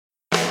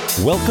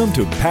Welcome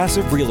to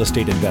Passive Real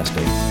Estate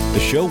Investing, the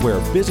show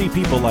where busy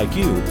people like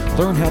you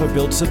learn how to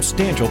build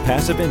substantial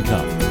passive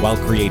income while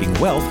creating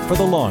wealth for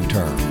the long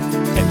term.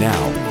 And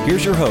now,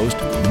 here's your host,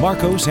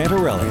 Marco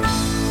Santarelli.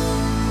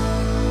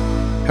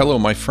 Hello,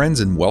 my friends,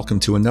 and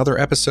welcome to another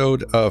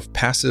episode of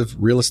Passive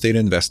Real Estate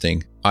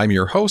Investing. I'm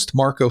your host,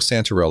 Marco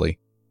Santarelli.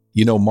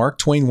 You know, Mark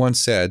Twain once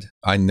said,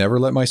 "I never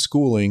let my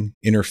schooling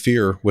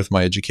interfere with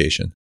my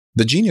education."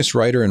 The genius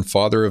writer and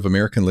father of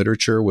American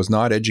literature was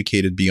not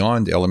educated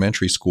beyond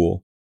elementary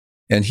school,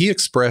 and he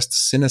expressed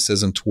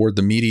cynicism toward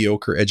the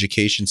mediocre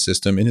education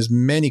system in his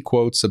many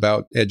quotes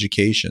about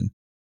education.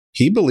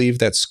 He believed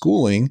that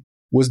schooling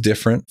was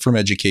different from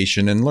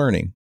education and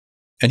learning,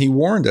 and he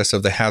warned us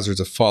of the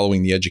hazards of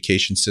following the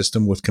education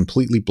system with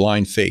completely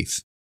blind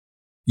faith.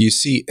 You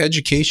see,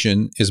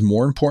 education is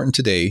more important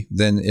today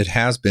than it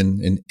has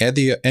been in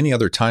any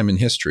other time in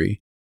history.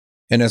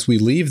 And as we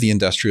leave the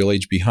industrial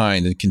age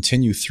behind and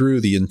continue through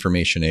the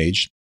information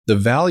age, the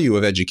value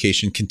of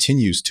education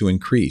continues to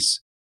increase.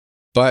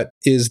 But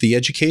is the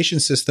education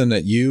system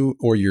that you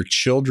or your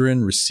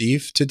children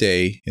receive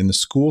today in the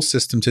school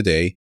system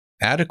today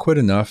adequate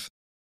enough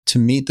to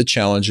meet the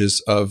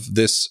challenges of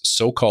this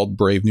so-called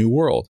brave new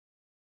world?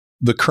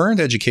 The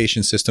current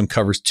education system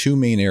covers two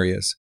main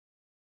areas,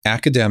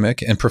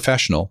 academic and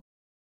professional.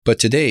 But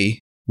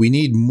today, we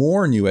need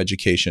more new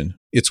education.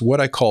 It's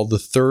what I call the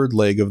third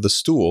leg of the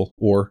stool,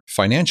 or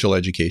financial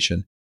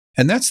education.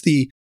 And that's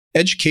the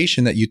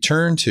education that you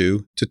turn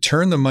to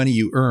turn the money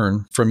you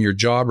earn from your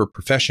job or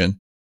profession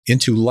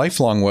into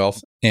lifelong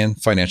wealth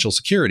and financial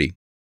security.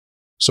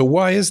 So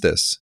why is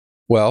this?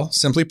 Well,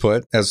 simply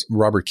put, as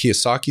Robert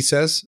Kiyosaki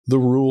says, the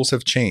rules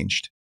have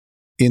changed.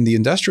 In the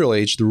industrial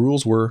age, the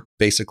rules were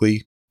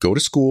basically go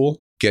to school,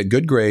 get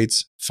good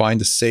grades,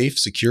 find a safe,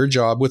 secure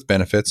job with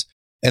benefits,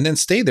 and then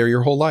stay there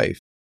your whole life.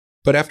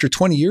 But after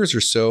 20 years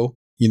or so,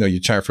 you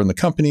retire from the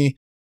company,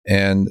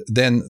 and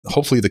then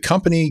hopefully the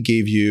company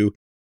gave you,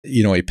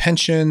 a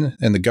pension,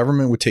 and the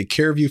government would take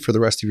care of you for the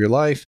rest of your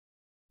life.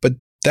 But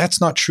that's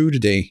not true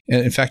today.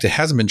 And in fact, it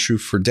hasn't been true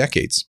for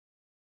decades.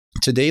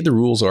 Today, the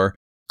rules are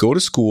go to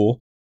school,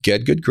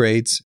 get good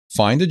grades,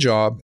 find a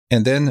job,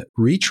 and then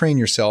retrain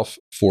yourself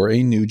for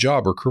a new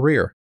job or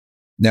career.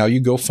 Now you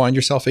go find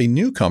yourself a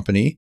new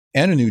company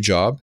and a new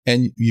job,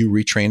 and you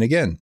retrain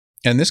again.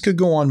 And this could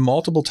go on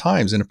multiple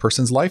times in a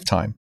person's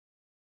lifetime.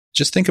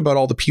 Just think about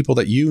all the people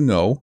that you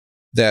know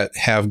that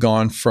have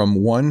gone from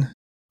one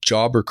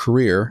job or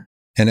career,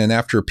 and then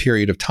after a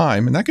period of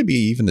time, and that could be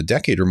even a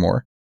decade or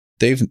more,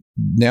 they've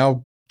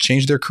now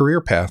changed their career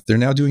path. They're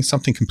now doing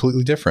something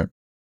completely different.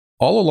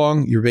 All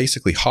along, you're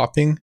basically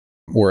hopping,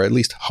 or at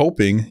least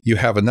hoping you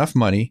have enough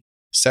money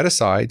set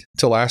aside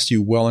to last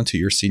you well into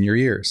your senior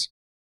years.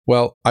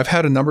 Well, I've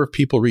had a number of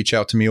people reach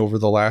out to me over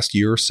the last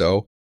year or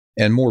so,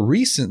 and more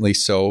recently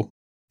so,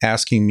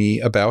 asking me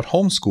about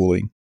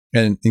homeschooling.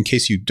 And in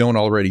case you don't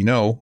already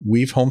know,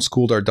 we've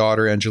homeschooled our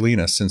daughter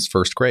Angelina since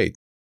first grade.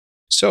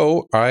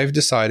 So I've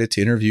decided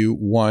to interview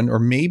one or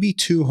maybe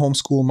two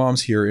homeschool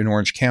moms here in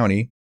Orange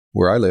County,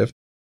 where I live.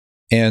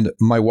 And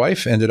my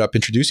wife ended up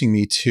introducing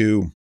me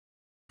to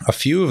a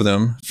few of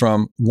them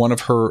from one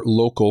of her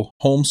local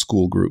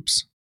homeschool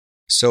groups.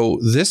 So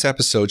this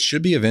episode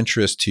should be of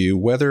interest to you,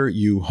 whether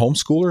you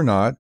homeschool or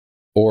not,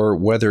 or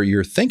whether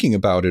you're thinking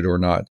about it or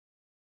not.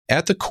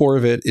 At the core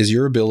of it is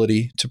your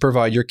ability to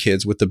provide your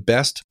kids with the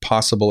best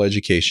possible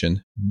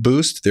education,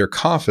 boost their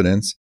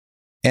confidence,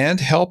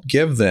 and help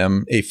give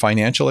them a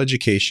financial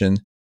education,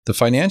 the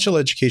financial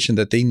education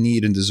that they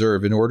need and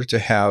deserve in order to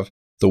have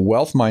the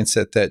wealth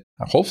mindset that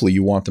hopefully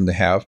you want them to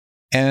have,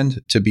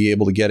 and to be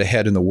able to get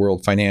ahead in the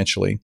world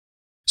financially.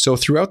 So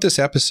throughout this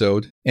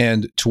episode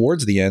and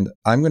towards the end,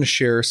 I'm going to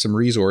share some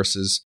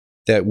resources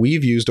that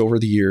we've used over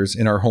the years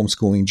in our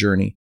homeschooling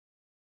journey.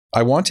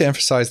 I want to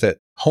emphasize that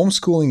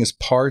homeschooling is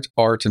part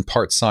art and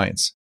part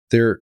science.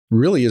 There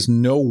really is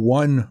no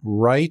one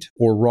right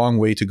or wrong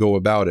way to go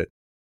about it.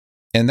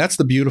 And that's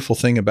the beautiful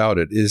thing about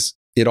it, is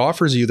it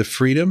offers you the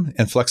freedom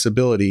and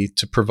flexibility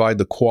to provide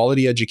the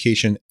quality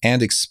education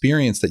and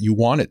experience that you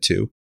want it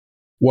to,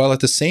 while at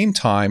the same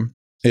time,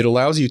 it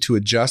allows you to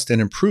adjust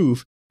and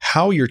improve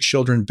how your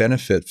children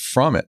benefit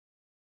from it.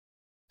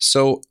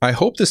 So I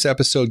hope this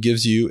episode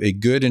gives you a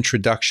good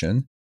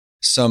introduction,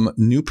 some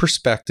new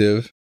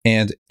perspective,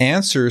 and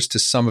answers to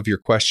some of your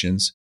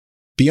questions.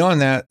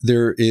 Beyond that,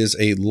 there is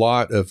a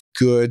lot of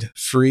good,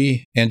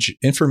 free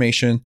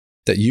information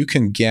that you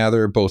can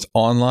gather both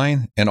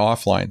online and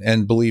offline.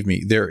 And believe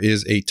me, there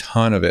is a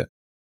ton of it.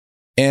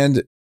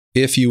 And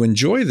if you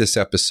enjoy this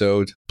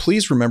episode,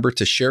 please remember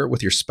to share it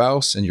with your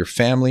spouse and your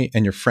family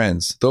and your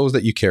friends, those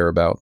that you care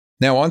about.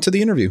 Now on to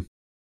the interview.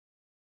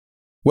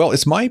 Well,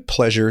 it's my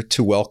pleasure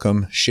to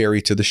welcome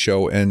Sherry to the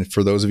show. And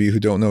for those of you who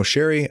don't know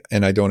Sherry,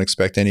 and I don't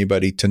expect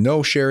anybody to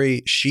know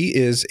Sherry, she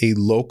is a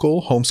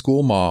local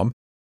homeschool mom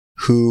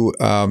who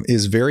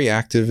is very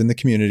active in the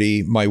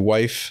community. My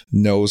wife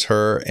knows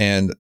her,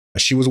 and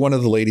she was one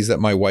of the ladies that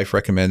my wife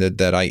recommended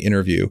that I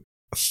interview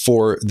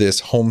for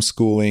this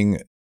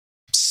homeschooling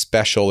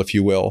special, if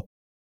you will.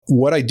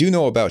 What I do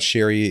know about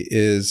Sherry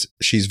is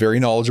she's very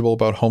knowledgeable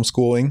about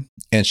homeschooling,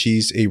 and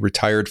she's a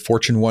retired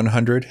Fortune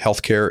 100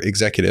 healthcare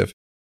executive.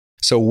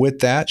 So with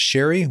that,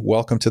 Sherry,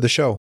 welcome to the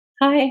show.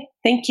 Hi,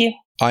 thank you.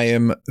 I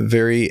am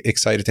very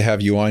excited to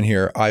have you on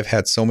here. I've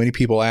had so many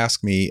people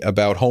ask me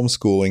about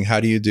homeschooling. How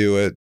do you do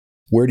it?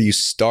 Where do you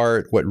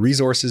start? What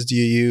resources do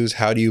you use?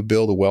 How do you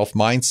build a wealth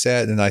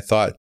mindset? And I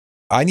thought,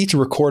 I need to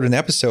record an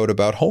episode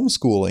about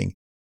homeschooling.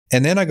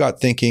 And then I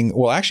got thinking,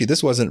 well, actually,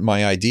 this wasn't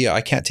my idea.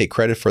 I can't take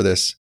credit for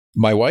this.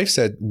 My wife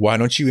said, why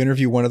don't you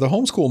interview one of the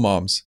homeschool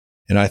moms?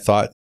 And I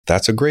thought,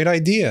 that's a great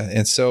idea.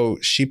 And so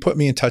she put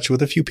me in touch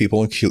with a few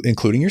people,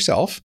 including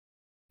yourself.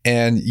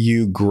 And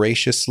you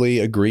graciously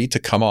agreed to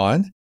come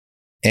on.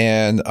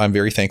 And I'm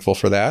very thankful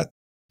for that.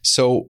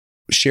 So,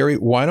 Sherry,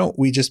 why don't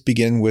we just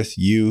begin with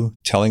you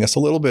telling us a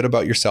little bit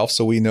about yourself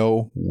so we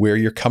know where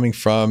you're coming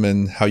from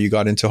and how you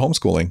got into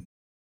homeschooling?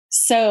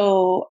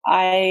 So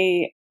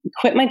I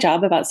quit my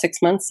job about 6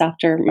 months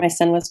after my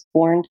son was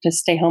born to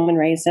stay home and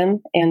raise him.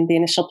 And the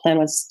initial plan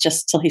was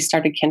just till he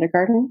started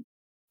kindergarten.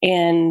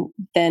 And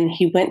then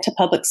he went to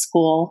public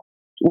school,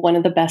 one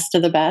of the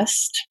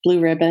best, blue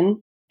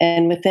ribbon.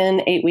 And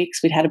within 8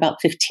 weeks, we'd had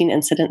about 15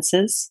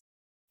 incidences.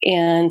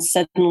 And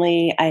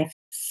suddenly I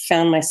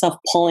found myself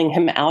pulling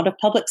him out of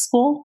public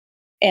school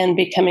and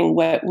becoming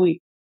what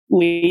we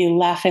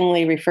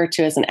laughingly refer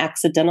to as an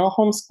accidental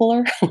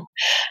homeschooler.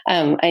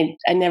 I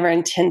never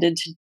intended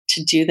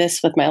to do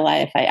this with my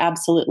life. I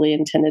absolutely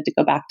intended to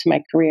go back to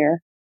my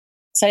career.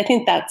 So I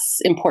think that's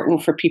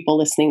important for people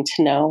listening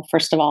to know,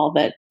 first of all,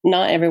 that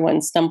not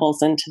everyone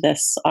stumbles into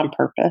this on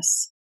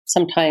purpose.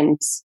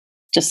 Sometimes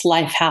just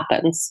life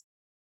happens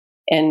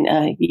and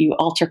you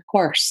alter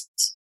course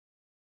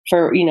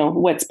for,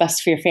 what's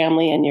best for your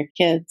family and your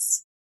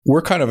kids.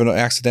 We're kind of an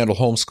accidental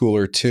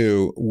homeschooler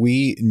too.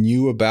 We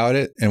knew about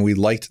it and we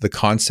liked the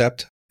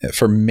concept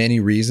for many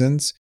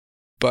reasons,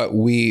 but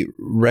we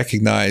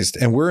recognized,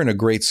 and we're in a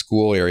great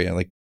school area,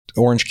 like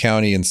Orange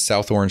County and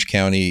South Orange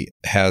County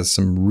has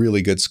some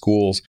really good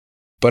schools.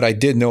 But I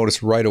did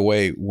notice right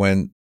away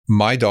when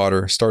my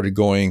daughter started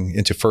going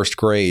into first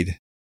grade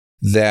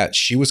that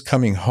she was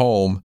coming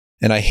home,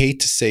 and I hate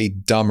to say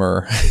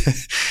dumber,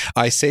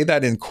 I say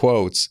that in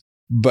quotes,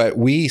 but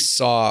we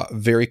saw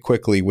very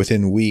quickly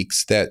within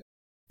weeks that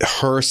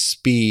her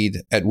speed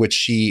at which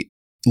she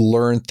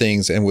learned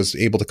things and was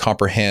able to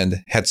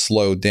comprehend had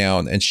slowed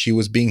down, and she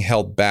was being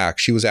held back.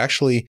 She was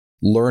actually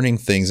learning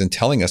things and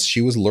telling us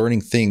she was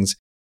learning things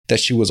that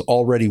she was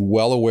already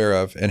well aware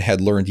of and had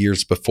learned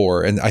years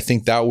before. And I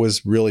think that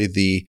was really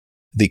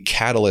the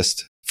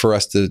catalyst for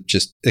us to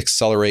just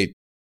accelerate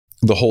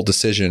the whole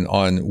decision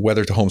on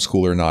whether to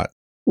homeschool or not.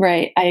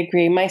 Right. I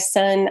agree. My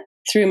son,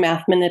 through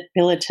math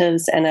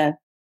manipulatives and a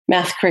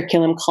math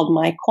curriculum called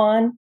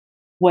MyQuan,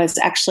 was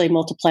actually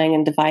multiplying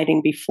and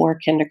dividing before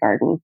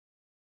kindergarten.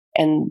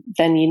 And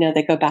then,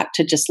 they go back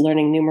to just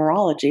learning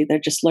numerology. They're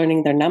just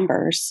learning their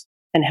numbers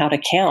and how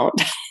to count.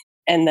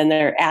 And then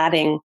they're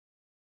adding,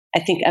 I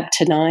think, up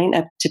to 9,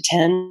 up to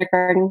 10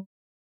 kindergarten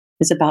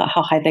is about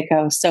how high they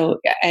go. So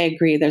I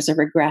agree. There's a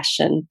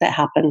regression that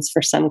happens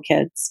for some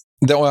kids.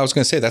 Though I was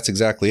going to say that's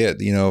exactly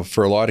it.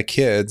 For a lot of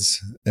kids,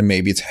 and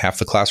maybe it's half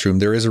the classroom,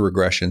 there is a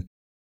regression.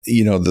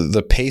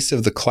 The pace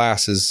of the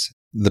class is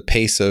the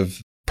pace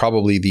of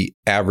probably the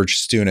average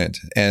student.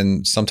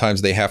 And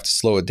sometimes they have to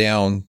slow it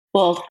down.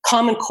 Well,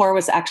 Common Core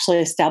was actually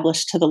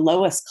established to the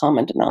lowest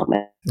common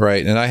denominator.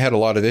 Right. And I had a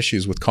lot of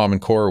issues with Common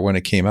Core when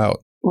it came out.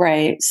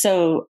 Right.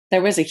 So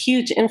there was a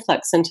huge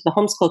influx into the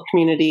homeschool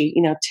community,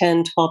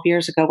 10, 12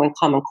 years ago when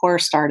Common Core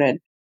started,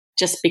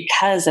 just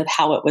because of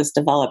how it was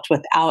developed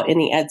without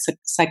any ed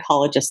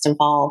psychologist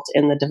involved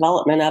in the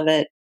development of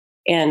it.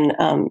 And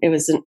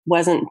it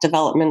wasn't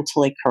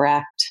developmentally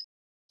correct.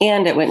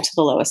 And it went to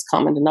the lowest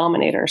common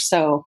denominator.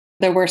 So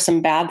there were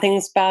some bad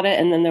things about it.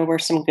 And then there were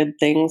some good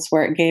things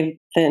where it gave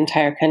the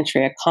entire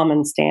country a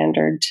common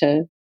standard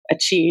to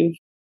achieve.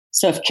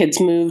 So if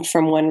kids moved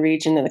from one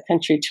region of the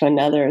country to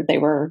another, they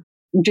were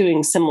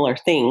doing similar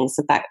things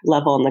at that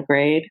level in the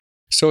grade.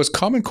 So is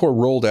Common Core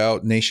rolled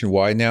out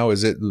nationwide now?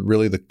 Is it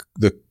really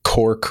the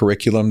core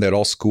curriculum that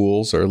all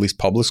schools, or at least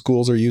public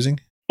schools, are using?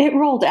 It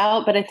rolled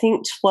out, but I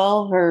think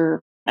 12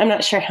 or I'm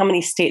not sure how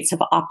many states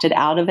have opted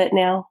out of it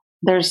now.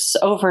 There's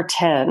over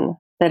 10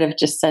 that have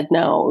just said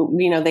no.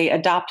 They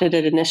adopted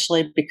it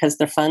initially because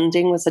their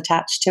funding was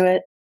attached to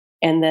it.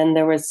 And then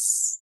there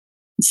was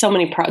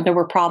there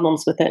were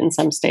problems with it in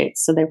some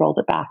states. So they rolled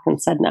it back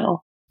and said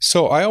no.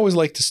 So I always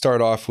like to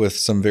start off with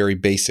some very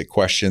basic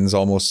questions,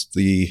 almost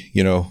the,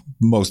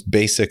 most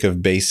basic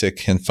of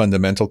basic and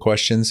fundamental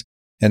questions.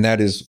 And that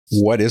is,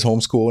 what is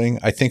homeschooling?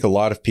 I think a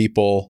lot of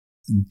people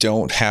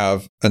don't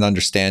have an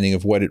understanding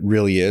of what it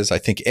really is. I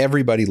think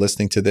everybody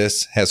listening to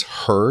this has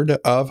heard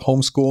of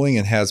homeschooling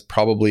and has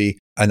probably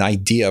an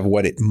idea of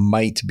what it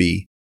might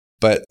be.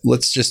 But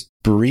let's just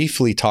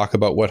briefly talk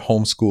about what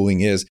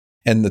homeschooling is.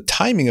 And the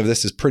timing of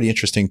this is pretty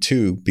interesting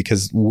too,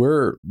 because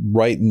we're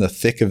right in the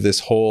thick of this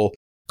whole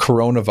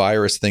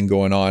coronavirus thing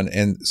going on,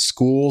 and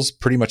schools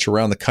pretty much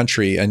around the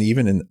country and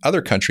even in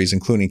other countries,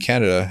 including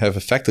Canada, have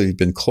effectively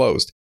been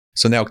closed.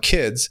 So now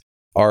kids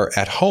are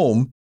at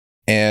home,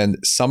 and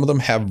some of them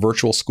have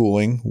virtual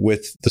schooling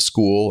with the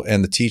school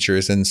and the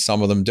teachers, and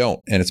some of them don't.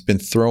 And it's been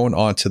thrown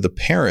onto the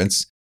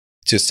parents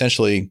to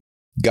essentially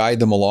guide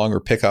them along or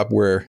pick up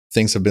where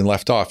things have been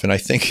left off. And I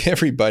think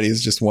everybody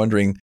is just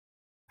wondering,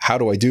 how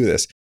do I do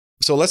this?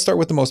 So let's start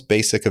with the most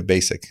basic of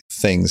basic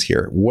things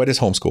here. What is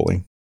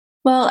homeschooling?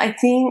 Well, I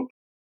think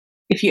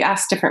if you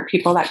ask different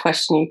people that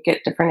question, you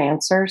get different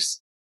answers.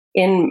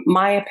 In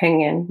my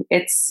opinion,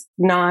 it's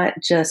not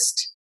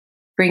just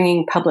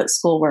bringing public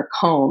schoolwork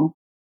home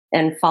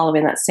and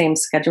following that same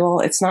schedule.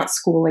 It's not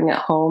schooling at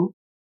home.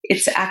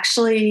 It's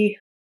actually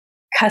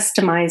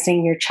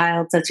customizing your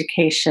child's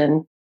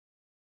education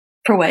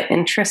for what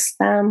interests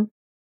them,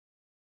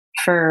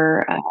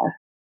 for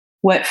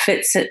what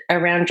fits it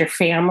around your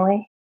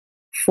family.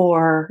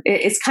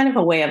 It's kind of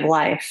a way of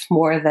life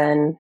more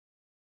than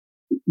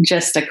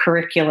just a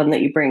curriculum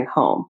that you bring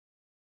home,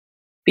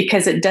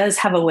 because it does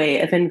have a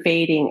way of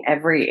invading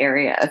every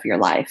area of your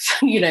life.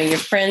 Your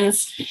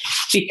friends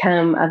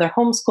become other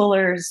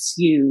homeschoolers,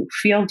 you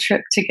field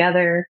trip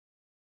together,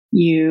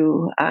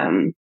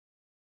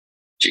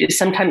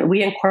 sometimes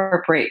we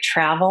incorporate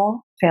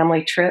travel.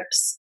 Family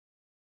trips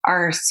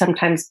are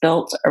sometimes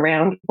built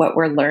around what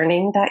we're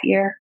learning that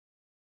year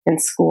in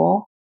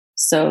school.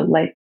 So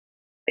like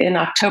in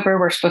October,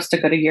 we're supposed to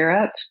go to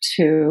Europe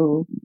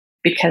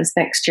because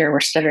next year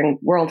we're studying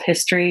world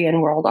history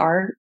and world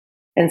art.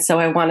 And so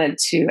I wanted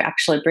to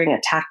actually bring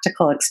a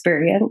tactical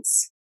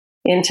experience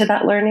into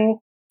that learning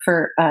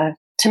to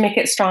make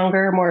it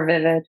stronger, more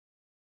vivid,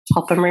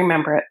 help them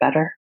remember it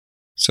better.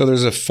 So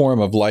there's a form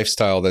of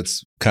lifestyle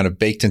that's kind of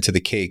baked into the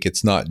cake.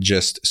 It's not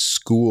just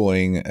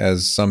schooling,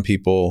 as some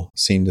people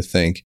seem to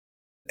think.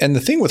 And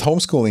the thing with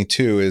homeschooling,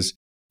 too, is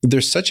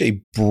there's such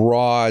a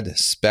broad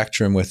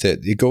spectrum with it.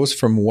 It goes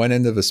from one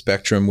end of the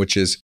spectrum, which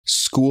is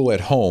school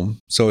at home.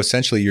 So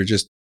essentially, you're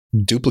just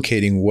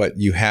duplicating what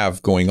you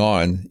have going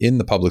on in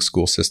the public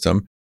school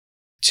system,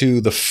 to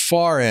the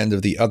far end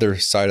of the other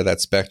side of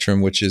that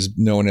spectrum, which is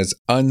known as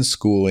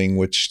unschooling,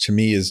 which to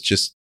me is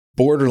just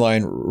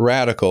borderline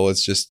radical.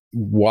 It's just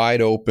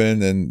wide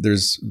open and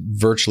there's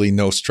virtually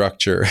no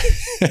structure.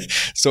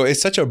 So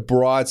it's such a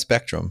broad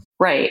spectrum.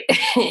 Right.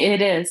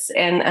 It is.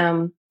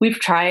 And we've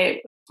tried.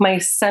 My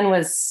son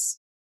was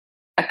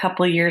a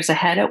couple of years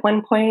ahead at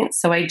one point,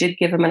 so I did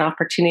give him an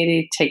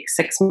opportunity to take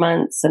 6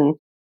 months and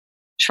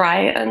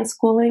try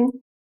unschooling.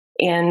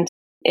 And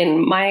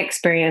in my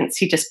experience,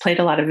 he just played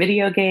a lot of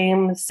video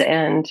games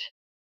and,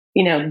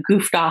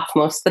 goofed off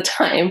most of the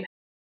time.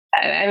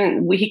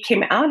 He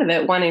came out of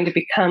it wanting to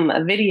become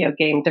a video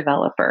game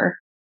developer.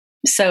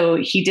 So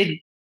he did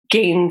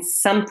gain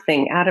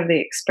something out of the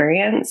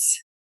experience.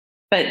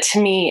 But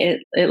to me,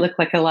 it looked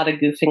like a lot of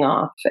goofing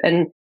off.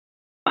 And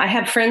I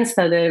have friends,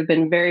 though, that have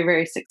been very,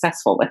 very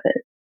successful with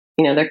it.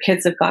 Their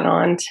kids have gone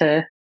on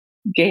to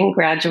gain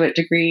graduate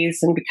degrees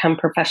and become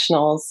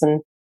professionals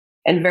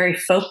and very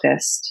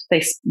focused.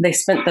 They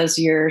spent those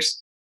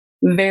years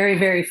very,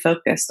 very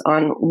focused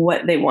on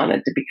what they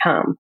wanted to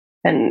become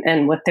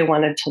and what they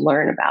wanted to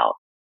learn about.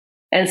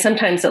 And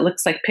sometimes it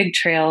looks like pig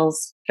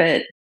trails,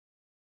 but,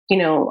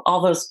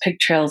 all those pig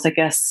trails, I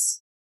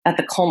guess, at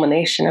the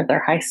culmination of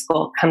their high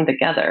school come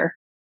together.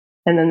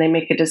 And then they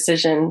make a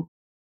decision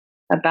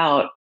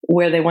about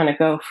where they want to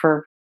go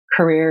for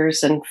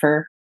careers and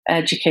for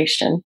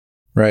education.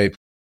 Right.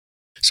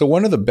 So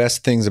one of the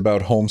best things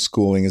about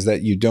homeschooling is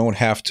that you don't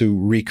have to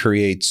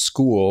recreate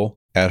school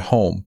at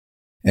home.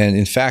 And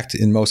in fact,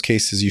 in most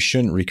cases, you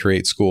shouldn't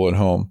recreate school at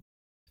home.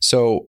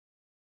 So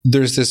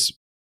there's this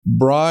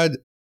broad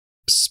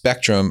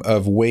spectrum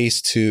of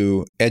ways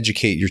to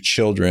educate your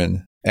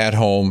children at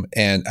home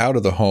and out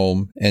of the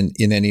home and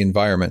in any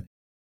environment.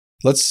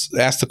 Let's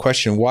ask the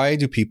question, why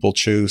do people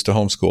choose to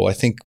homeschool? I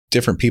think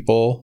different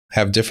people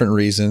have different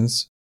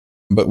reasons,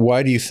 but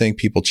why do you think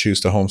people choose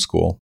to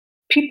homeschool?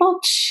 People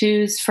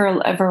choose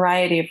for a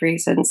variety of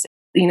reasons.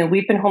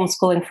 We've been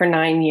homeschooling for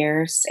 9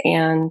 years,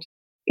 and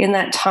in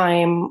that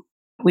time,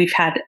 we've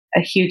had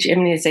a huge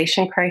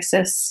immunization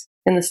crisis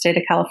in the state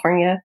of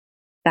California.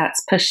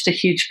 That's pushed a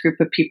huge group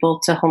of people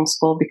to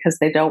homeschool because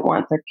they don't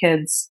want their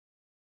kids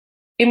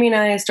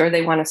immunized, or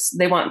they want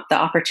the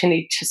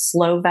opportunity to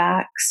slow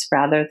vax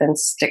rather than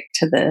stick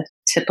to the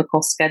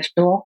typical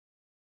schedule.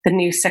 The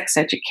new sex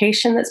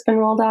education that's been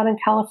rolled out in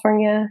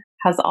California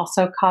has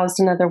also caused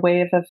another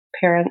wave of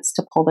parents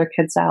to pull their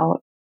kids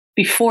out.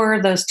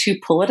 Before those two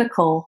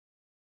political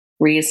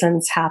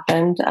reasons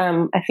happened,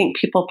 I think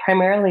people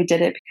primarily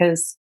did it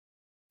because,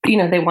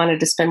 they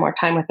wanted to spend more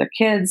time with their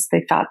kids.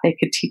 They thought they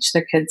could teach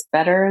their kids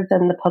better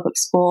than the public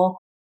school.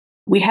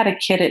 We had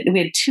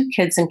 2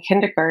 kids in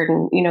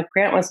kindergarten.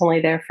 Grant was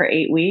only there for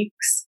 8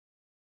 weeks.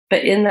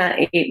 But in that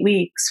 8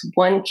 weeks,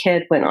 one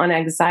kid went on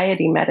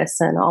anxiety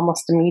medicine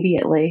almost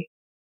immediately.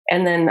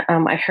 And then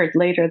I heard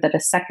later that a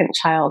second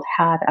child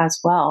had as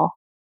well.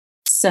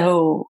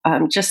 So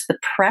just the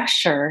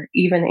pressure,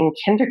 even in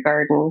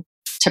kindergarten,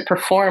 to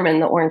perform in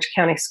the Orange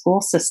County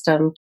school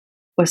system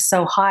was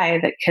so high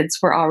that kids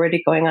were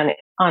already going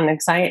on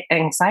anxiety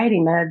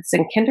meds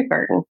in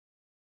kindergarten.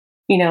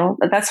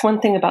 That's one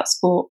thing about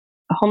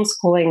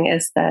homeschooling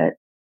is that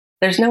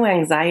there's no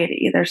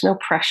anxiety, there's no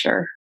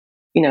pressure.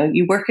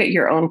 You work at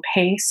your own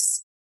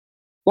pace.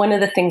 One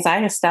of the things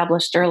I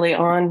established early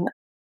on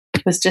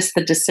was just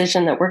the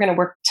decision that we're going to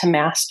work to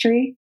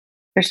mastery.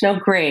 There's no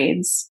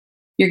grades.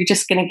 You're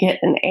just going to get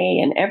an A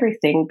in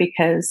everything,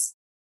 because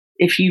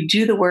if you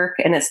do the work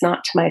and it's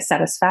not to my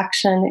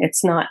satisfaction,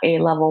 it's not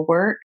A-level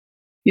work,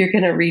 you're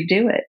going to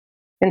redo it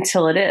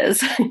until it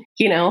is,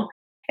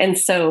 And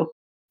so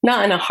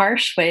not in a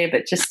harsh way,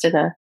 but just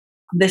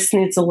this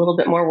needs a little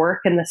bit more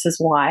work and this is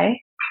why,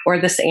 or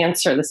this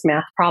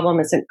math problem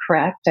isn't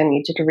correct. I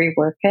need you to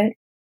rework it.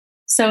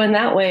 So in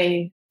that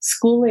way,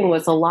 schooling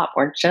was a lot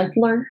more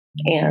gentler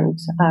and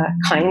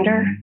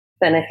kinder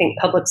than I think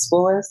public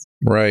school is.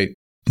 Right.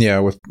 Yeah.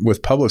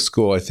 With public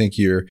school, I think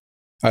you're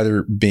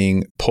either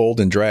being pulled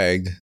and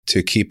dragged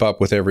to keep up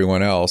with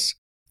everyone else,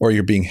 or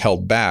you're being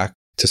held back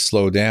to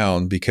slow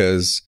down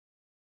because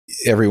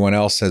everyone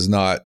else has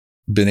not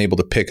been able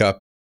to pick up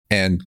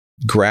and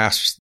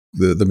grasp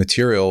the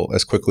material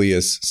as quickly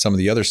as some of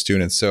the other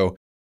students. So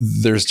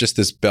there's just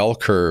this bell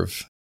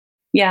curve.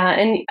 Yeah.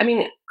 And I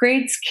mean,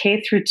 grades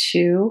K through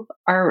 2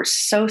 are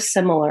so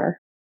similar.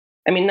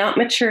 I mean, not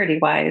maturity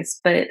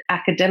wise, but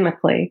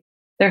academically,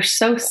 they're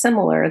so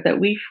similar that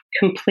we've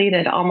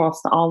completed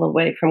almost all the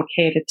way from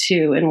K to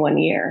 2 in 1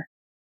 year.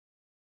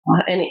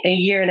 In a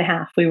year and a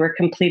half, we were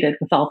completed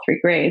with all 3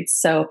 grades.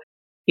 So,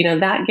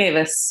 that gave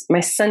us, my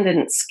son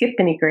didn't skip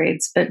any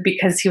grades, but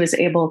because he was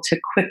able to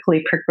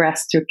quickly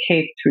progress through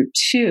K through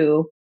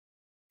 2,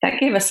 that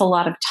gave us a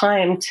lot of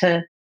time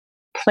to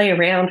play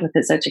around with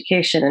his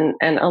education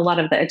and a lot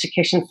of the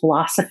education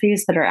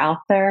philosophies that are out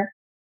there,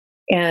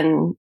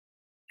 and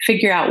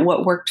figure out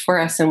what worked for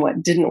us and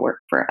what didn't work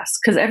for us.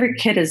 Because every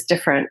kid is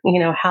different.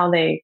 How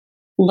they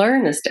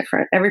learn is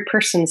different. Every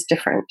person's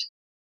different.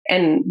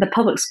 And the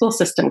public school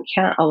system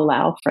can't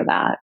allow for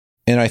that.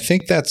 And I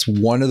think that's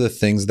one of the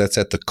things that's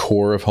at the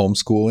core of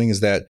homeschooling,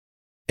 is that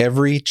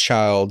every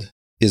child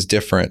is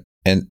different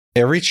and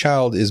every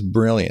child is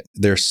brilliant.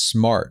 They're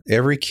smart.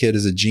 Every kid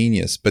is a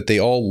genius, but they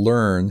all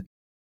learn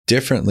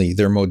differently.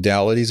 Their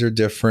modalities are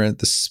different.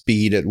 The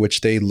speed at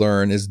which they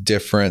learn is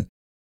different.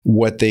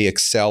 What they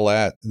excel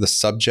at, the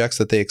subjects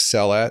that they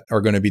excel at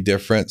are going to be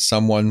different.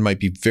 Someone might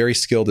be very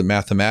skilled in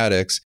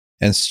mathematics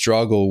and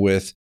struggle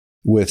with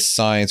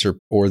science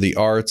or the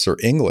arts or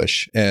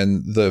English,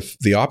 and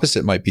the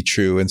opposite might be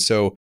true. And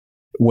so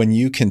when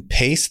you can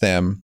pace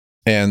them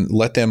and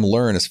let them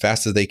learn as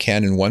fast as they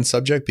can in one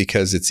subject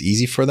because it's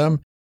easy for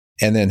them,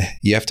 and then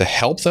you have to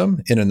help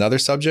them in another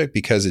subject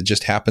because it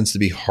just happens to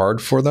be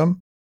hard for them,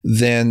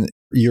 then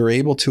you're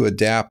able to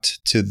adapt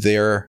to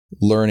their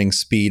learning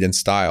speed and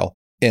style.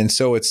 And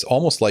so it's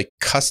almost like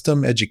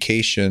custom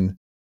education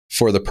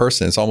for the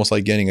person. It's almost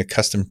like getting a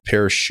custom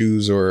pair of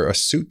shoes or a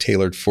suit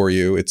tailored for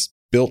you. It's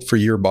built for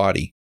your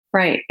body.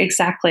 Right,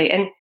 exactly.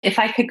 And if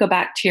I could go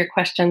back to your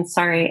question,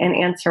 and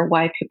answer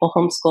why people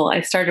homeschool,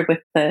 I started with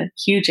the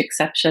huge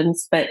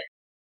exceptions, but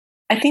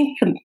I think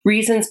the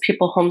reasons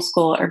people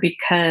homeschool are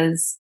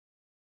because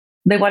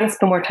they want to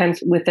spend more time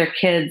with their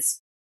kids.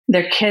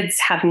 Their kids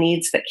have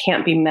needs that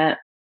can't be met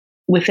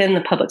within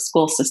the public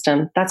school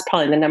system. That's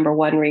probably the number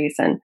one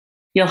reason.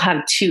 You'll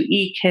have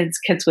 2E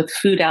kids with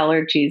food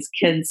allergies,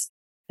 kids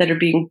that are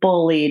being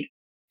bullied,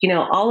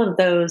 all of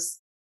those,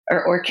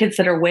 or kids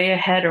that are way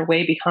ahead or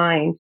way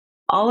behind.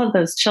 All of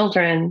those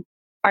children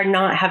are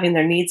not having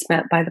their needs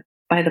met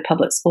by the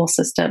public school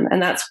system.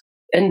 And that's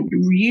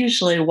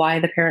usually why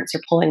the parents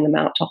are pulling them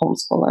out to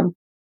homeschool them,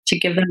 to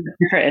give them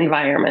a different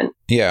environment.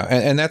 Yeah.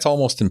 And that's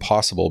almost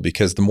impossible,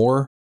 because the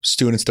more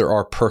students there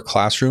are per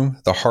classroom,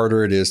 the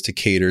harder it is to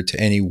cater to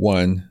any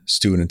one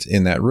student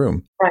in that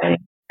room. Right.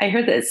 I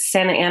heard that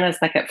Santa Ana is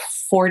like at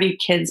 40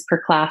 kids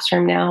per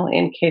classroom now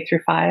in K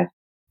through 5.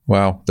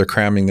 Wow, they're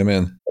cramming them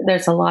in.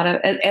 There's a lot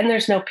of, and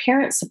there's no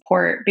parent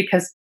support,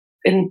 because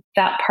in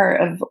that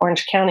part of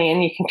Orange County,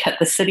 and you can cut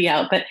the city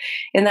out, but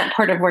in that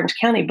part of Orange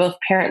County, both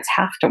parents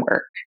have to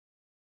work.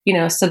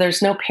 So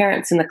there's no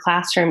parents in the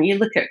classroom. You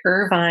look at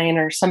Irvine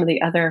or some of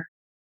the other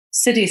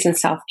cities in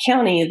South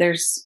County,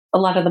 there's a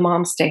lot of the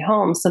moms stay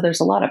home. So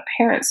there's a lot of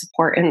parent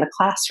support in the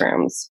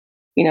classrooms,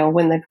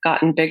 when they've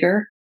gotten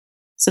bigger.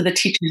 So the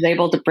teacher is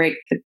able to break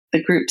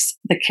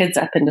the kids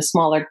up into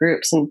smaller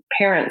groups, and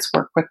parents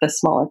work with the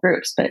smaller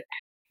groups, but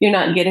you're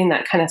not getting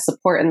that kind of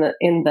support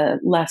in the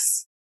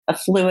less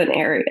affluent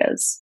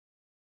areas,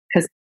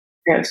 because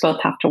parents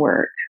both have to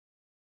work.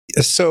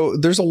 So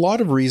there's a lot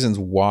of reasons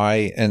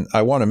why, and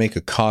I want to make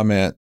a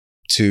comment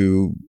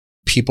to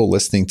people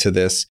listening to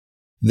this,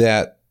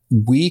 that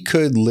we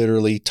could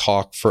literally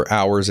talk for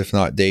hours, if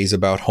not days,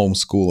 about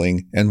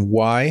homeschooling and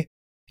why.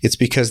 It's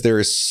because there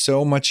is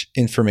so much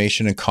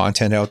information and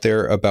content out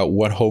there about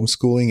what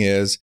homeschooling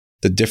is,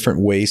 the different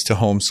ways to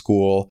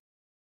homeschool,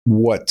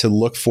 what to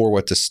look for,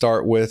 what to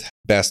start with,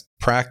 best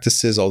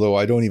practices, although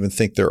I don't even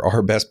think there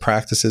are best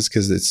practices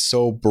because it's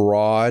so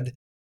broad.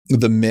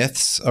 The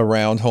myths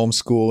around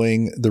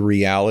homeschooling, the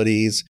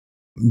realities,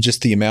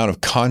 just the amount of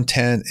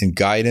content and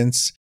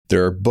guidance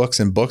There are books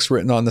and books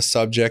written on the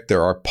subject.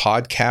 There are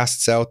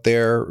podcasts out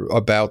there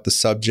about the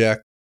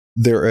subject.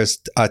 There is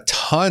a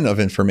ton of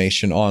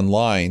information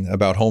online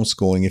about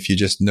homeschooling if you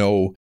just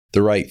know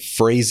the right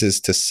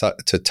phrases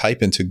to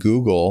type into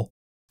Google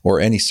or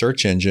any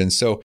search engine.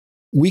 So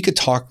we could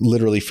talk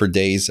literally for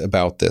days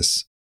about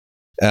this.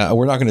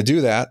 We're not going to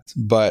do that,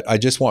 but I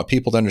just want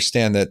people to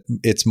understand that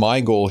it's my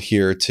goal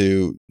here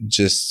to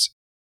just,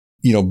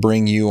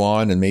 bring you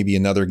on and maybe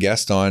another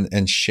guest on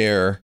and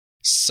share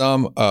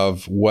some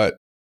of what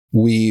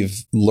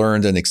we've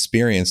learned and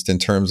experienced in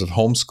terms of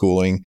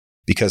homeschooling,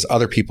 because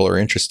other people are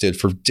interested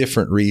for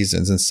different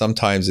reasons. And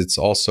sometimes it's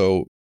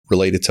also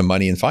related to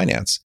money and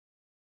finance.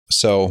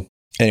 So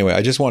anyway,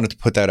 I just wanted to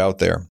put that out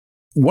there.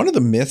 One of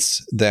the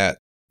myths that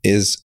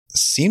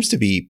seems to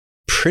be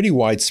pretty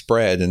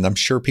widespread, and I'm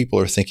sure people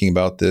are thinking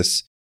about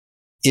this,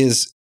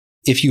 is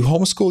if you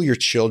homeschool your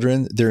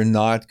children, they're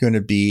not going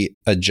to be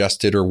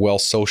adjusted or well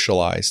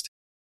socialized.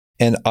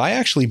 And I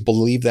actually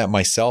believed that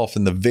myself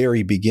in the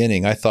very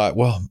beginning. I thought,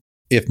 well,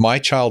 if my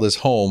child is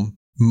home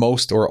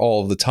most or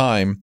all of the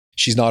time,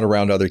 she's not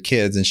around other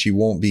kids and she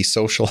won't be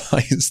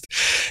socialized.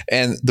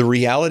 And the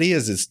reality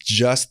is it's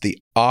just the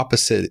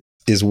opposite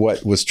is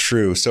what was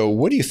true. So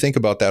what do you think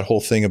about that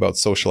whole thing about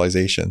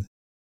socialization?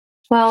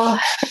 Well,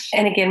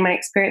 and again, my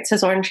experience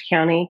is Orange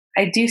County.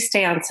 I do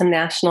stay on some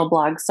national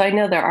blogs. So I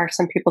know there are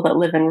some people that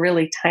live in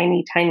really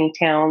tiny, tiny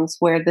towns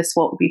where this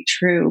won't be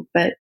true.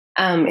 But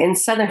in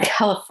Southern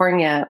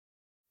California,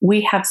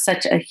 we have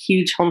such a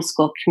huge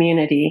homeschool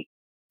community.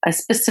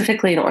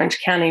 Specifically in Orange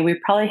County, we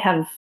probably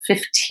have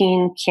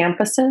 15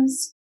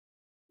 campuses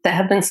that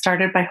have been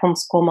started by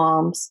homeschool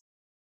moms,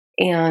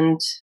 and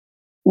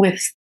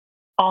with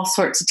all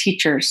sorts of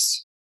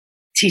teachers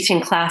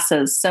teaching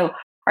classes. So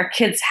our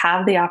kids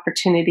have the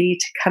opportunity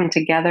to come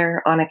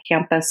together on a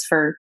campus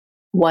for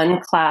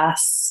one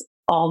class,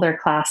 all their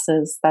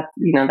classes.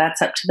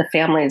 That's up to the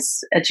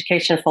family's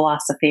education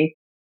philosophy.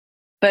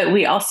 But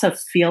we also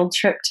field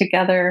trip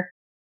together.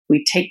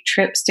 We take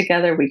trips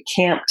together. We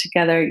camp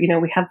together.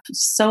 We have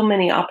so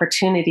many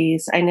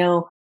opportunities. I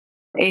know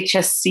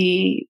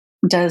HSC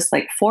does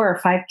like 4 or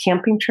 5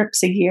 camping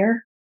trips a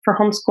year for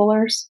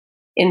homeschoolers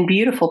in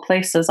beautiful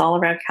places all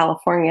around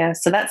California.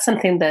 So that's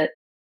something that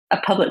a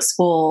public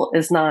school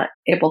is not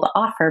able to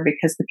offer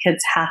because the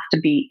kids have to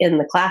be in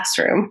the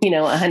classroom,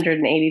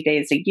 180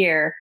 days a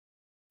year.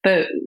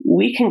 But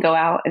we can go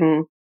out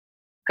and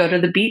go to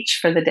the beach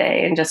for the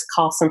day and just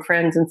call some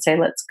friends and say,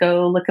 let's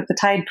go look at the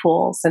tide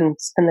pools and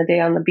spend the day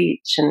on the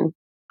beach and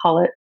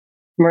call it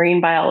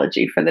marine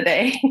biology for the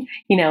day,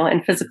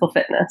 and physical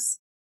fitness.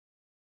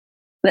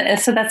 And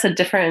so that's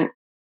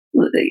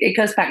it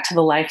goes back to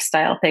the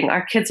lifestyle thing.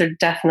 Our kids are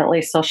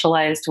definitely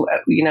socialized.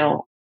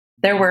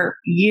 There were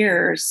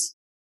years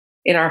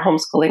in our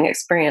homeschooling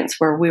experience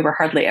where we were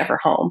hardly ever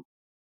home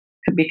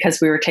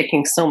because we were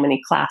taking so many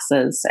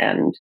classes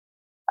and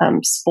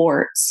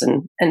sports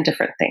and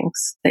different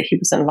things that he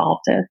was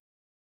involved in.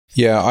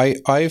 Yeah,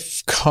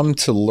 I've come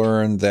to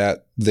learn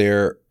that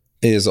there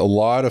is a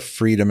lot of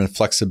freedom and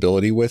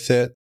flexibility with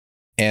it.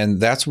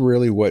 And that's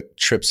really what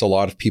trips a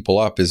lot of people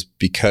up, is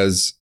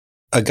because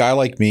a guy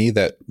like me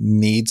that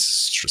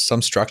needs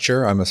some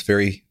structure, I'm a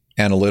very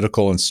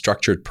analytical and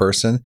structured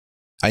person.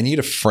 I need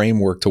a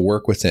framework to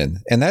work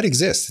within. And that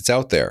exists. It's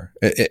out there.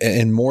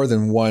 And more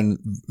than one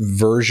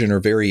version or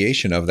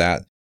variation of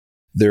that.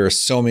 There are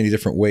so many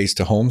different ways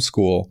to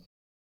homeschool.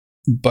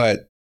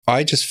 But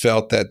I just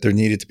felt that there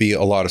needed to be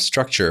a lot of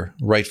structure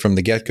right from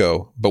the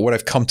get-go. But what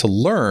I've come to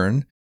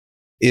learn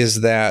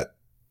is that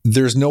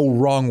there's no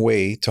wrong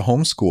way to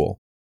homeschool.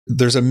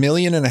 There's 1.5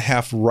 million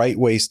right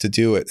ways to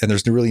do it, and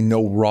there's really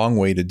no wrong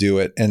way to do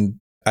it. And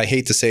I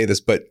hate to say this,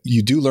 but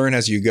you do learn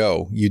as you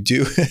go. You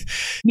do.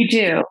 You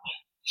do.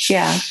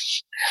 Yeah.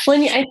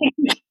 Well, I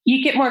think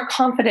you get more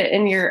confident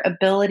in your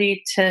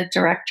ability to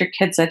direct your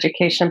kids'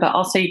 education, but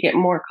also you get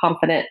more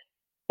confident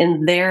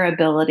in their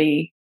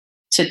ability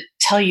to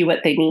tell you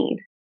what they need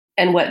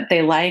and what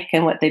they like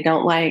and what they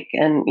don't like,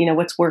 and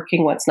what's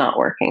working, what's not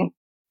working.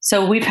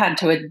 So we've had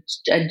to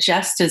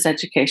adjust his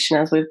education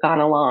as we've gone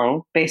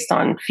along based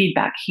on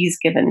feedback he's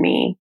given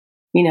me.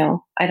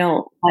 I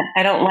don't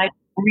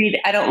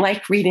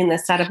like reading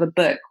this out of a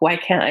book. Why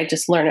can't I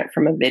just learn it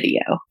from a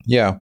video?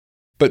 Yeah.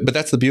 But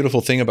that's the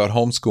beautiful thing about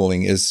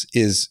homeschooling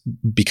is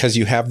because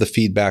you have the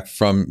feedback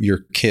from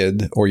your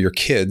kid or your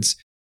kids,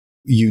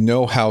 you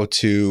know how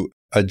to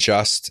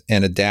adjust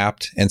and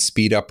adapt and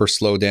speed up or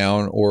slow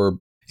down or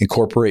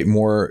incorporate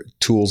more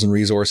tools and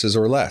resources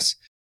or less.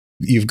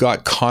 You've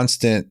got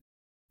constant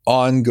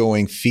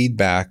ongoing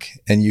feedback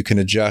and you can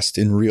adjust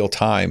in real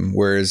time,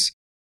 whereas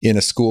in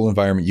a school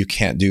environment, you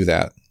can't do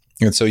that.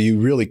 And so you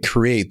really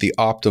create the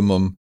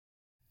optimum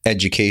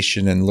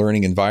education and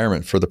learning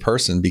environment for the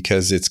person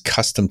because it's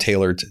custom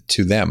tailored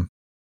to them.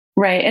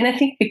 Right. And I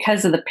think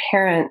because of the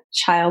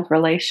parent-child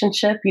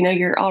relationship,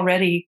 you're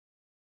already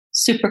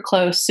super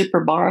close,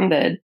 super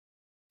bonded.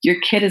 Your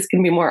kid is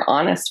going to be more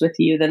honest with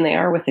you than they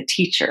are with a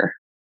teacher.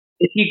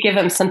 If you give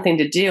them something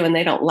to do and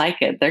they don't like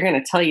it, they're going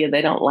to tell you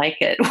they don't like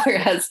it.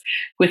 Whereas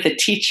with a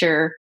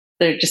teacher,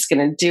 They're just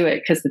going to do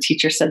it because the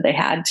teacher said they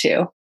had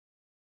to.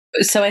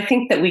 So I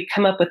think that we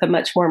come up with a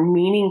much more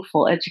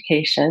meaningful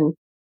education.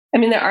 I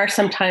mean, there are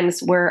some times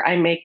where I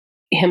make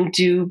him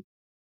do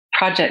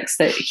projects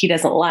that he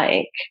doesn't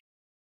like.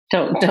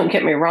 Don't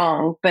get me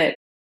wrong, but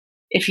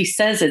if he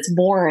says it's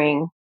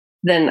boring,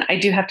 then I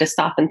do have to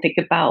stop and think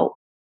about,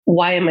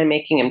 why am I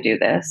making him do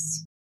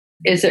this?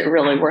 Is it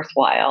really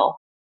worthwhile?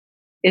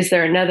 Is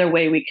there another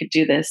way we could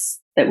do this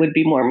that would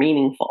be more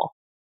meaningful,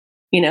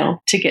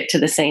 to get to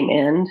the same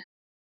end?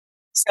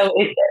 So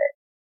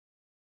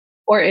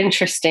or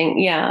interesting.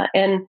 Yeah.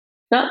 And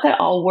not that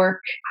all work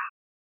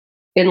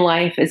in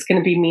life is going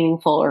to be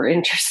meaningful or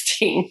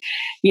interesting,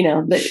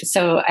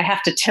 so I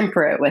have to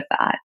temper it with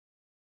that.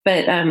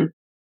 But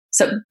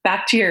so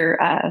back to your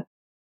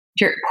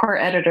poor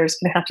editor is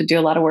going to have to do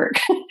a lot of work.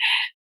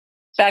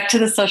 Back to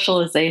the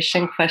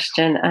socialization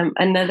question.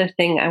 Another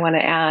thing I want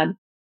to add,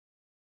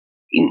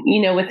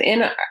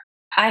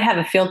 I have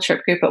a field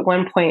trip group. At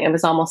one point, it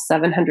was almost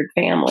 700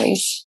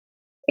 families,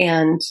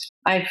 and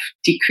I've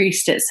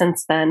decreased it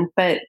since then.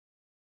 But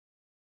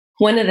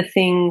one of the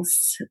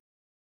things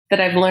that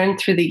I've learned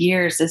through the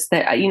years is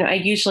that, I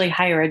usually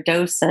hire a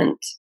docent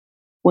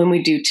when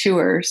we do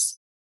tours,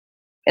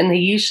 and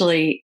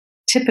they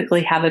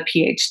typically have a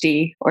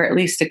PhD or at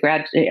least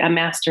a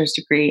master's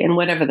degree in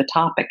whatever the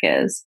topic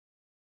is.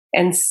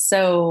 And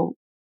so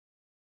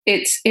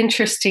it's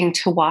interesting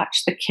to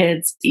watch the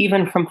kids,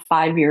 even from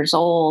 5 years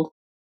old,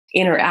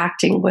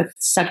 interacting with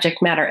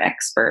subject matter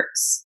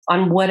experts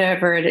on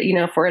whatever,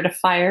 if we're at a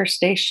fire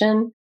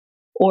station.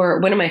 Or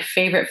one of my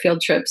favorite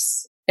field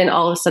trips in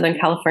all of Southern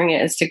California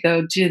is to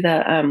go do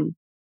the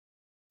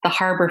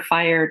harbor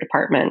fire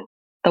department,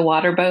 the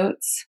water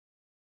boats.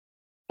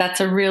 That's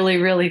a really,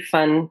 really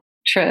fun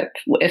trip.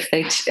 If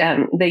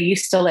they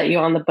used to let you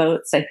on the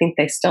boats, I think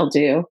they still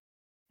do.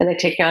 And they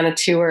take you on a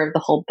tour of the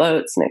whole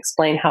boats and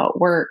explain how it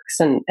works.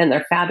 And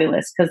they're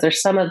fabulous because they're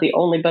some of the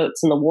only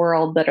boats in the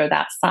world that are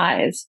that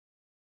size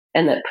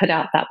and that put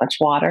out that much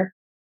water.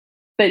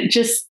 But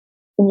just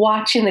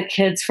watching the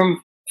kids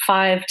from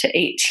 5 to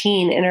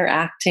 18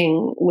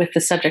 interacting with the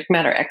subject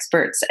matter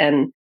experts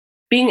and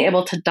being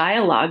able to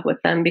dialogue with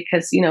them,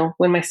 because,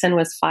 when my son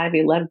was 5,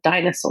 he loved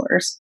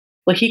dinosaurs.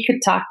 Well, he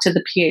could talk to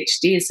the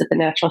PhDs at the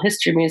Natural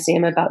History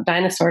Museum about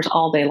dinosaurs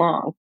all day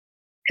long,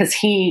 because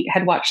he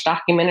had watched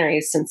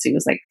documentaries since he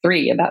was like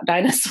 3 about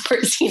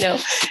dinosaurs,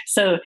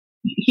 So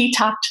he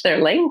talked their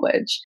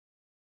language.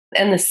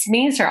 And the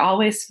SMEs are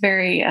always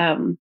very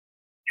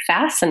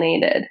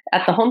fascinated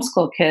at the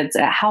homeschool kids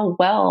at how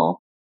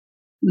well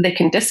they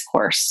can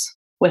discourse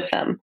with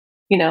them.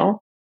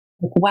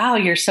 Wow,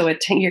 your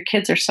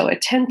kids are so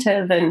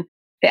attentive and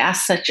they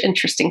ask such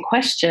interesting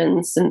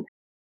questions. And,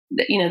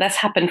 that's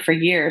happened for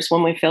years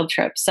when we field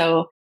trip.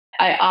 So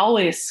I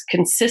always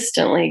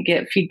consistently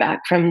get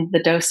feedback from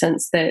the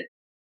docents that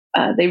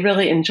they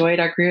really enjoyed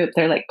our group.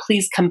 They're like,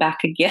 please come back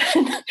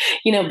again,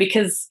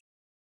 because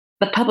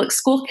the public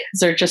school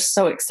kids are just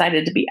so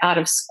excited to be out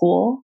of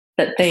school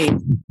that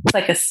it's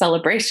like a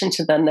celebration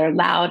to them. They're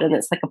loud and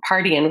it's like a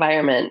party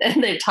environment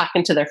and they're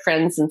talking to their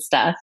friends and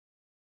stuff.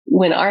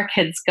 When our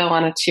kids go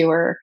on a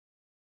tour,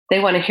 they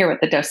want to hear what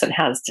the docent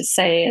has to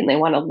say and they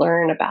want to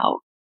learn about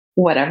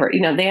whatever,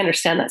 they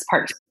understand that's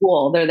part of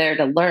school. They're there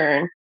to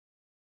learn.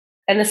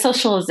 And the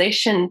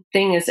socialization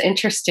thing is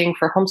interesting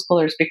for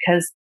homeschoolers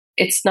because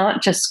it's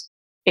not just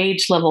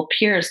age level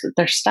peers that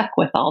they're stuck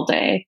with all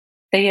day.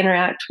 They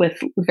interact with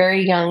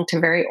very young to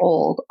very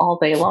old all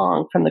day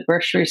long, from the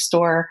grocery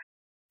store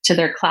to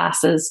their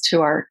classes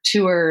to our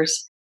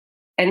tours.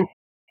 And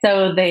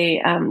so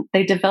they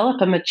develop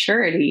a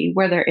maturity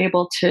where they're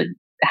able to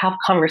have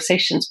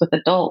conversations with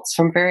adults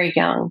from very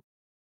young.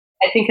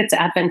 I think it's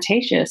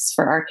advantageous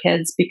for our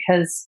kids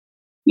because,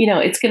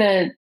 it's going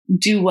to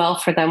do well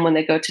for them when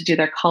they go to do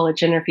their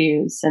college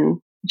interviews and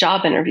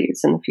job interviews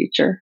in the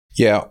future.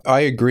 Yeah, I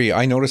agree.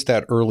 I noticed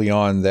that early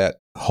on that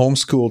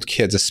homeschooled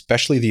kids,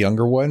 especially the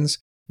younger ones,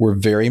 were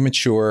very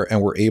mature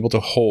and were able to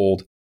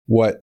hold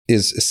what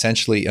is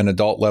essentially an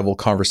adult level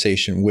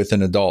conversation with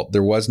an adult.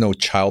 There was no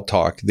child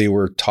talk. They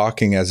were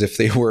talking as if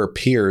they were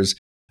peers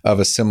of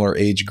a similar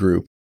age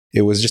group.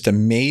 It was just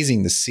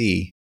amazing to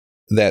see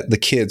that the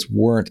kids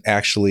weren't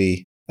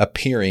actually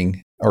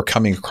appearing or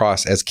coming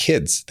across as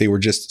kids. They were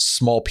just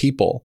small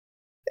people.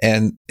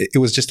 And it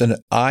was just an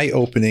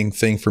eye-opening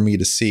thing for me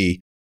to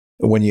see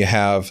when you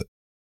have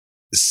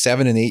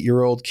 7 and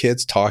 8-year-old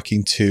kids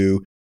talking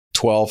to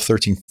 12,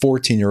 13,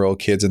 14-year-old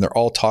kids, and they're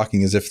all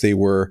talking as if they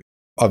were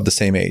of the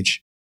same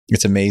age.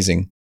 It's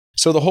amazing.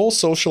 So the whole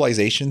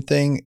socialization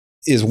thing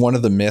is one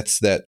of the myths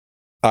that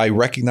I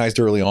recognized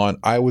early on.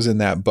 I was in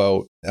that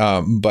boat,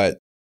 but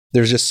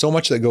there's just so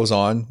much that goes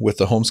on with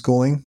the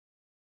homeschooling,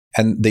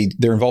 and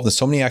they're involved in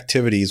so many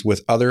activities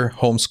with other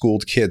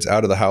homeschooled kids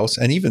out of the house,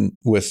 and even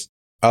with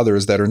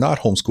others that are not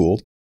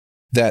homeschooled,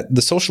 that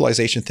the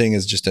socialization thing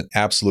is just an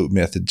absolute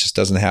myth. It just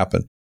doesn't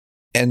happen.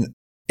 And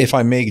if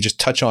I may just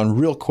touch on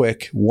real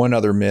quick, one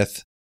other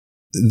myth,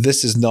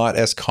 this is not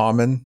as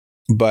common,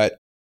 but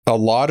a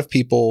lot of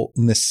people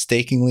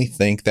mistakenly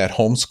think that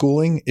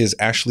homeschooling is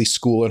actually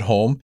school at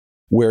home.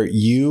 where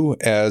you,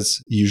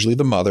 as usually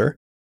the mother,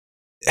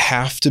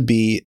 have to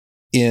be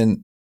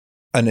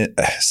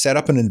set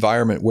up an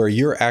environment where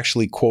you're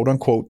actually quote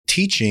unquote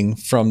teaching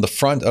from the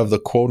front of the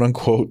quote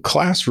unquote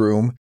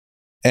classroom.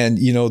 And,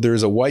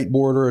 there's a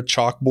whiteboard or a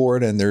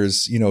chalkboard and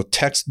there's,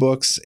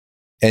 textbooks,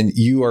 and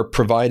you are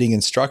providing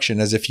instruction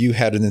as if you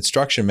had an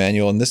instruction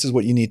manual. And this is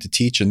what you need to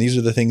teach. And these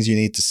are the things you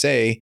need to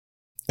say.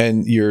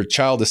 And your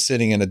child is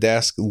sitting in a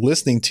desk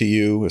listening to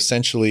you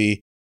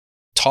essentially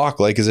talk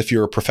like as if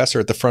you're a professor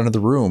at the front of the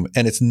room.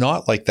 And it's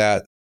not like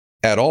that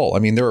at all. I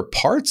mean, there are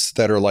parts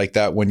that are like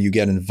that when you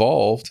get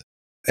involved.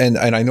 And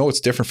I know it's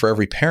different for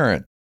every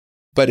parent,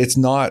 but it's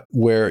not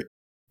where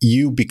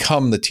you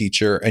become the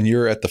teacher and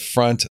you're at the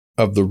front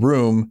of the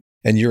room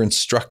and you're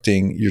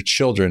instructing your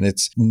children.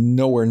 It's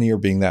nowhere near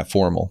being that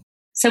formal.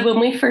 So when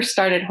we first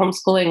started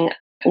homeschooling,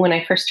 when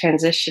I first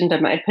transitioned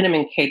him, I put him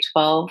in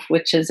K-12,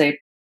 which is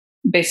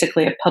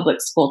basically a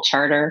public school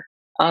charter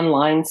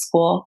online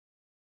school.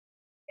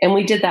 And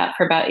we did that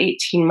for about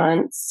 18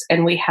 months.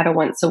 And we had a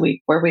once a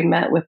week where we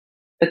met with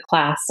the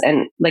class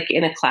and like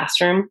in a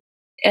classroom.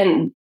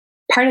 And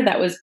part of that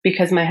was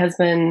because my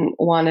husband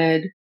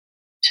wanted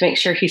to make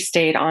sure he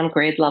stayed on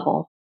grade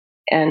level,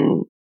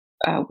 and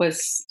it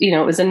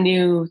was a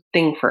new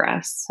thing for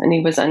us, and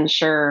he was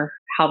unsure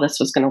how this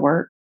was going to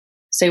work.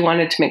 So he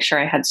wanted to make sure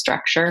I had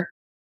structure.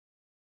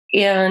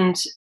 And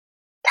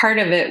part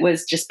of it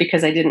was just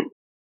because I did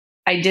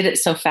it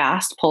so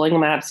fast, pulling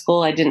him out of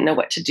school. I didn't know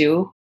what to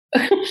do.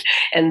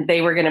 And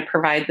they were going to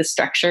provide the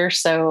structure.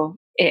 So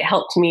it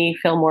helped me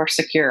feel more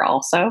secure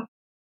also.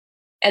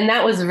 And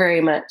that was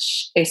very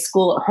much a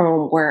school at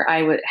home where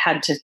I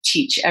had to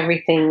teach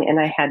everything. And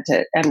I had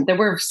to, there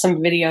were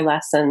some video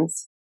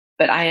lessons,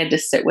 but I had to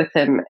sit with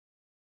him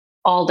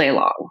all day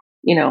long,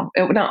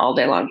 not all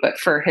day long, but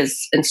for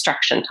his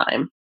instruction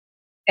time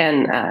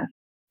and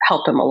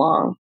help him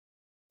along.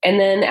 And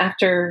then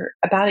after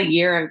about a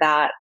year of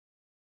that,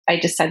 I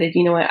decided,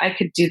 I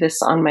could do this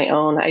on my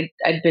own.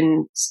 I'd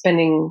been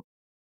spending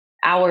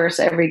hours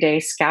every day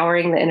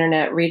scouring the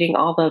internet, reading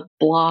all the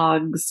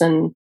blogs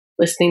and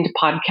listening to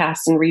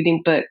podcasts and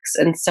reading books.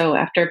 And so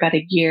after about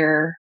a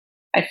year,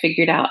 I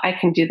figured out I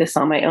can do this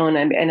on my own.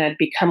 And I'd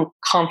become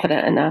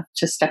confident enough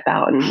to step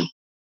out and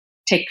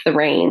take the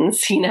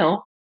reins,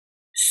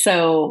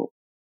 So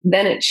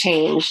then it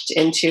changed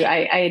into,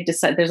 I had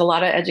decided there's a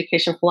lot of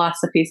education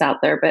philosophies out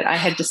there, but I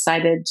had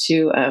decided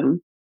to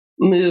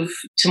move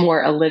to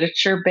more a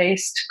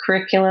literature-based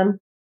curriculum.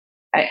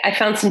 I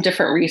found some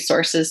different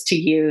resources to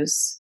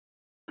use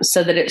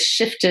so that it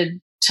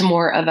shifted to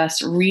more of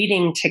us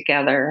reading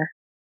together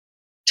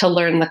to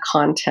learn the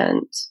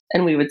content.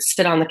 And we would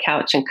sit on the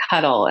couch and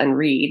cuddle and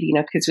read,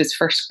 because he was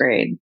first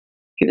grade.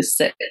 He was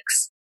 6.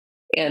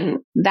 And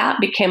that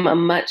became a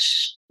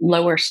much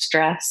lower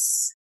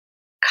stress,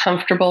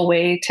 comfortable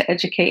way to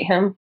educate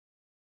him.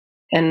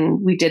 And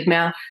we did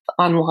math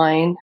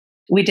online.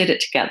 We did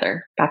it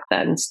together back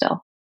then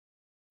still.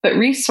 But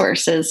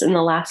resources in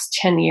the last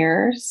 10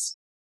 years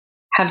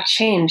have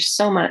changed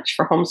so much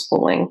for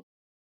homeschooling.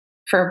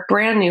 For a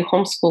brand new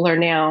homeschooler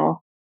now,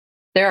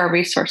 there are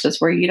resources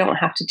where you don't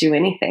have to do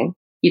anything.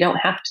 You don't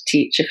have to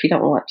teach if you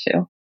don't want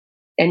to.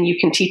 And you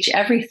can teach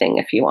everything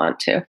if you want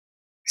to.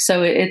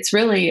 So it's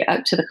really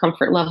up to the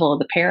comfort level of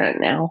the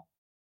parent now.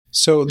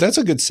 So that's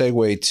a good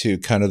segue to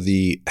kind of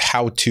the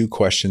how-to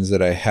questions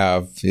that I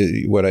have,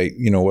 what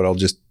I'll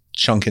just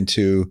chunk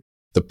into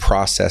the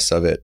process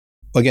of it.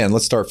 Again,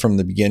 let's start from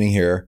the beginning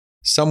here.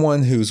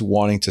 Someone who's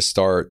wanting to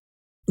start,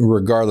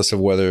 regardless of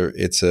whether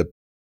it's a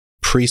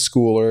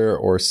preschooler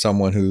or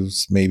someone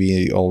who's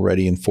maybe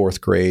already in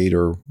 4th grade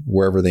or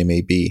wherever they may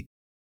be,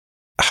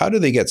 how do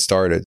they get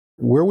started?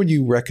 Where would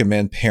you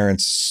recommend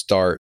parents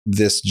start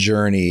this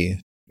journey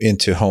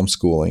into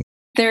homeschooling?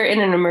 They're in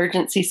an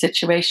emergency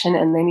situation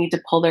and they need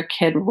to pull their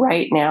kid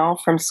right now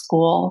from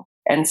school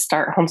and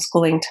start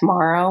homeschooling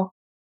tomorrow.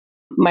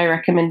 My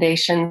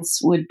recommendations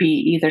would be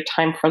either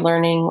Time for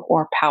Learning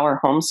or Power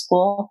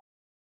Homeschool.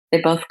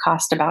 They both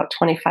cost about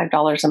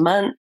 $25 a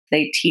month.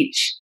 They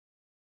teach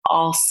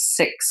all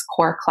 4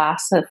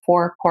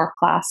 core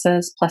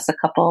classes, plus a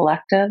couple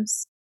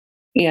electives,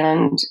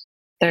 and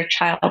their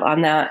child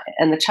on that.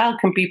 And the child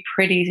can be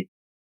pretty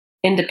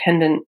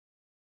independent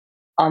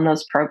on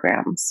those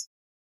programs.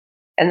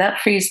 And that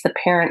frees the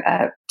parent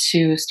up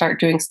to start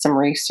doing some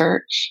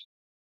research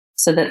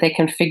so that they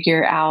can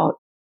figure out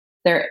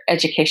their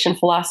education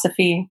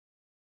philosophy,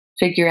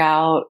 figure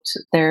out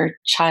their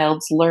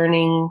child's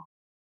learning,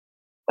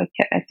 what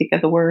can't I think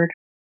of the word,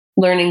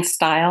 learning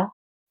style,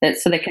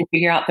 so they can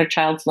figure out their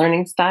child's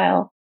learning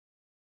style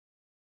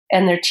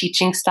and their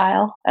teaching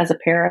style as a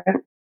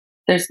parent.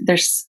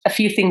 There's a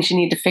few things you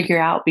need to figure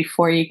out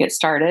before you get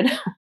started.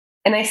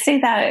 And I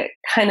say that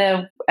kind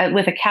of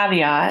with a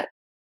caveat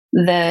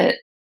that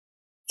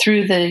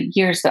through the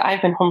years that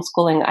I've been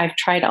homeschooling, I've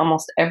tried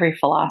almost every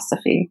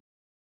philosophy.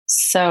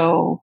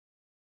 So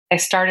I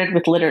started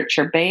with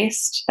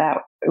literature-based.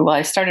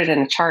 I started in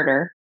a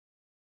charter,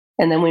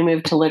 and then we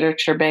moved to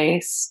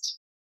literature-based.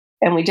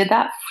 And we did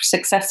that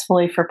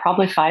successfully for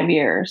probably 5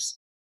 years.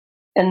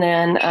 And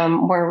then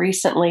more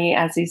recently,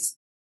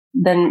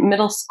 then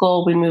middle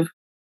school, we moved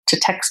to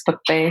textbook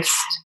based.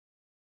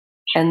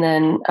 And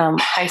then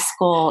high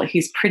school,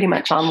 he's pretty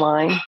much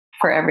online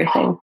for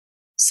everything.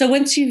 So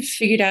once you've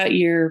figured out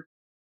your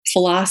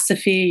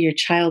philosophy, your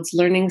child's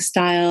learning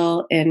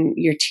style, and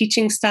your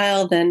teaching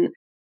style, then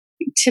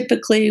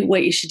typically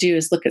what you should do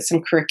is look at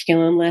some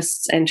curriculum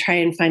lists and try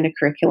and find a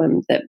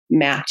curriculum that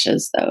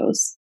matches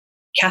those.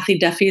 Kathy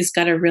Duffy's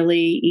got a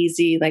really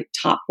easy, like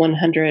top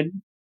 100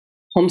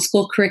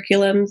 homeschool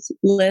curriculums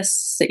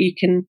lists that you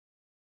can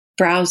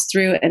browse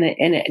through, and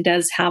it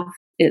does have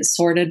it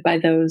sorted by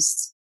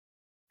those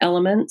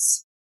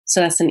elements.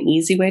 So that's an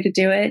easy way to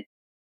do it.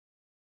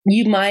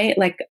 You might,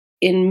 like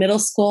in middle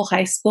school,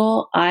 high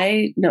school,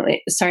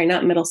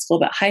 not middle school,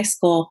 but high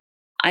school,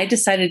 I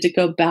decided to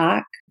go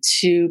back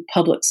to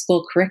public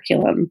school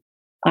curriculum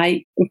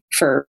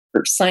for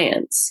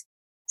science.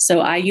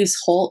 So I use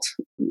Holt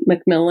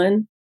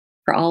Macmillan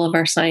for all of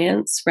our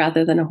science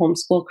rather than a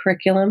homeschool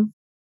curriculum.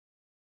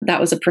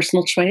 That was a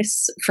personal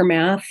choice. For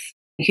math,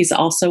 he's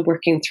also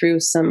working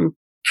through some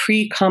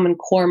pre-Common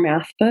Core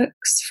math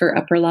books for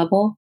upper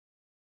level,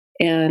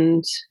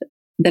 and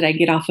that I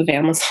get off of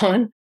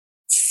Amazon.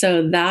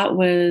 So that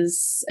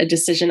was a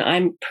decision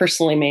I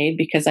personally made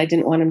because I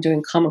didn't want him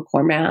doing Common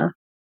Core math,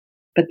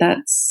 but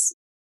that's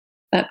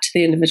up to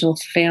the individual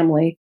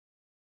family.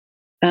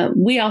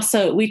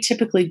 We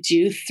typically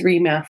do 3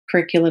 math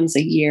curriculums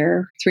a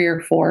year, 3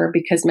 or 4,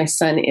 because my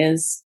son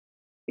is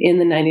in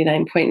the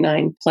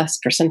 99.9 plus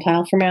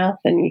percentile for math,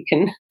 and you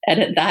can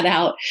edit that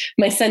out.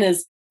 My son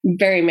is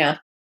very math.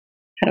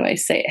 How do I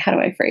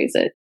phrase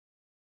it?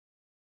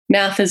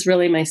 Math is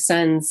really my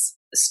son's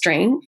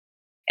strength.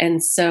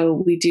 And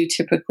so we do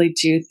typically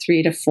do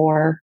 3 to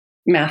 4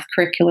 math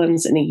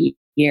curriculums in a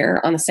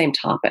year on the same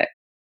topic,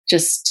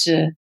 just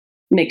to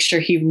make sure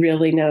he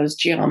really knows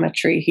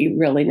geometry. He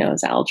really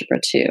knows algebra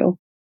too.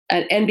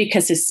 And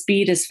because his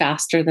speed is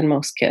faster than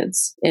most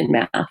kids in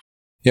math.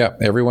 Yeah,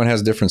 everyone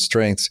has different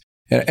strengths.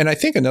 And I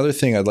think another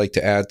thing I'd like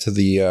to add to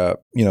the,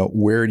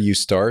 where do you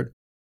start?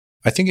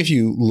 I think if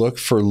you look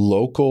for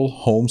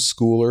local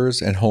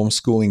homeschoolers and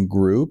homeschooling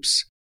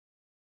groups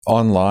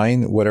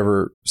online,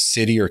 whatever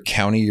city or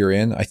county you're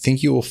in, I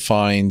think you will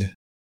find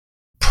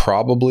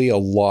probably a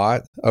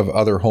lot of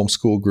other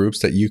homeschool groups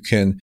that you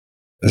can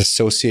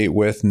associate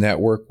with,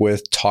 network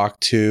with, talk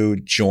to,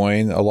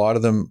 join.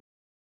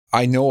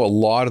 I know a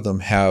lot of them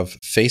have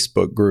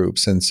Facebook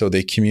groups, and so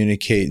they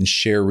communicate and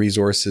share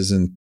resources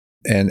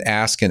and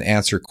ask and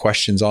answer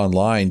questions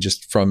online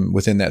just from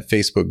within that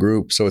Facebook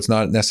group. So it's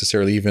not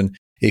necessarily even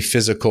a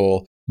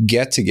physical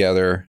get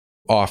together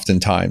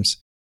oftentimes.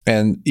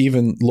 And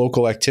even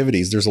local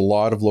activities. There's a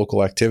lot of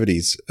local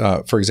activities.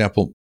 For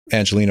example,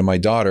 Angelina, my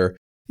daughter,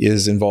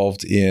 is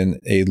involved in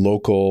a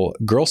local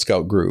Girl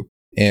Scout group.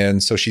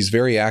 And so she's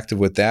very active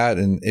with that.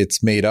 And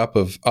it's made up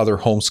of other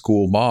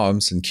homeschool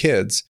moms and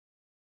kids.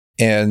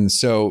 And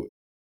so,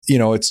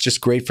 it's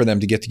just great for them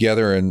to get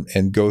together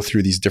and go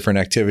through these different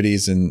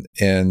activities and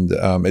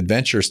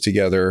adventures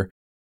together,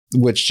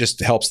 which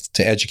just helps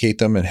to educate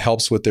them and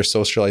helps with their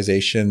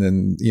socialization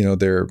and,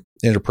 their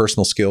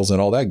interpersonal skills and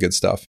all that good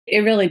stuff. It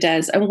really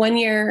does. And one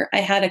year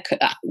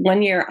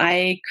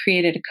I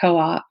created a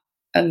co-op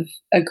of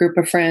a group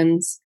of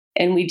friends,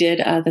 and we did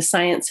the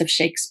science of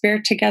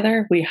Shakespeare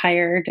together. We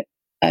hired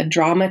a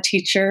drama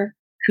teacher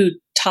who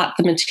taught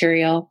the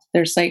material.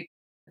 There's like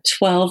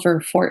 12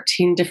 or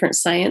 14 different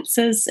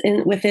sciences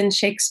within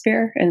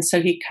Shakespeare. And so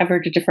he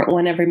covered a different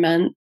one every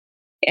month.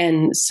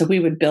 And so we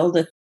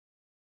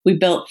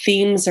built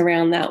themes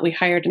around that. We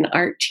hired an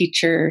art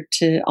teacher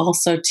to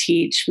also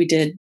teach. We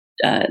did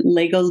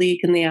Lego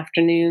League in the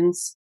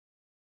afternoons.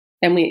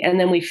 And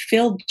then we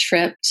field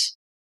tripped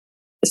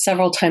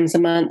several times a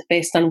month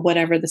based on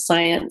whatever the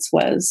science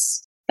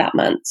was that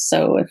month.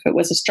 So if it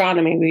was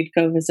astronomy, we'd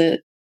go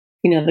visit,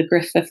 the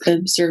Griffith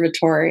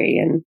Observatory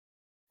and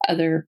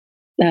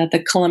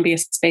the Columbia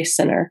Space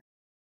Center,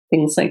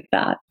 things like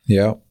that.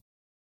 Yeah.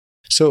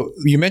 So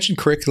you mentioned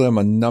curriculum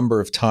a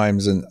number of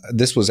times, and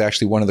this was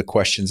actually one of the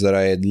questions that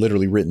I had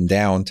literally written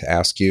down to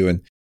ask you,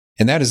 and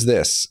that is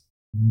this.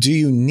 Do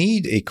you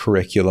need a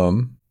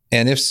curriculum?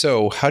 And if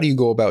so, how do you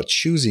go about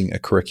choosing a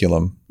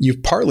curriculum?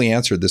 You've partly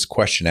answered this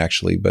question,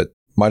 actually, but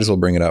might as well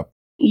bring it up.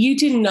 You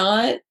do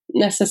not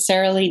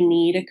necessarily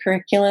need a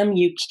curriculum.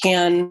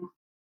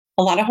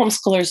 A lot of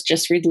homeschoolers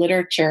just read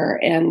literature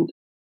and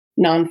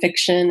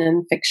nonfiction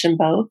and fiction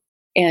both,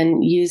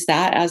 and use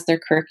that as their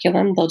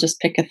curriculum. They'll just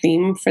pick a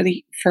theme for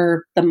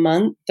the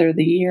month or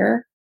the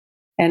year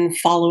and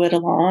follow it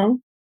along.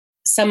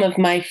 Some of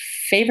my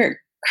favorite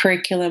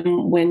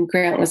curriculum when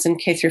Grant was in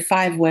K through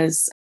 5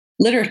 was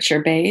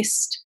literature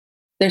based.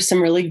 There's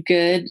some really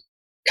good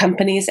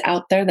companies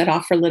out there that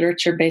offer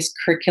literature based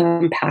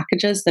curriculum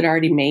packages that are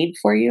already made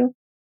for you.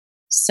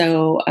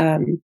 So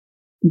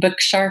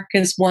Bookshark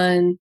is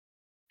one.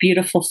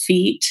 Beautiful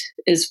Feet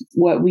is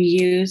what we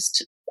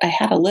used. I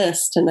had a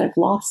list and I've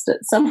lost it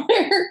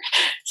somewhere.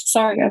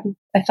 Sorry,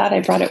 I thought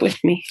I brought it with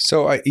me.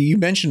 So you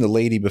mentioned a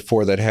lady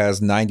before that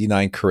has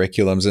 99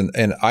 curriculums,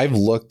 and I've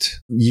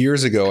looked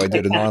years ago. I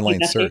did an online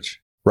search.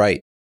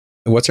 Right.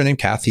 What's her name?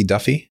 Kathy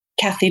Duffy?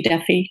 Kathy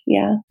Duffy,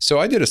 yeah. So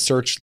I did a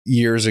search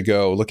years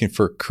ago looking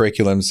for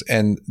curriculums,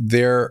 and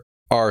there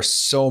are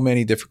so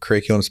many different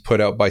curriculums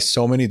put out by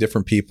so many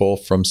different people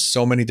from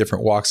so many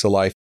different walks of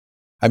life.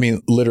 I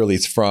mean, literally,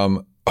 it's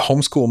from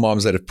homeschool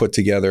moms that have put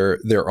together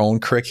their own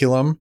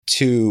curriculum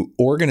to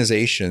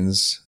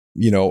organizations,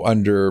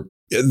 under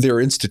their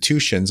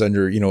institutions,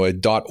 under,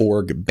 a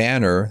 .org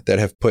banner that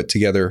have put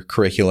together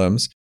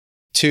curriculums,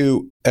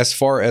 to as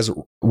far as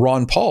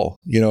Ron Paul,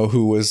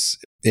 who was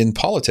in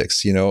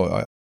politics,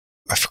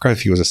 I forgot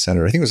if he was a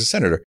senator. I think he was a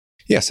senator.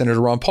 Yeah, Senator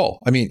Ron Paul.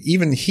 I mean,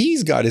 even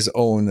he's got his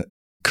own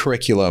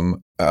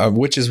curriculum,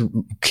 which is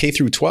K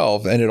through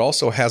 12, and it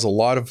also has a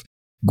lot of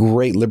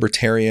great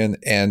libertarian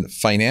and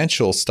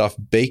financial stuff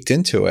baked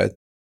into it.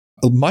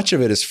 Much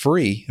of it is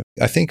free.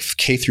 I think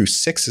K through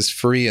 6 is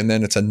free, and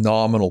then it's a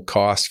nominal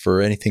cost for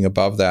anything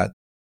above that.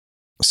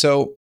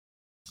 So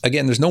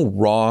again, there's no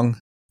wrong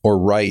or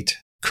right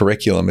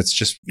curriculum. It's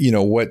just,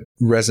 what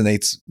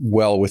resonates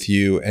well with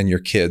you and your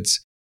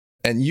kids.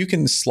 And you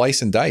can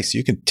slice and dice.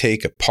 You can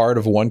take a part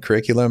of one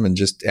curriculum and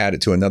just add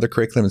it to another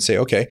curriculum and say,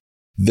 okay,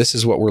 this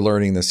is what we're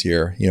learning this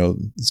year.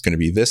 It's going to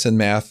be this in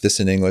math, this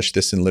in English,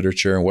 this in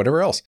literature, and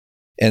whatever else.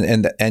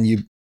 And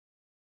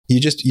you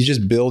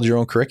just build your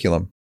own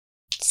curriculum.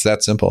 It's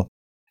that simple.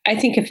 I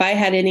think if I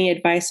had any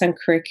advice on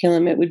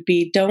curriculum, it would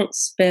be don't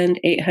spend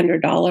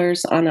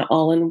 $800 on an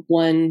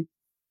all-in-one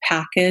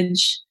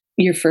package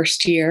your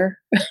first year,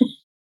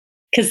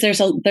 because there's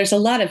a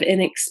lot of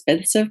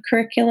inexpensive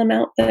curriculum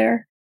out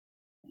there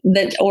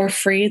or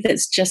free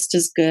that's just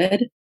as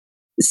good.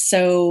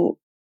 So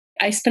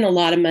I spent a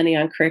lot of money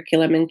on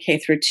curriculum in K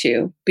through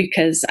 2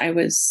 because I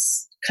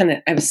was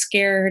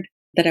scared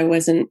that I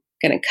wasn't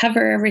going to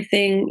cover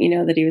everything,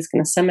 that he was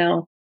going to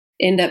somehow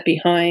end up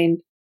behind.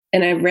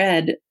 And I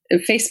read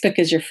Facebook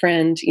is your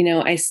friend.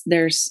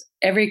 There's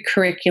every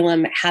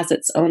curriculum has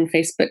its own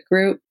Facebook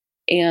group,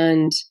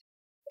 and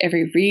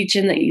every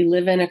region that you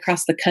live in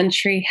across the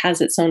country has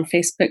its own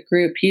Facebook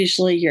group.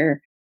 Usually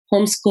your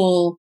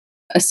homeschool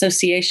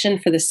association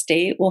for the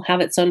state will have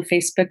its own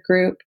Facebook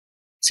group.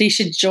 So you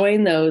should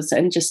join those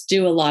and just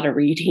do a lot of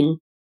reading.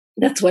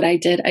 That's what I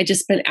did. I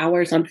just spent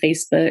hours on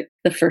Facebook.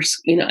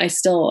 I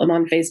still am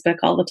on Facebook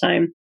all the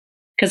time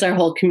because our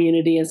whole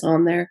community is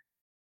on there.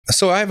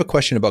 So I have a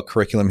question about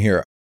curriculum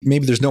here.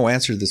 Maybe there's no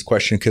answer to this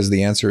question because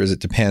the answer is it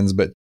depends.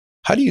 But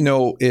how do you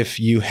know if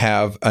you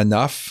have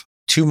enough,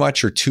 too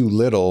much, or too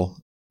little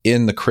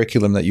in the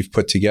curriculum that you've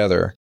put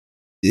together?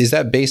 Is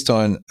that based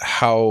on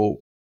how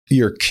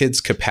your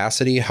kids'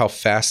 capacity, how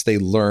fast they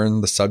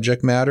learn the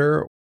subject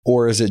matter?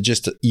 Or is it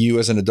just you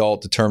as an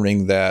adult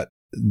determining that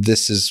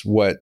this is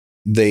what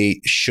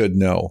they should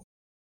know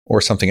or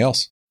something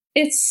else?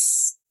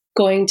 It's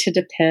going to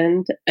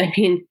depend. I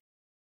mean,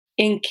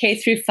 in K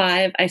through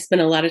 5, I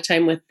spent a lot of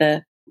time with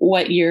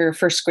what your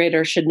first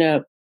grader should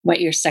know,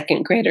 what your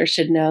second grader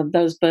should know,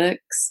 those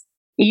books,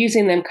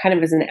 using them kind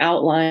of as an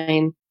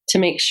outline to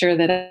make sure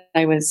that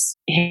I was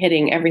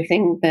hitting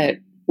everything that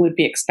would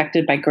be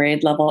expected by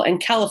grade level. And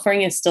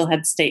California still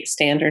had state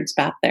standards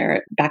back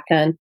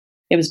then.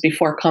 It was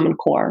before Common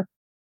Core.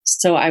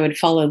 So I would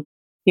follow,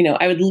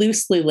 I would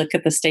loosely look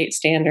at the state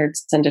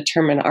standards and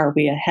determine, are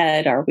we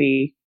ahead? Are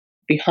we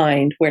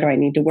behind? Where do I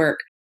need to work?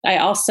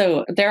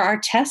 There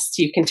are tests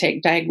you can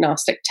take,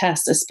 diagnostic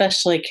tests,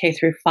 especially K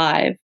through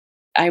 5.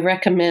 I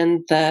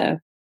recommend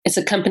it's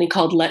a company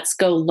called Let's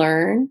Go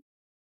Learn.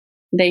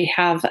 They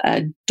have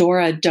a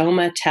Dora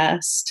Doma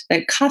test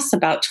that costs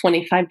about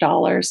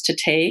 $25 to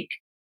take.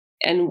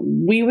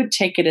 And we would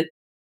take it at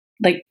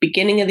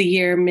beginning of the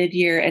year,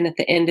 mid-year, and at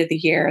the end of the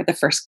year,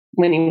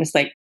 when he was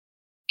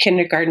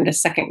kindergarten to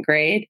second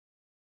grade,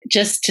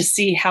 just to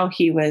see how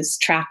he was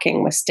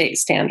tracking with state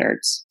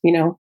standards,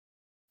 to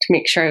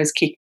make sure I was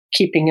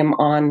keeping him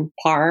on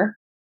par.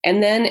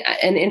 And then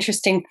an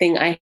interesting thing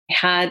I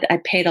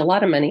paid a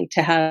lot of money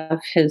to have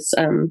his,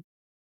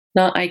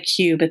 not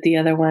IQ, but the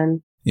other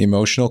one.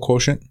 Emotional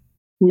quotient?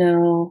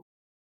 No.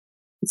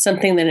 It's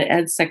something that an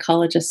ed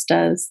psychologist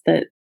does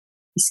that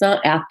it's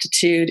not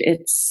aptitude.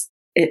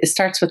 It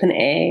starts with an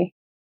A.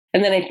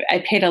 And then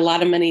I paid a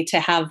lot of money to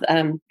have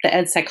the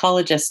ed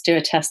psychologist do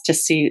a test to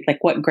see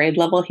what grade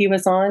level he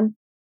was on.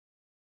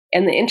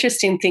 And the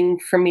interesting thing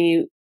for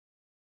me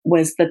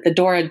was that the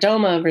Dora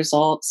Doma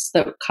results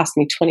that cost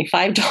me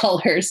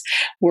 $25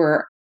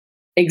 were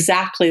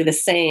exactly the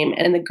same.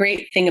 And the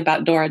great thing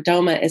about Dora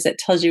Doma is it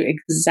tells you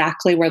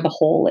exactly where the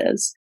hole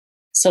is.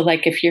 So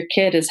if your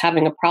kid is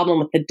having a problem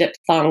with the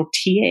diphthong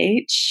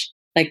TH,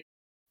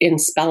 in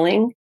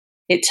spelling,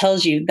 it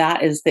tells you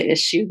that is the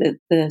issue that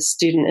the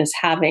student is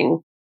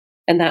having.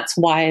 And that's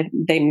why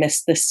they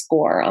missed this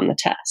score on the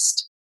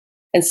test.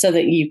 And so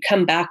that you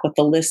come back with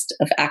a list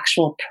of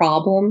actual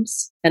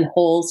problems and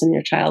holes in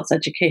your child's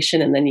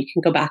education, and then you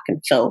can go back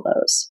and fill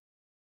those.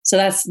 So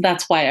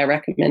that's why I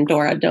recommend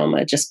Dora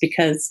Doma, just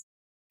because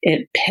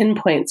it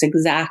pinpoints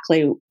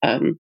exactly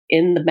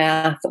in the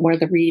math or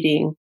the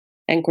reading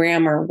and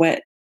grammar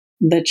what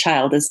the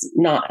child is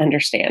not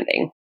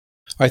understanding.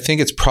 I think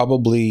it's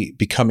probably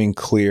becoming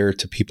clear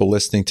to people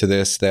listening to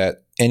this that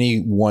any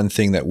one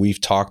thing that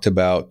we've talked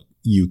about,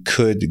 you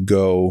could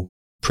go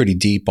pretty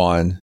deep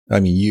on. I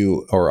mean,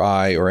 you or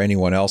I or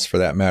anyone else for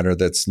that matter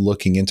that's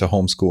looking into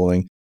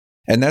homeschooling.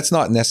 And that's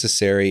not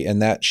necessary.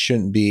 And that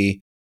shouldn't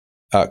be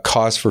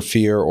cause for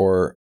fear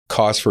or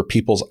cause for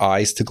people's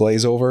eyes to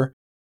glaze over,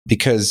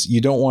 because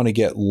you don't want to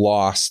get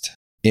lost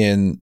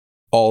in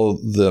all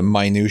the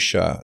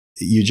minutia.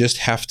 You just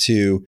have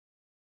to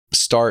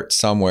start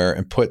somewhere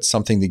and put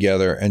something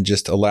together and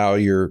just allow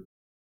your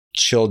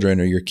children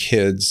or your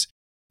kids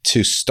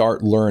to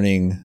start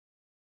learning,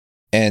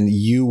 and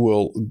you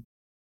will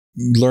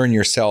learn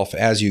yourself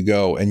as you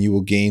go, and you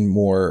will gain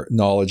more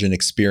knowledge and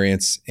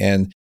experience.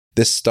 And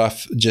this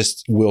stuff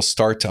just will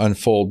start to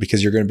unfold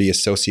because you're going to be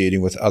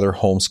associating with other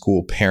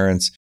homeschool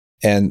parents,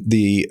 and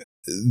the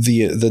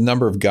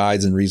number of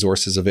guides and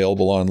resources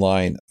available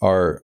online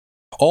are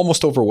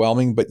almost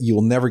overwhelming, but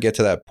you'll never get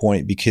to that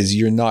point because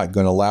you're not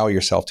going to allow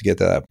yourself to get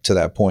to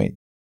that point.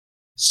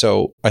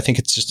 So I think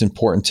it's just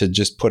important to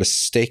just put a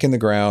stake in the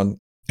ground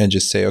and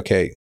just say,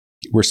 okay,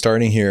 we're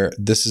starting here.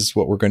 This is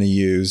what we're going to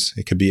use.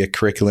 It could be a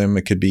curriculum.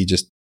 It could be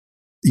just,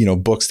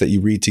 books that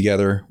you read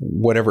together,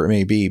 whatever it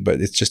may be,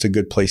 but it's just a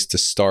good place to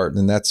start.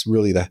 And that's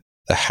really the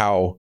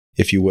how,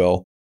 if you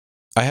will.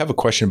 I have a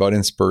question about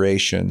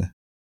inspiration.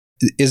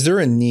 Is there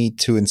a need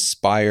to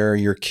inspire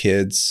your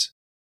kids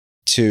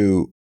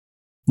to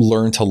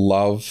learn to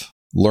love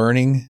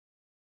learning,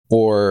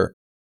 or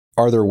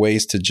are there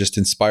ways to just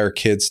inspire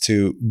kids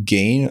to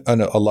gain a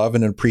love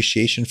and an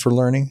appreciation for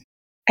learning?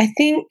 I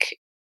think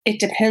it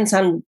depends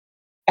on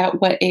at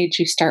what age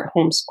you start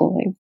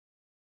homeschooling.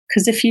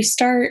 Because if you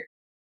start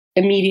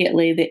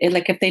immediately,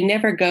 like if they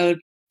never go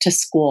to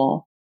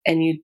school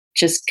and you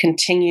just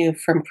continue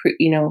from,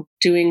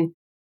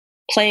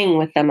 playing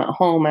with them at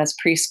home as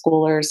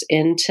preschoolers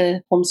into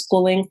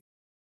homeschooling,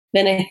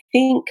 then I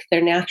think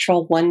their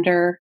natural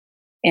wonder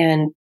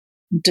and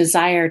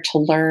desire to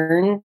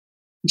learn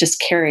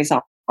just carries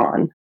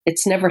on.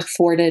 It's never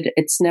thwarted.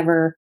 It's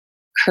never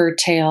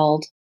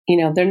curtailed.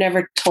 They're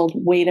never told,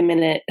 wait a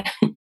minute,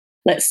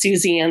 let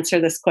Susie answer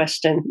this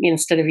question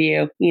instead of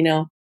you.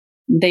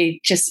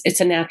 It's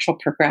a natural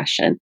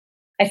progression.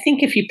 I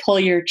think if you pull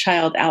your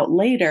child out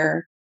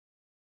later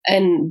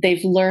and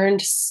they've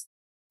learned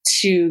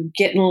to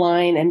get in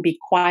line and be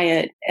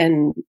quiet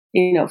and,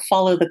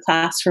 follow the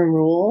classroom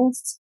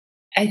rules,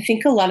 I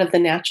think a lot of the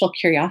natural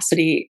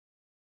curiosity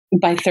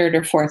by third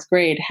or fourth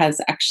grade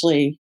has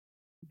actually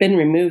been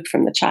removed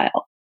from the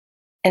child.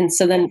 And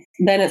so then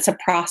it's a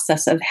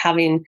process of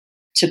having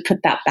to put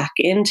that back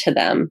into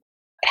them.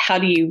 How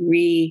do you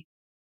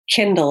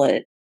rekindle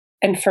it?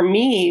 And for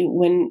me,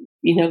 when,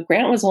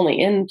 Grant was only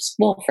in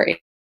school for 8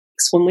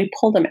 weeks, when we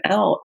pulled him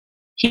out,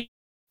 he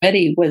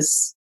already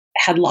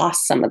had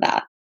lost some of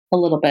that a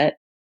little bit.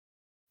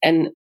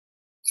 And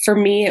for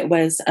me, it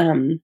was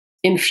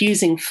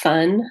infusing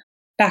fun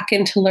back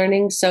into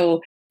learning.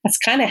 So that's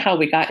kind of how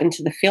we got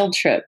into the field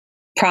trip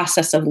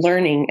process of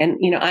learning. And,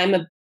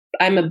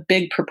 I'm a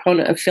big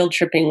proponent of field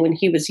tripping. When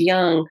he was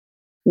young,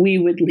 we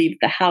would leave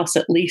the house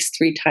at least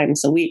 3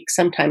 times a week,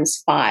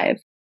 sometimes 5,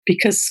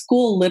 because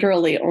school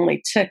literally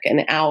only took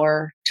an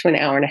hour to an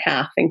hour and a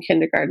half in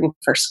kindergarten,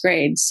 first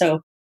grade.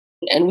 So,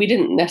 and we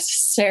didn't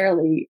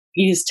necessarily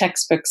use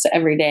textbooks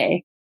every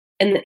day.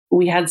 And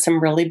we had some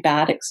really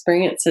bad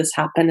experiences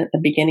happen at the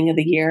beginning of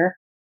the year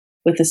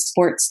with a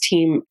sports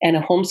team and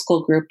a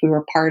homeschool group we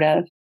were part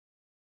of.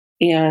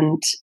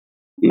 And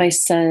my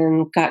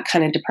son got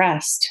kind of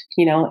depressed,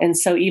 and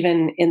so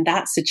even in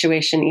that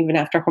situation, even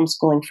after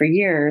homeschooling for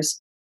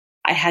years,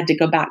 I had to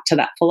go back to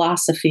that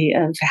philosophy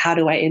of how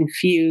do I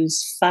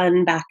infuse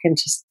fun back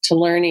into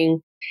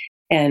learning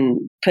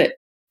and put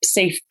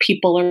safe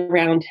people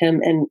around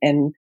him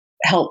and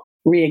help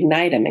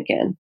reignite him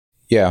again.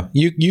 Yeah,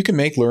 you can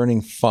make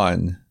learning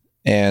fun.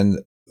 And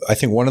I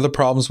think one of the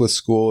problems with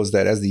school is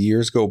that as the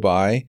years go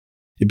by,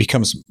 it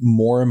becomes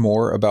more and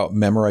more about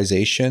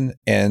memorization,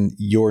 and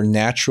your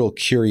natural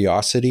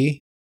curiosity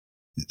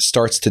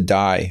starts to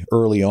die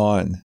early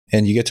on.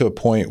 And you get to a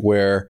point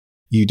where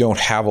you don't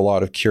have a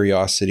lot of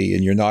curiosity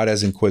and you're not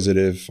as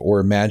inquisitive or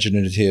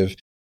imaginative.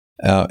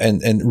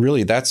 And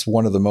really, that's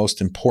one of the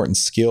most important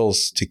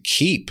skills to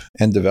keep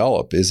and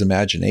develop is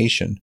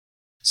imagination.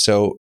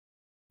 So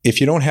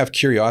if you don't have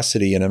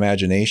curiosity and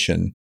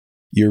imagination,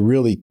 you're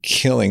really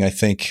killing, I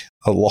think,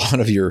 a lot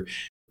of your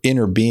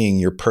inner being,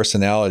 your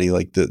personality,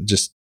 like the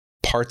just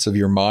parts of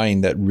your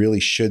mind that really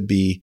should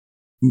be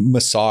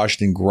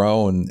massaged and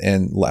grown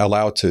and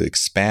allowed to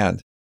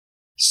expand.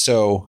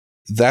 So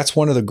that's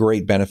one of the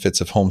great benefits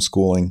of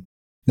homeschooling.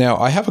 Now,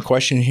 I have a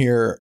question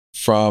here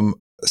from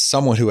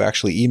someone who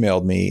actually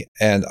emailed me,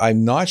 and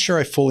I'm not sure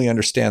I fully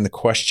understand the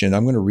question.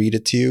 I'm going to read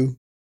it to you,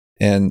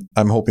 and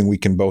I'm hoping we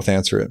can both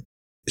answer it.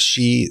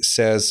 She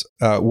says,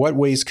 what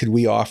ways could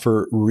we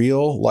offer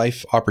real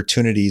life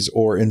opportunities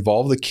or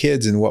involve the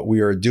kids in what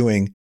we are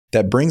doing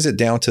that brings it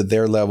down to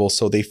their level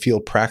so they feel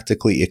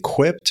practically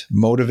equipped,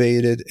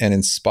 motivated, and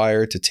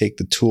inspired to take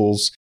the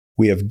tools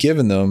we have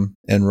given them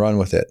and run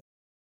with it.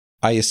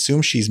 I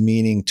assume she's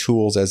meaning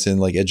tools as in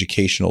like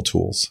educational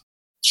tools.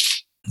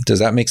 Does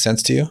that make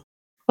sense to you?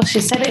 Well,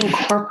 she said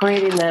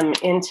incorporating them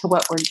into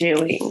what we're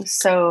doing.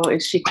 So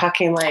is she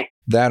talking like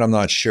that? I'm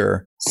not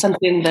sure.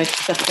 Something that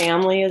the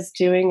family is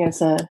doing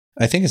as a...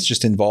 I think it's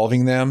just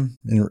involving them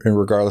in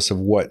regardless of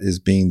what is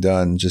being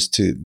done, just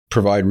to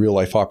provide real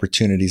life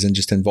opportunities and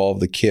just involve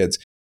the kids.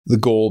 The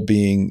goal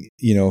being,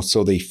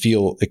 so they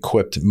feel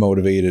equipped,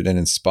 motivated, and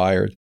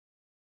inspired.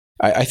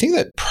 I think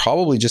that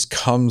probably just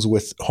comes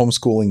with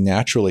homeschooling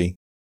naturally,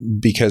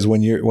 because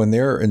when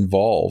they're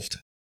involved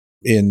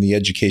in the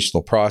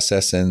educational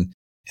process and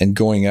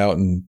going out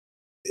and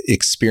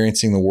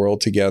experiencing the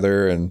world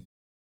together and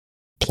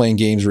playing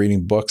games,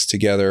 reading books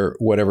together,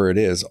 whatever it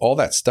is, all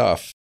that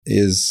stuff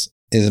is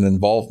an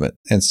involvement.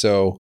 And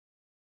so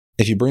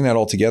if you bring that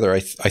all together, I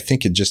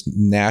think it just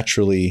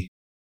naturally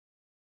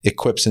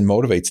equips and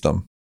motivates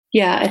them.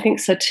 Yeah, I think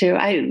so too.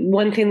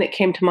 One thing that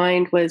came to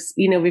mind was,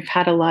 we've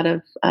had a lot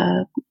of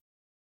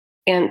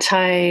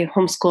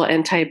anti-homeschool,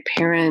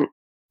 anti-parent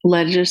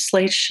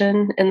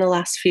legislation in the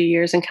last few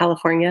years in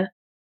California.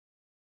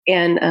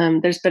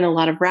 And there's been a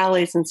lot of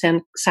rallies in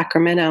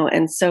Sacramento.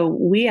 And so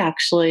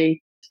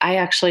I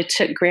actually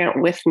took Grant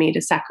with me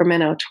to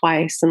Sacramento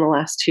twice in the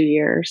last 2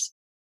 years.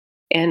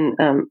 And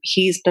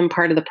he's been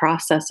part of the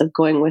process of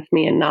going with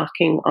me and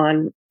knocking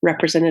on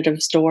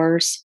representatives'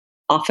 doors,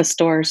 office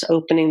doors,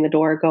 opening the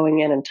door, going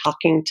in and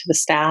talking to the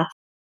staff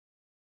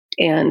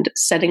and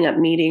setting up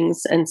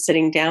meetings and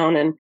sitting down.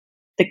 And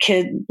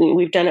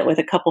we've done it with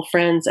a couple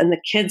friends, and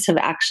the kids have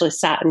actually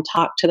sat and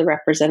talked to the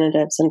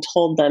representatives and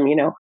told them,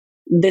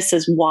 this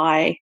is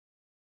why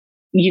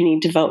you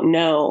need to vote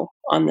no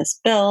on this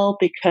bill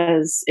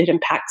because it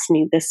impacts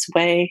me this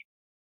way.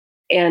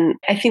 And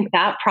I think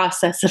that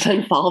process of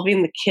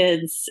involving the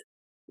kids,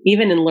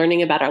 even in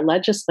learning about our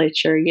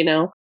legislature,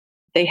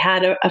 they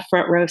had a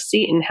front row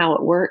seat in how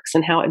it works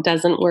and how it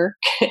doesn't work.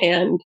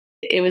 And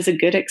it was a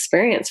good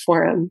experience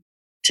for him.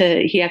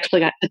 He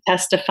actually got to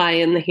testify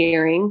in the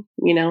hearing.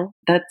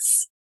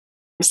 That's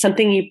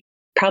something you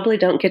probably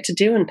don't get to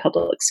do in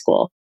public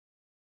school,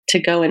 to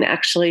go and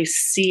actually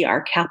see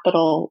our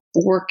Capitol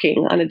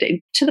working on a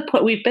day, to the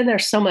point we've been there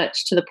so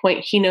much, to the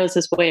point he knows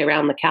his way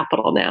around the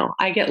Capitol now.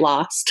 I get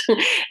lost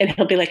and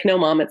he'll be like, no,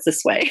 Mom, it's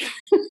this way.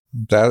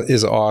 That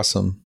is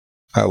awesome.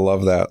 I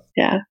love that.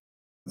 Yeah.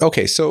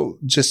 Okay. So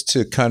just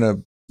to kind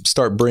of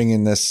start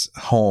bringing this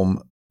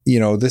home,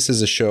 this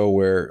is a show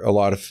where a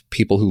lot of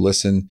people who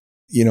listen,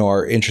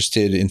 are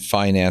interested in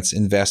finance,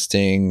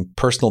 investing,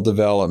 personal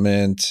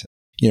development,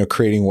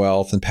 creating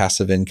wealth and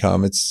passive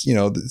income. It's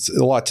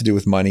a lot to do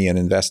with money and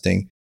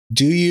investing.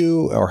 Do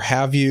you or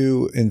have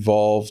you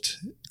involved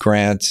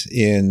Grant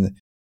in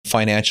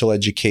financial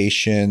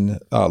education,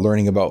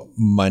 learning about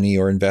money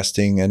or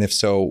investing? And if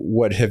so,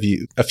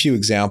 a few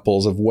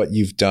examples of what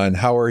you've done?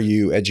 How are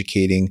you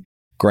educating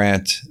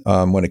Grant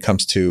when it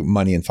comes to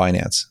money and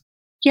finance?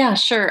 Yeah,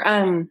 sure.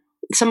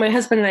 So my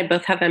husband and I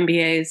both have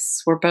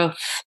MBAs. We're both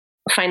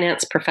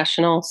finance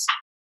professionals.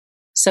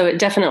 So it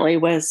definitely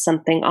was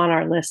something on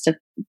our list of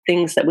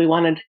things that we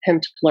wanted him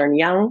to learn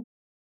young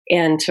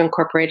and to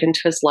incorporate into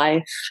his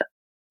life.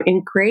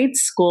 In grade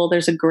school,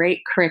 there's a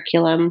great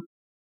curriculum.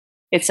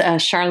 It's a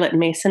Charlotte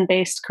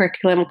Mason-based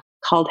curriculum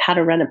called How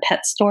to Run a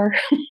Pet Store.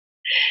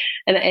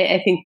 And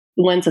I think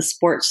one's a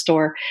sports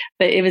store,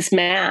 but it was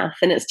math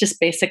and it's just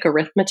basic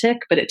arithmetic,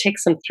 but it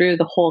takes them through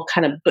the whole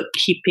kind of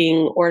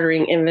bookkeeping,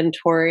 ordering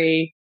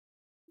inventory,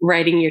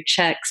 writing your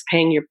checks,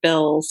 paying your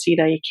bills.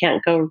 You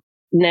can't go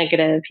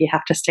negative. You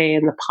have to stay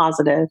in the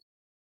positive.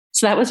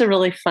 So that was a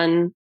really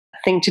fun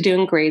thing to do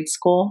in grade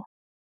school.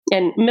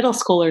 And middle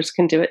schoolers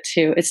can do it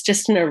too. It's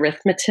just an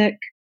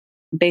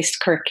arithmetic-based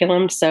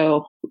curriculum.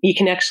 So you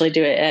can actually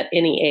do it at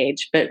any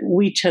age. But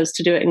we chose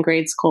to do it in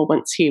grade school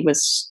once he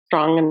was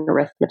strong in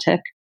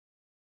arithmetic.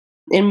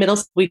 In middle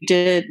school, we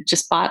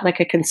just bought like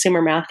a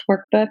consumer math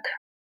workbook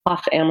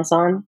off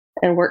Amazon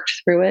and worked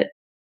through it.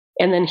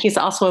 And then he's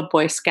also a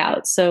Boy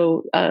Scout.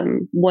 So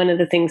one of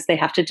the things they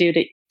have to do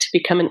to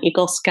become an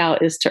Eagle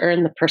Scout is to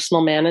earn the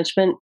personal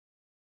management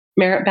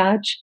merit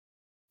badge.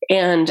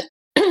 And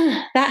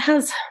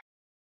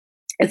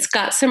it's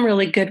got some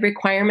really good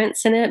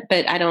requirements in it,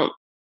 but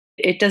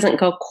it doesn't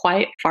go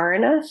quite far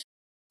enough.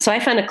 So I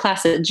found a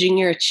class at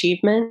Junior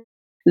Achievement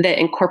that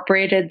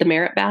incorporated the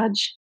merit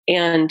badge,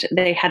 and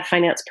they had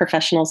finance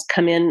professionals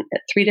come in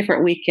at 3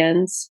 different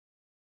weekends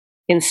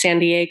in San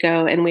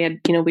Diego. And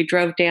we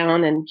drove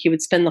down and he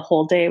would spend the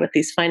whole day with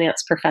these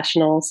finance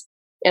professionals.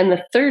 And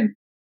the third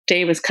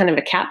day was kind of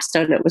a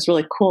capstone. It was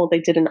really cool. They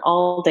did an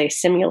all-day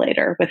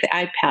simulator with the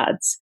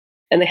iPads,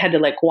 and they had to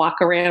like walk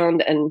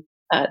around and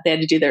they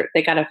had to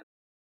they got a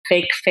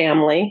fake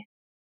family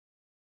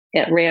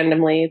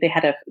randomly. They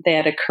had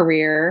a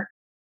career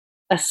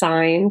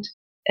assigned.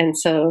 And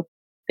so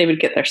they would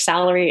get their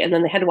salary, and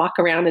then they had to walk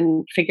around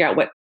and figure out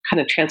what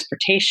kind of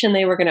transportation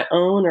they were going to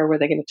own, or were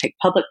they going to take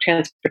public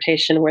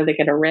transportation? Were they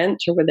going to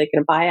rent, or were they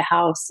going to buy a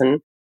house? And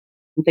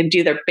They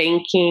do their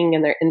banking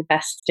and their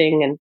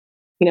investing,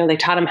 and they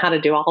taught him how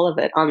to do all of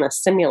it on the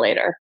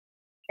simulator.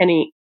 And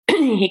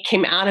he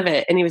came out of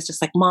it and he was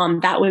just like, Mom,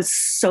 that was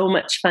so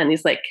much fun.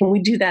 He's like, can we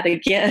do that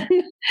again?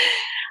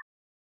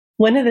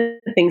 One of the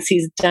things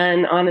he's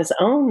done on his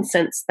own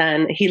since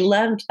then, he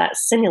loved that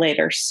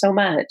simulator so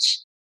much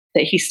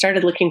that he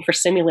started looking for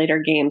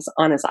simulator games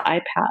on his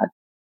iPad.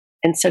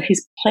 And so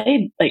he's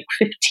played like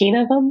 15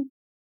 of them.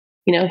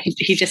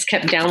 He just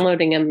kept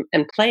downloading them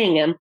and playing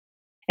them.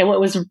 And what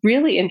was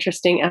really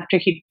interesting, after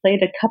he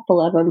played a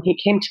couple of them, he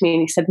came to me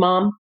and he said,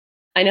 Mom,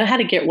 I know how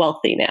to get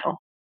wealthy now.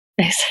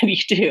 I said, you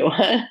do,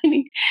 huh?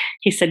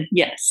 He said,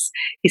 yes.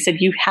 He said,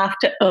 you have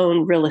to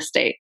own real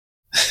estate.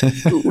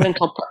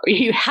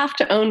 You have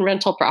to own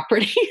rental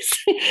properties.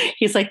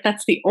 He's like,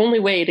 that's the only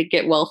way to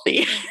get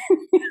wealthy.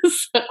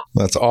 So,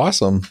 that's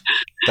awesome.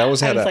 That was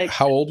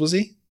how old was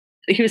he?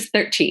 He was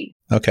 13.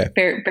 Okay.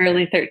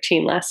 Barely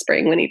 13 last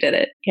spring when he did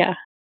it. Yeah.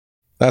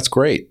 That's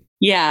great.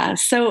 Yeah.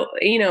 So,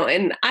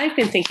 and I've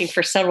been thinking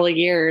for several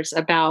years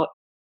about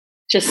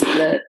just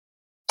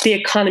the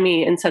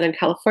economy in Southern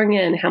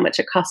California and how much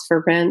it costs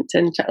for rent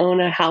and to own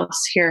a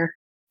house here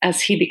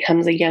as he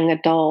becomes a young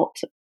adult.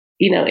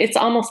 It's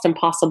almost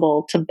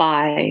impossible to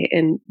buy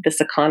in this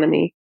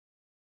economy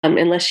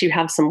unless you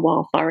have some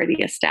wealth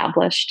already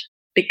established,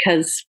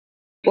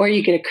 or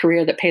you get a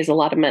career that pays a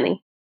lot of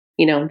money.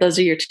 Those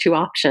are your two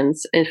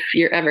options if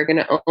you're ever going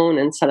to own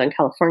in Southern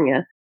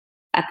California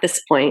at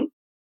this point,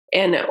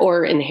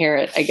 or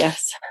inherit, I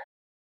guess.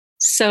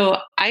 So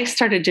I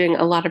started doing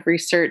a lot of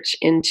research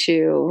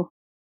into,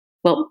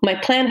 my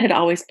plan had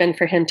always been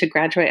for him to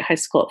graduate high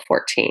school at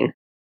 14,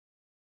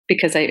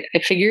 because I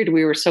figured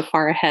we were so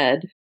far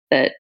ahead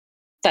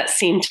that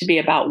seemed to be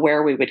about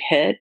where we would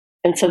hit.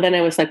 And so then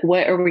I was like,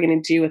 what are we going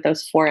to do with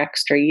those 4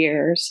 extra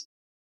years?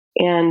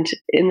 And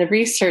in the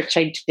research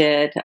I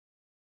did,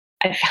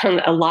 I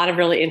found a lot of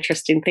really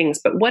interesting things.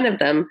 But one of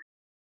them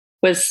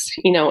was,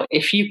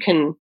 if you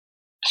can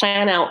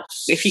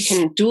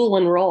dual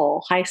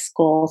enroll high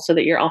school so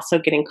that you're also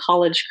getting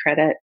college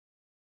credit,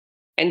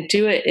 and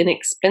do it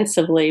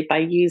inexpensively by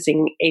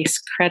using ACE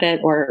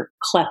credit or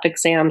CLEP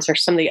exams or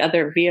some of the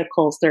other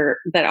vehicles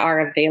that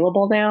are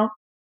available now,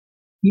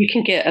 you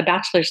can get a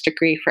bachelor's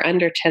degree for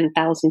under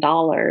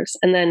 $10,000.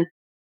 And then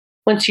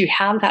once you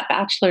have that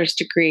bachelor's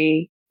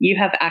degree, you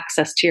have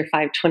access to your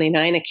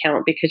 529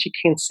 account, because you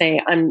can say,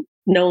 I'm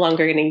no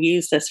longer going to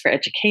use this for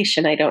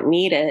education. I don't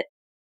need it.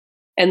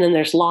 And then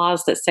there's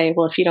laws that say,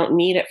 well, if you don't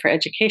need it for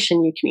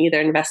education, you can either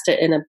invest it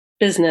in a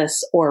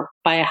business or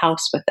buy a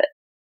house with it.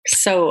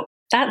 So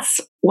that's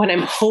what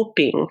I'm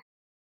hoping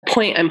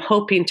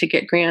to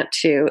get grant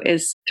to,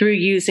 is through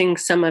using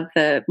some of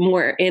the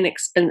more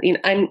inexpensive.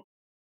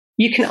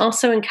 You can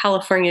also in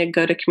California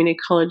go to community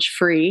college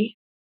free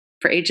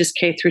for ages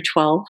K through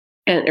 12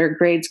 or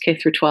grades K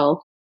through 12,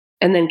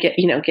 and then get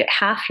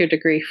half your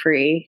degree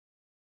free,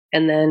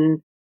 and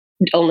then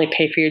only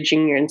pay for your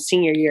junior and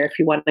senior year if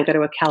you want to go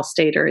to a Cal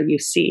State or a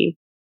UC.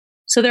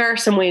 So there are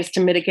some ways to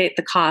mitigate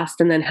the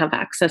cost and then have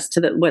access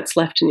to what's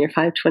left in your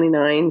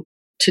 529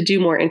 to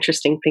do more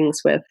interesting things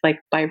with, like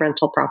buy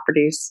rental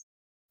properties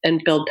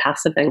and build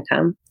passive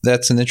income.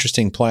 That's an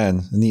interesting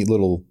plan, a neat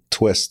little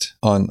twist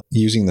on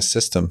using the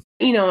system.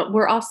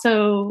 We're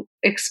also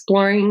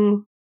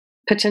exploring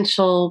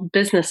potential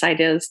business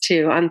ideas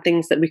too on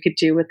things that we could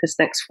do with this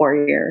next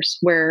 4 years,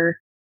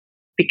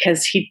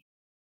 because he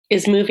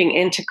is moving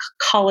into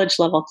college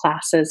level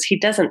classes, he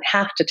doesn't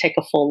have to take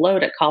a full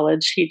load at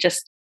college.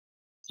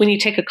 When you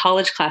take a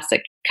college class,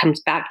 it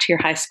comes back to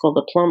your high school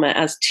diploma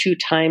as 2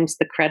 times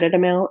the credit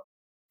amount.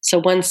 So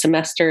 1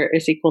 semester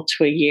is equal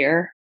to a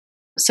year.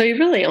 So he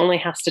really only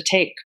has to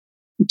take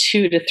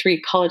 2 to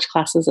 3 college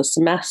classes a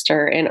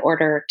semester in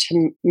order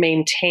to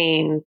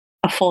maintain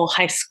a full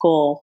high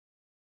school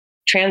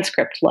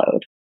transcript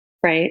load,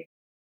 right?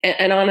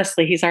 And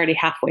honestly, he's already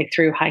halfway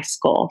through high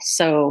school.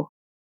 So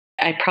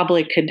I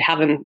probably could have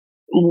him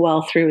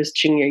well through his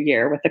junior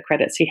year with the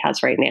credits he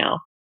has right now.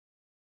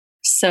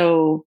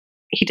 So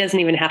he doesn't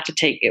even have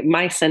to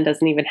my son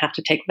doesn't even have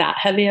to take that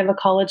heavy of a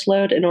college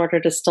load in order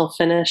to still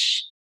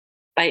finish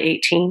by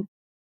 18.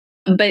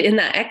 But in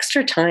that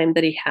extra time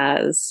that he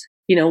has,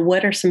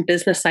 what are some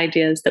business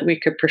ideas that we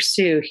could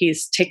pursue?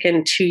 He's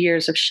taken 2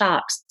 years of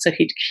shops, so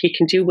he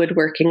can do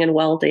woodworking and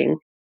welding.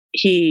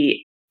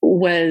 He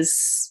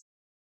was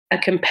a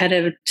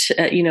competitive,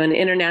 an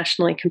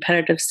internationally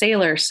competitive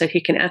sailor, so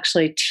he can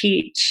actually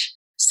teach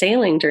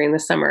sailing during the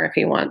summer if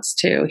he wants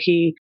to.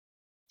 He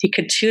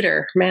could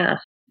tutor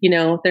math.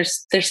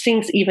 There's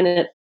things even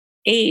at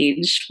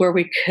age where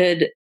we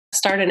could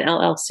start an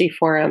LLC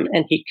for him,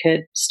 and he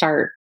could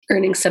start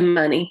earning some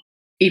money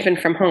even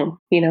from home.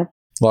 A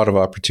lot of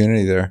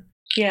opportunity there.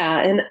 Yeah,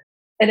 and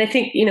I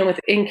think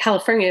in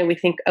California we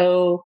think,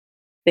 oh,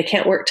 they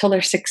can't work till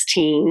they're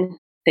 16.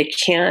 They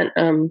can't.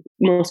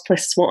 Most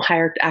places won't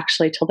hire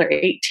actually till they're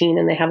 18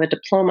 and they have a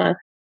diploma.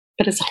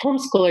 But as a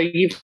homeschooler,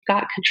 you've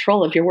got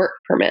control of your work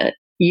permit.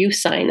 You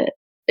sign it.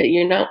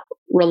 You're not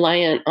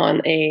reliant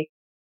on a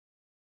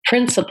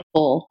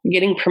principal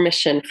getting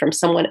permission from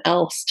someone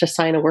else to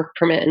sign a work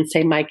permit and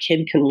say my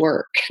kid can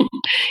work.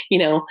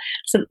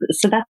 So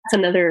that's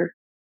another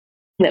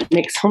that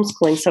makes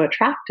homeschooling so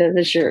attractive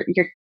is your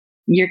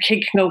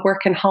kid can go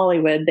work in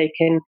Hollywood. They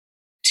can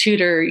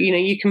tutor.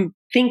 You can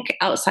think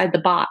outside the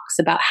box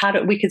about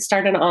we could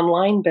start an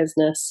online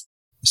business.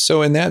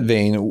 So in that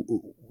vein,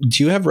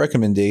 do you have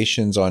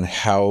recommendations on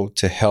how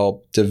to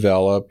help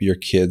develop your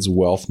kids'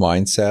 wealth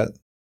mindset?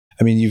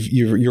 I mean,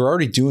 you're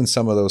already doing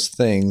some of those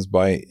things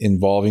by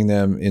involving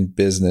them in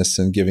business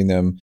and giving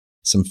them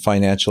some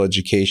financial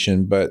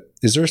education, but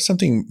is there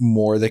something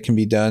more that can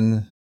be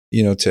done,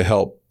 to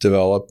help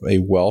develop a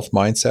wealth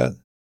mindset?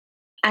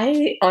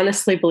 I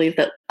honestly believe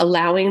that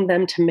allowing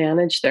them to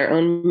manage their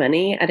own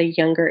money at a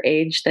younger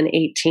age than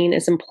 18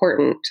 is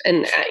important.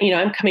 And,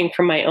 I'm coming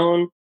from my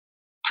own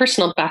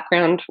personal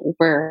background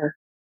where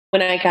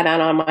when I got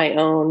out on my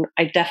own,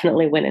 I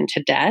definitely went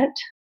into debt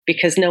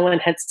because no one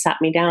had sat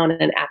me down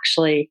and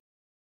actually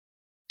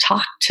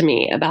talked to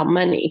me about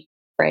money,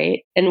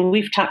 right? And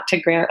we've talked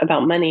to Grant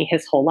about money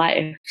his whole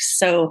life.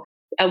 So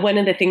one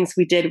of the things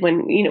we did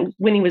when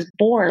he was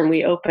born,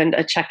 we opened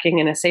a checking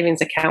and a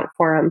savings account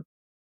for him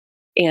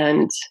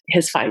and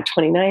his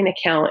 529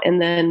 account.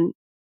 And then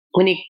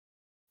when he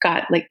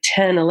got like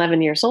 10,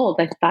 11 years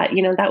old, I thought,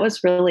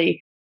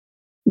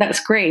 that's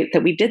great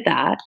that we did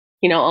that.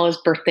 All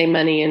his birthday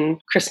money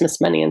and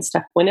Christmas money and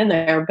stuff went in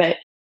there, but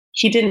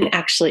he didn't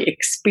actually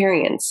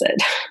experience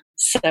it.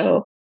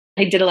 So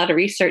I did a lot of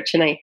research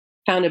and I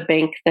found a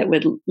bank that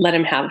would let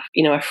him have,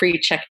 a free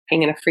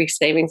checking and a free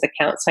savings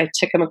account. So I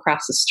took him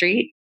across the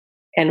street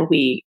and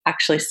we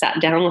actually sat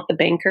down with the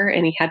banker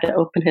and he had to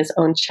open his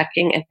own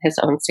checking and his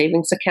own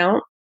savings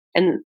account.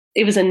 And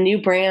it was a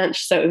new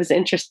branch. So it was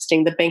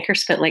interesting. The banker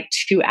spent like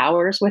 2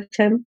 hours with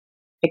him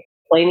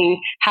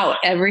explaining how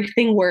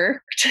everything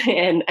worked.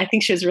 And I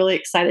think she was really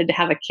excited to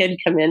have a kid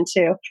come in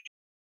too.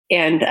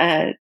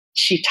 And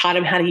she taught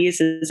him how to use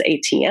his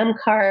ATM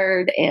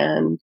card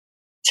and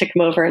took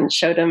him over and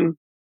showed him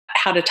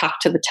how to talk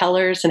to the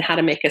tellers and how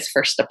to make his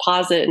first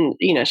deposit. And,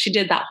 she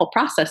did that whole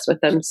process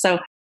with him. So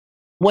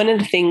one of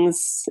the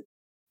things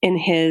in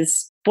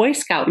his Boy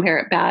Scout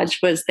merit badge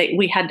was that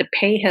we had to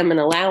pay him an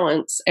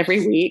allowance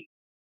every week.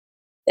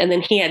 And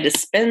then he had to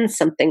spend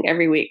something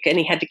every week and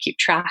he had to keep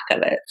track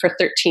of it for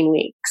 13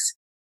 weeks.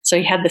 So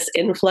he had this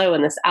inflow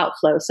and this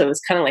outflow. So it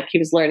was kind of like he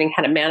was learning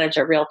how to manage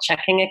a real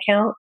checking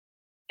account.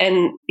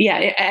 And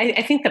yeah,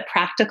 I think the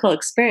practical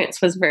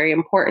experience was very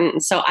important.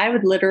 And so I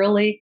would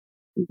literally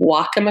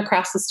walk him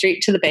across the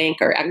street to the bank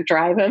or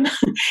drive him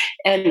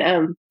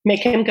and make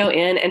him go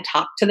in and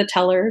talk to the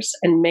tellers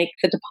and make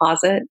the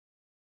deposit.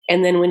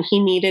 And then when he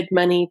needed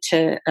money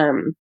to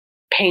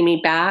pay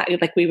me back,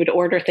 like we would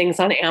order things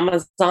on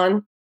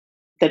Amazon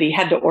that he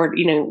had to order,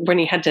 when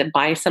he had to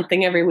buy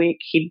something every week,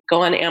 he'd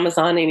go on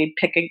Amazon and he'd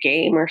pick a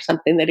game or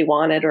something that he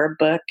wanted or a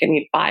book and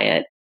he'd buy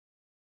it.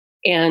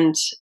 And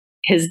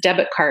his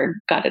debit card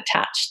got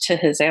attached to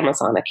his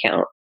Amazon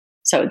account.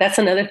 So that's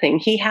another thing.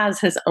 He has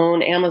his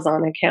own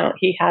Amazon account.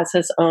 He has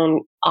his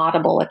own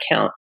Audible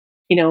account,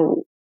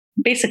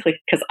 basically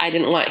because I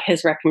didn't want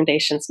his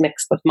recommendations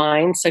mixed with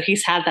mine. So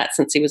he's had that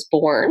since he was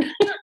born.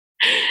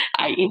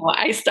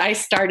 I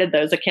started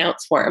those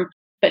accounts for him,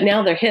 but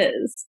now they're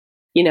his,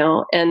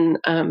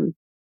 and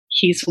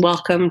he's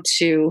welcome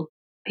to,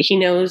 he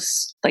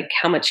knows like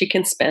how much he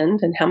can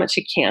spend and how much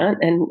he can't.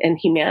 And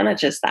he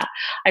manages that.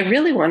 I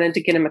really wanted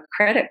to get him a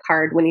credit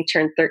card when he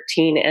turned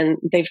 13 and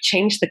they've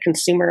changed the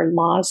consumer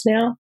laws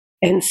now.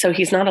 And so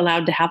he's not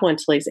allowed to have one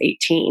until he's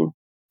 18,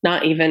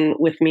 not even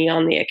with me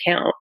on the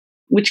account,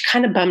 which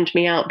kind of bummed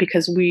me out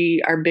because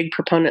we are big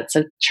proponents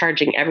of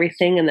charging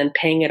everything and then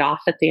paying it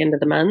off at the end of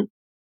the month,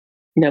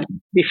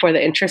 before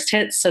the interest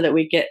hits so that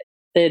we get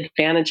the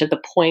advantage of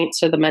the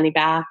points or the money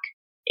back.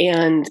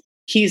 And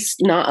he's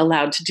not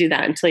allowed to do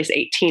that until he's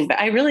 18. But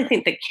I really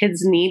think that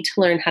kids need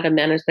to learn how to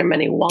manage their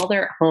money while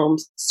they're at home,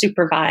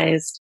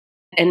 supervised.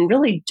 And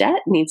really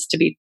debt needs to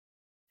be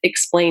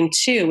explained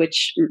too,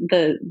 which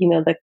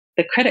the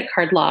credit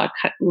card law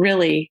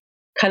really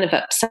kind of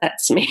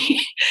upsets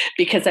me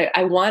because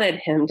I wanted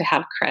him to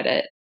have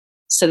credit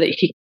so that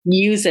he could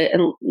use it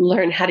and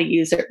learn how to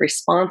use it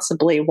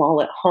responsibly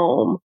while at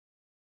home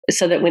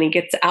so that when he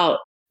gets out,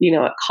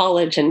 at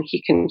college and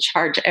he can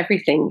charge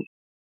everything,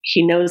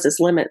 he knows his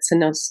limits and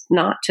knows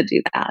not to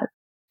do that,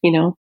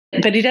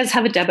 But he does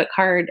have a debit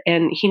card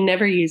and he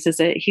never uses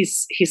it.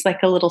 He's like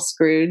a little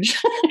Scrooge.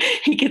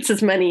 He gets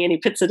his money and he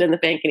puts it in the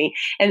bank.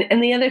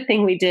 And the other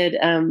thing we did,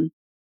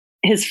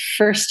 his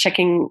first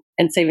checking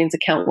and savings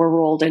account were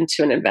rolled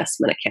into an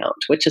investment account,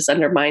 which is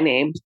under my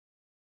name.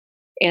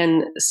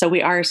 And so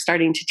we are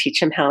starting to teach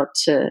him how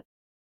to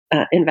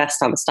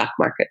invest on the stock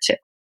market too.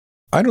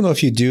 I don't know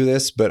if you do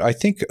this, but I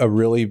think a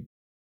really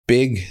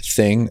big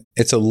thing,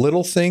 it's a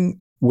little thing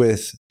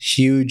with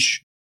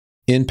huge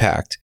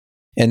impact.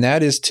 And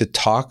that is to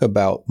talk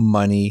about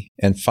money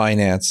and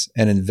finance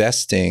and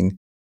investing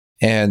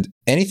and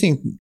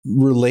anything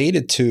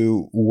related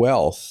to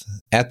wealth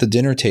at the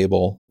dinner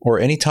table or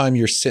anytime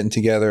you're sitting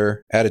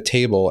together at a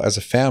table as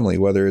a family,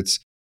 whether it's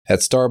at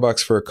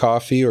Starbucks for a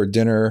coffee or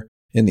dinner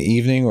in the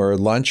evening or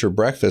lunch or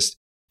breakfast,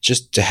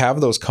 just to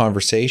have those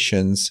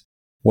conversations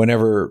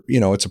whenever,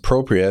 it's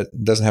appropriate.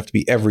 It doesn't have to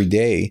be every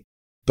day,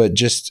 but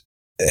just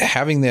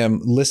having them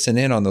listen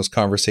in on those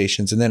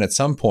conversations. And then at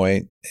some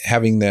point,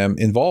 having them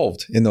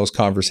involved in those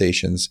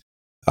conversations.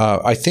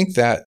 I think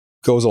that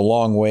goes a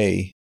long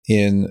way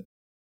in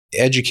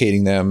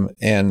educating them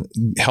and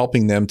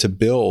helping them to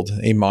build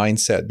a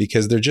mindset,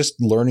 because they're just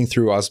learning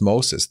through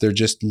osmosis. They're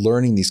just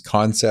learning these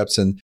concepts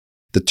and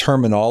the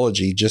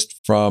terminology just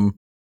from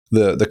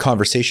the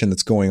conversation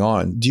that's going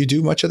on. Do you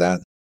do much of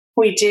that?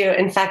 We do.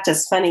 In fact,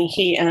 it's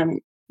funny.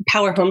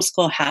 Power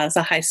Homeschool has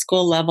a high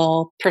school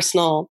level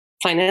personal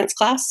finance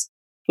class,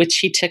 which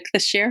he took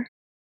this year.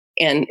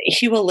 And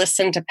he will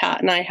listen to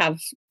Pat and I have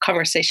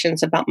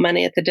conversations about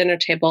money at the dinner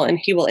table, and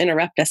he will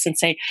interrupt us and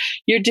say,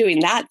 "You're doing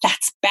that.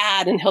 That's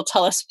bad." And he'll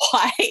tell us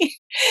why.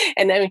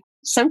 And then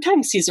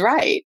sometimes he's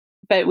right.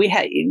 But we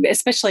had,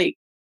 especially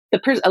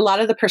a lot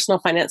of the personal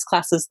finance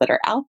classes that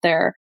are out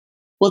there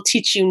will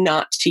teach you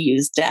not to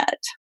use debt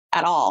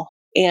at all.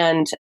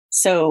 And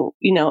so,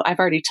 I've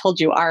already told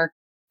you our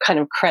kind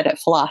of credit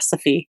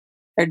philosophy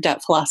or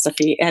debt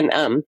philosophy. And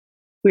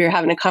we were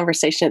having a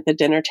conversation at the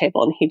dinner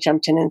table, and he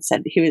jumped in and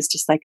said, he was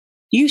just like,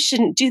 "You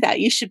shouldn't do that.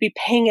 You should be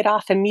paying it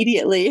off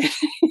immediately."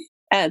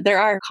 There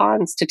are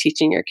cons to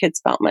teaching your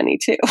kids about money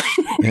too.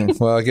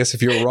 Well, I guess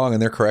if you're wrong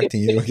and they're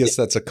correcting you, I guess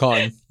that's a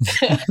con.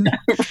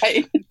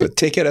 Right. But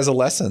take it as a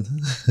lesson.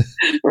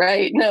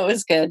 Right. No, it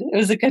was good. It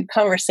was a good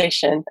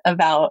conversation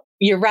about,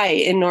 you're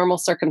right, in normal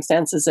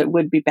circumstances, it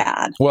would be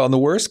bad. Well, in the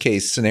worst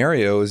case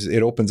scenarios,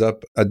 it opens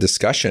up a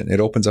discussion. It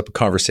opens up a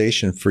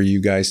conversation for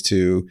you guys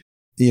to,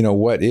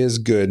 what is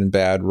good and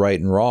bad, right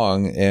and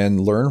wrong, and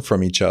learn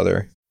from each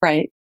other.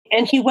 Right.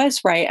 And he was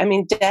right. I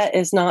mean, debt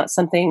is not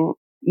something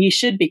you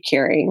should be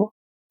carrying.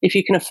 If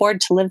you can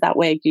afford to live that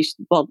way,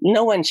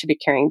 no one should be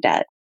carrying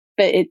debt.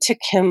 But it took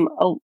him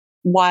a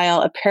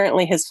while.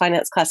 Apparently, his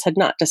finance class had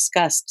not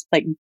discussed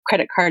like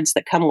credit cards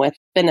that come with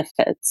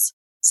benefits.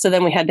 So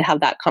then we had to have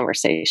that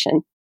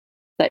conversation.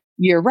 But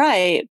you're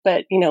right.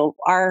 But,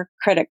 our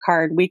credit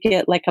card, we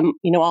get like,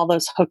 all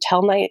those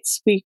hotel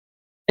nights we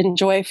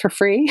enjoy for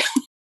free,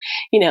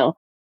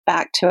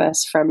 back to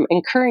us from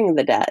incurring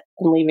the debt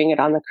and leaving it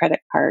on the credit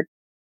card.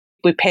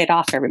 We pay it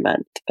off every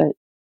month, but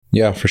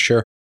yeah, for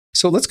sure.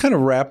 So let's kind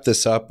of wrap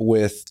this up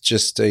with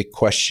just a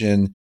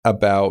question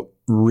about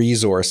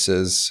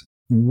resources.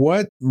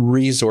 What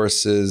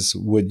resources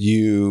would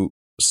you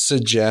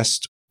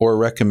suggest or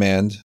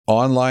recommend,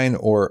 online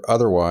or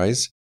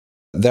otherwise,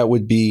 that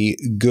would be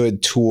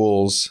good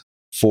tools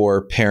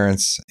for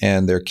parents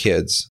and their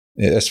kids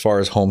as far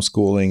as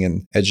homeschooling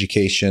and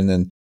education?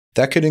 And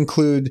that could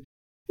include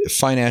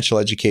financial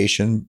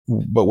education,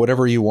 but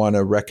whatever you want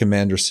to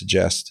recommend or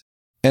suggest.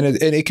 And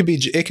it could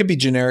be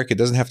generic. It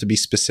doesn't have to be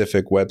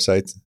specific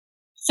websites.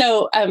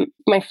 So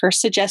my first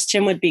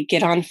suggestion would be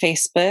get on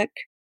Facebook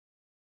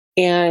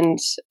and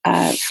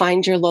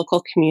find your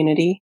local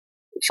community.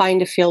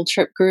 Find a field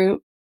trip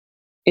group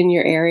in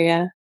your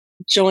area.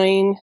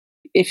 Join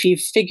if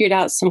you've figured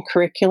out some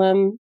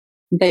curriculum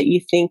that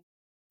you think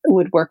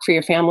would work for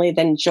your family.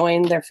 Then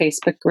join their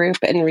Facebook group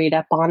and read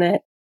up on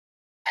it.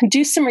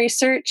 Do some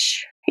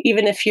research,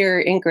 even if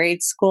you're in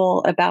grade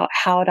school, about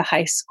how to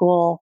high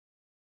school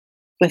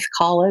with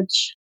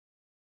college,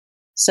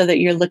 so that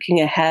you're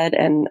looking ahead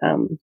and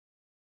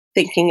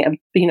thinking of,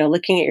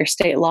 looking at your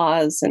state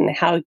laws and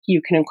how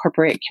you can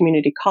incorporate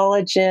community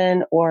college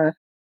in, or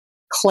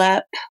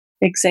CLEP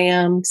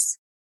exams,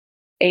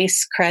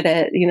 ACE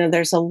credit.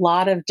 There's a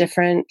lot of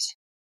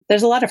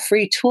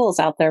free tools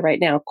out there right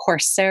now.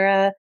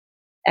 Coursera,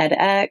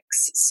 edX,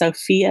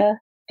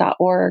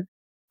 Sophia.org,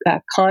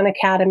 Khan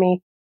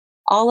Academy.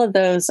 All of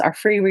those are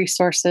free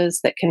resources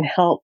that can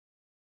help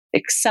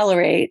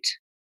accelerate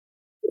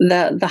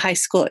the high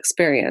school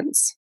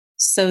experience,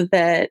 so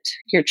that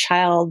your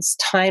child's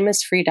time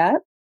is freed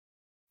up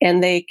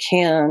and they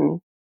can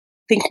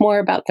think more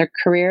about their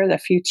career, the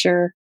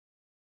future,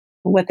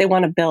 what they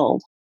want to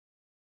build.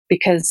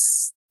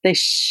 Because they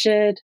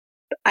should,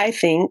 I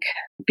think,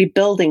 be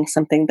building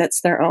something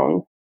that's their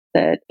own,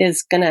 that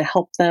is going to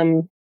help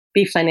them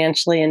be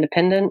financially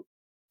independent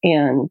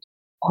and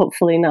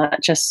hopefully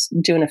not just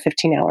doing a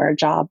 15-hour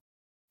job,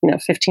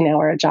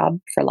 15-hour job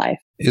for life.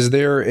 Is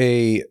there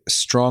a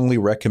strongly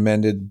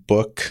recommended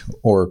book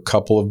or a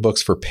couple of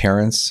books for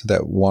parents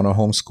that want to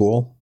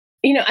homeschool?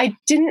 I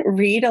didn't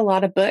read a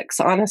lot of books,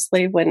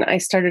 honestly, when I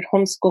started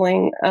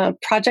homeschooling.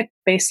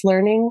 Project-based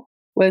learning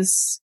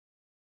was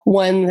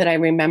one that I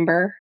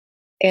remember.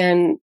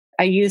 And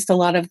I used a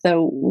lot of the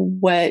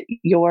What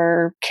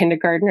Your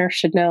Kindergartner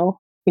Should Know,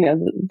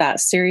 that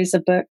series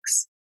of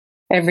books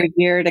every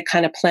year to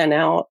kind of plan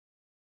out,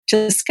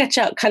 to sketch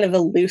out kind of a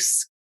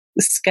loose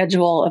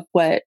schedule of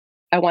what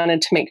I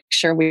wanted to make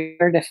sure we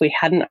learned if we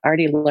hadn't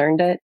already learned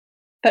it.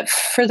 But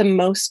for the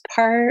most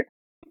part,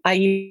 I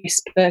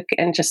use Facebook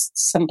and just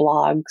some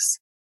blogs.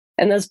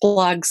 And those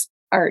blogs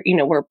are,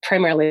 were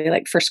primarily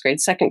like first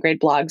grade, second grade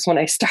blogs when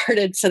I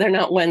started. So they're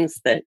not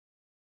ones that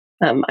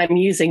I'm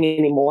using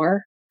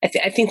anymore.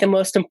 I think the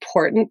most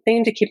important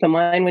thing to keep in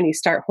mind when you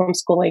start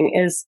homeschooling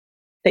is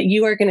that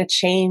you are going to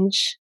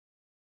change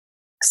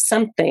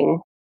something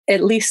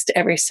at least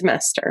every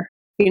semester.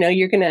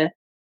 You're going to,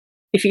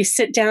 if you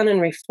sit down and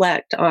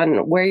reflect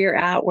on where you're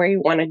at, where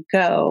you want to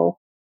go,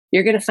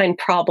 you're going to find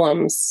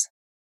problems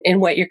in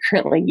what you're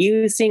currently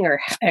using or,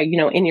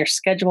 in your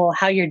schedule,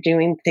 how you're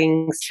doing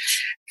things.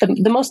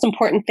 The most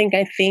important thing,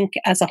 I think,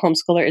 as a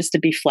homeschooler is to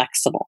be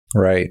flexible.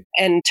 Right.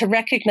 And to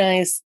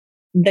recognize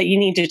that you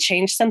need to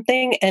change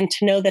something and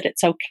to know that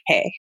it's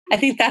okay. I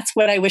think that's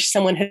what I wish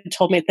someone had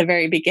told me at the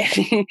very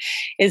beginning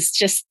is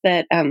just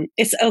that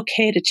it's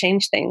okay to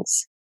change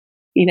things.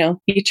 You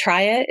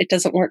try it, it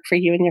doesn't work for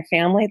you and your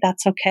family,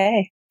 that's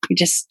okay. You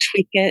just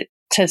tweak it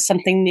to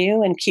something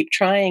new and keep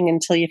trying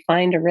until you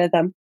find a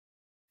rhythm.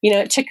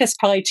 It took us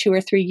probably 2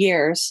 or 3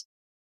 years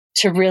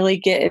to really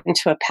get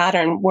into a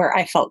pattern where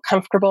I felt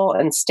comfortable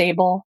and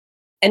stable.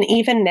 And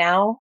even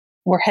now,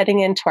 we're heading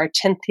into our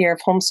 10th year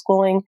of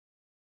homeschooling.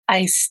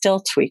 I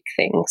still tweak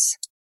things.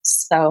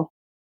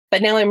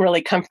 But now I'm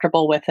really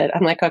comfortable with it.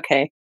 I'm like,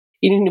 okay,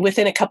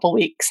 within a couple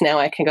weeks now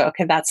I can go,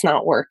 okay, that's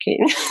not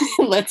working.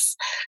 Let's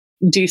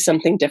do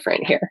something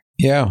different here.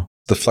 Yeah.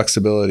 The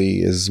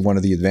flexibility is one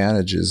of the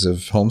advantages of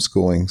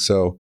homeschooling.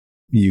 So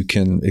you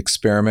can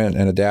experiment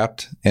and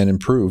adapt and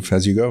improve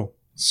as you go.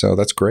 So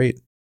that's great.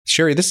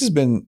 Sherry, this has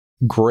been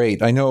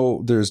great. I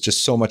know there's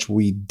just so much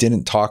we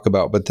didn't talk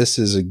about, but this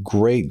is a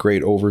great,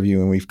 great overview,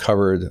 and we've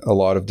covered a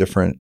lot of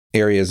different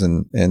areas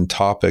and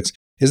topics.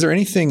 Is there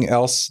anything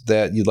else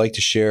that you'd like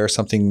to share,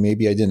 something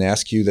maybe I didn't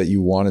ask you that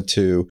you wanted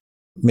to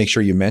make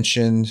sure you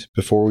mentioned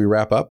before we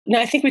wrap up? No,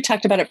 I think we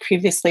talked about it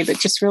previously, but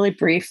just really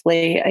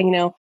briefly,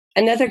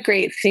 another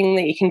great thing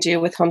that you can do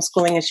with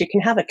homeschooling is you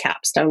can have a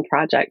capstone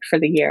project for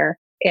the year.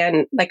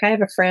 And I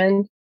have a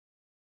friend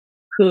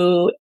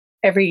who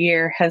every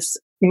year has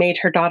made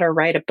her daughter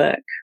write a book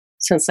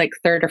since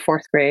 3rd or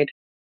 4th grade.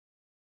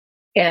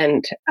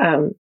 And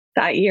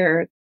that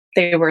year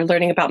they were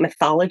learning about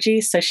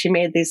mythology. So she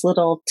made these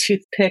little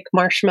toothpick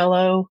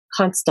marshmallow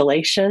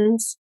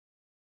constellations,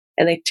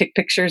 and they took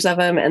pictures of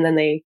them, and then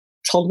they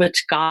told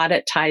which god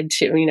it tied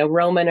to,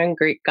 Roman and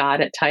Greek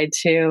god it tied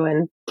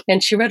to.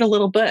 And she wrote a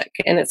little book,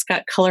 and it's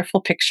got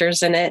colorful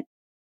pictures in it.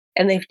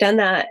 And they've done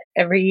that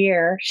every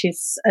year.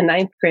 She's a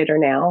 9th grader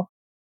now.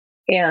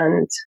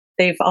 And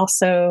they've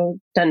also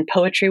done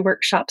poetry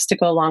workshops to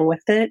go along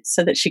with it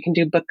so that she can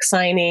do book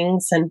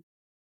signings and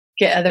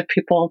get other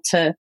people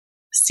to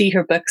see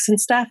her books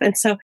and stuff. And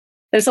so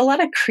there's a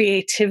lot of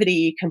creativity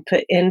you can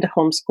put into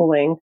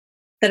homeschooling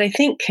that I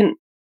think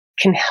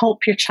can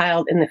help your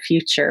child in the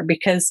future.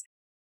 Because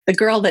the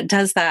girl that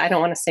does that, I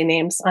don't want to say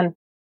names on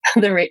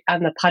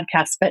the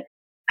podcast, but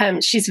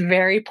she's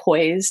very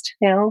poised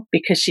now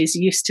because she's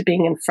used to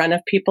being in front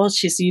of people.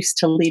 She's used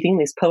to leading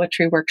these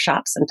poetry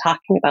workshops and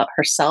talking about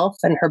herself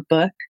and her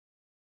book.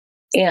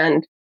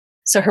 And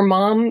so her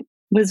mom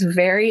was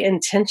very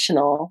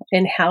intentional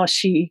in how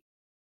she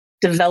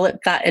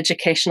developed that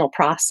educational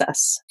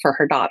process for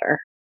her daughter.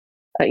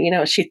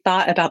 She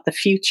thought about the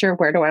future.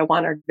 Where do I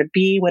want her to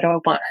be? What do I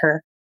want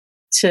her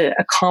to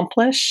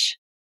accomplish?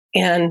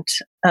 And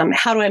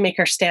how do I make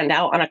her stand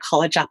out on a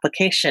college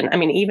application? I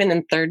mean, even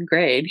in 3rd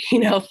grade,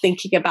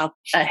 thinking about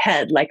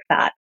ahead like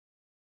that.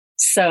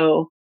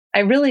 So I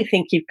really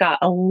think you've got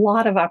a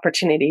lot of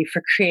opportunity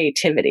for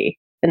creativity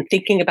and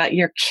thinking about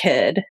your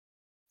kid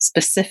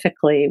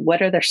specifically.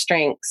 What are their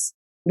strengths?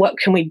 What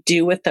can we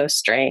do with those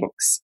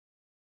strengths?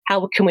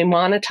 How can we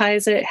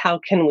monetize it? How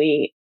can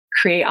we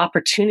create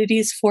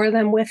opportunities for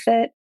them with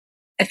it?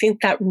 I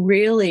think that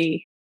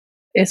really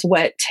is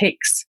what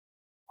takes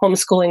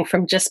homeschooling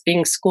from just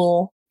being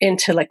school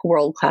into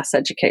world-class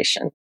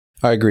education.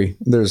 I agree.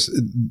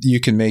 You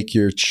can make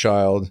your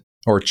child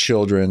or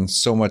children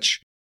so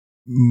much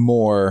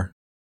more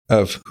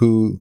of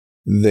who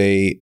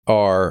they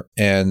are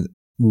and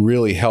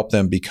really help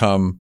them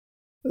become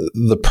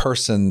the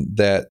person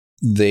that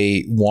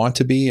they want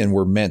to be and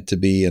were meant to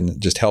be, and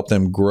just help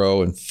them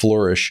grow and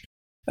flourish.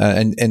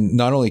 And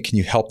not only can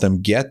you help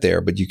them get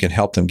there, but you can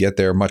help them get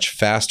there much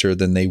faster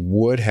than they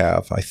would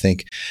have, I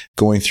think,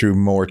 going through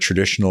more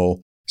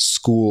traditional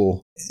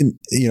school,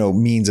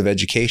 means of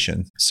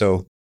education.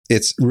 So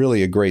it's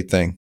really a great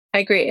thing. I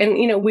agree.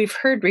 And, we've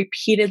heard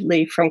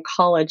repeatedly from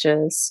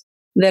colleges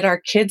that our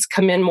kids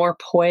come in more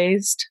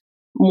poised,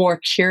 more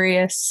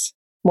curious,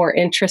 more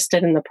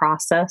interested in the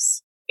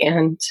process.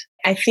 And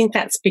I think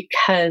that's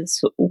because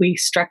we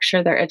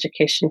structure their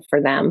education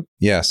for them.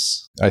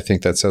 Yes, I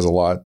think that says a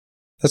lot.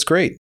 That's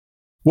great.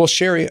 Well,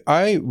 Sherry,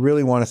 I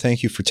really want to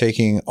thank you for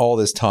taking all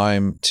this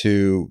time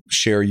to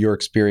share your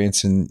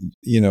experience and,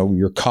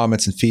 your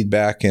comments and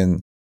feedback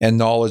and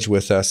knowledge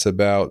with us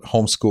about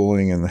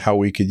homeschooling and how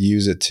we could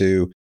use it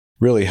to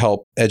really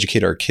help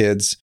educate our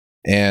kids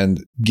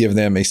and give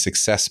them a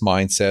success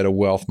mindset, a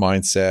wealth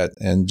mindset,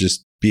 and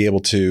just be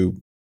able to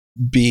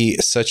be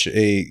such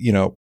a,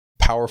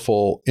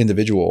 powerful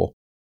individual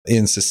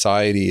in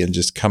society and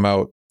just come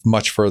out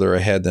much further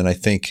ahead than I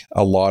think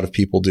a lot of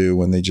people do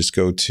when they just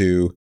go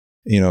to,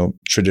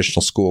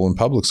 traditional school and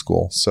public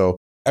school. So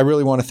I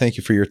really want to thank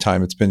you for your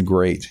time. It's been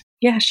great.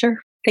 Yeah, sure.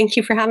 Thank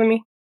you for having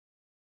me.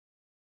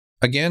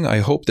 Again, I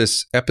hope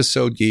this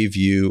episode gave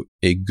you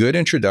a good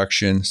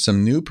introduction,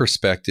 some new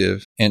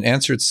perspective, and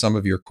answered some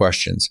of your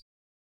questions.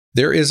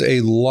 There is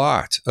a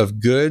lot of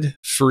good,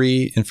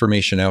 free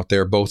information out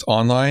there, both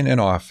online and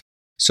off,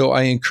 so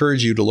I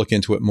encourage you to look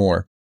into it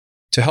more.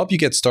 To help you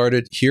get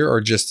started, here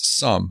are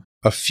just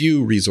a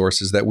few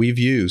resources that we've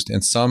used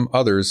and some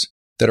others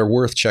that are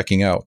worth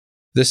checking out.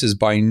 This is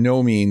by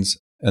no means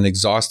an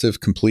exhaustive,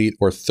 complete,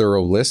 or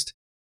thorough list.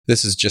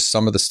 This is just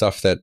some of the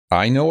stuff that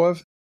I know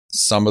of,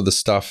 some of the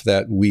stuff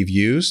that we've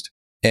used,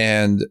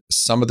 and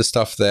some of the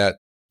stuff that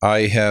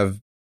I have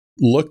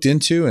looked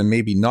into and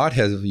maybe not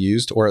have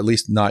used, or at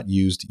least not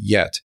used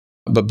yet.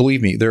 But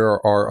believe me,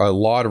 there are a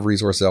lot of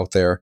resources out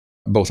there,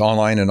 both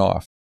online and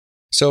off.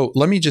 So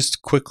let me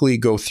just quickly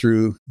go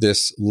through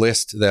this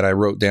list that I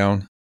wrote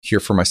down here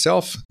for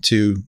myself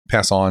to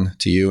pass on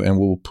to you, and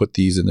we'll put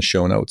these in the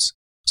show notes.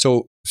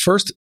 So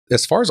first,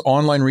 as far as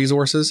online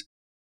resources,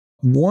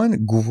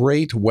 one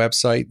great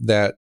website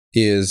that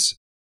is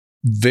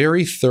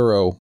very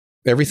thorough,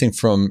 everything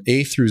from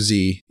A through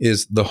Z,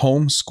 is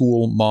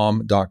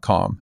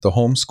thehomeschoolmom.com,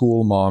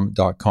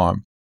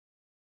 thehomeschoolmom.com.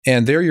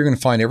 And there you're going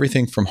to find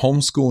everything from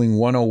homeschooling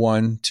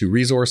 101 to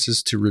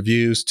resources, to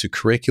reviews, to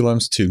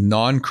curriculums, to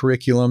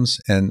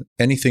non-curriculums, and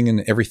anything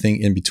and everything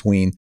in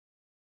between.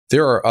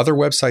 There are other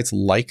websites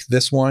like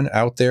this one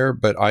out there,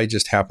 but I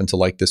just happen to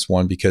like this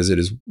one because it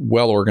is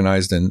well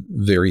organized and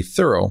very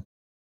thorough.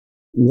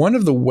 One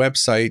of the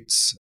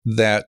websites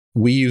that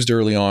we used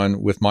early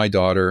on with my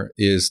daughter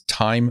is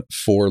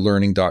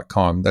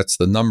time4learning.com. That's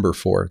the number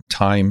 4,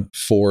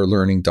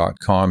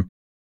 time4learning.com.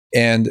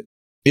 And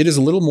it is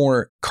a little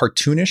more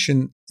cartoonish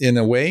in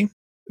a way,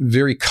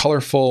 very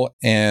colorful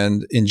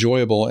and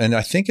enjoyable. And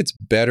I think it's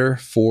better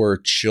for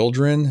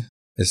children,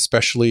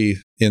 especially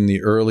in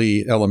the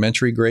early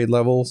elementary grade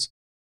levels.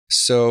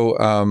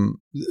 So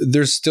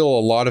there's still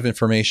a lot of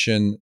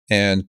information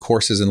and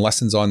courses and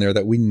lessons on there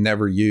that we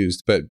never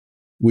used, but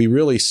we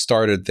really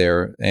started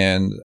there.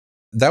 And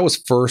that was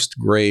first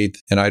grade.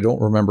 And I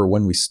don't remember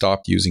when we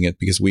stopped using it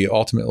because we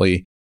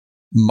ultimately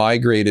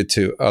migrated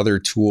to other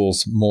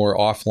tools, more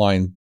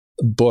offline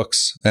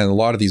books. And a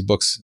lot of these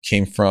books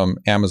came from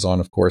Amazon,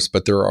 of course,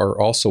 but there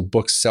are also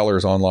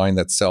booksellers online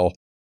that sell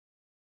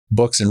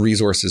books and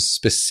resources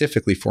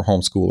specifically for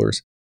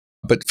homeschoolers.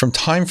 But from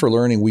Time for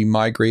Learning, we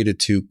migrated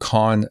to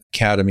Khan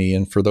Academy.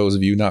 And for those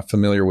of you not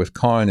familiar with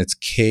Khan, it's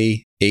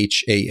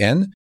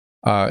Khan.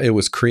 It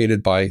was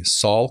created by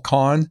Saul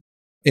Khan.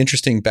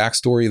 Interesting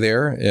backstory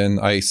there. And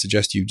I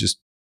suggest you just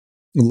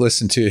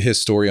listen to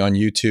his story on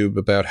YouTube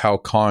about how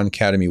Khan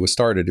Academy was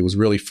started. It was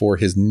really for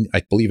his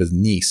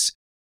niece.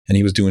 And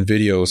he was doing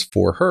videos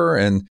for her,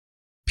 and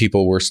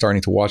people were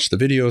starting to watch the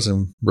videos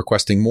and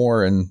requesting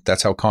more. And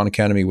that's how Khan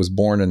Academy was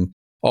born. And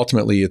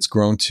ultimately, it's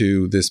grown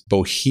to this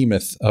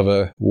behemoth of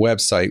a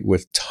website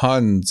with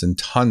tons and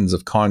tons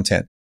of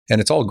content. And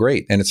it's all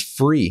great. And it's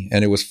free.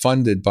 And it was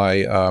funded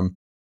by,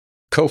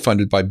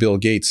 co-funded by Bill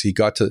Gates. He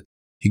got to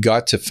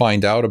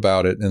find out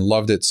about it and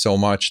loved it so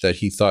much that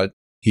he thought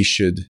he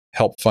should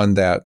help fund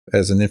that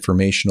as an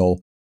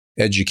informational,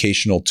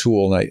 educational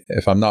tool. And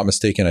if I'm not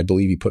mistaken, I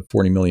believe he put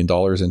 $40 million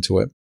into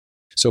it.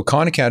 So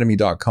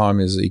KhanAcademy.com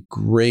is a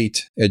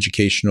great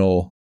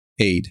educational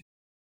aid.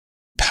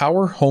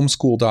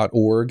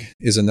 PowerHomeschool.org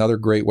is another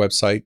great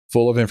website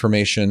full of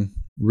information,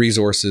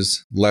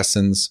 resources,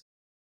 lessons,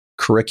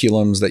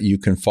 curriculums that you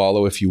can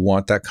follow if you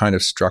want that kind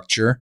of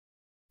structure.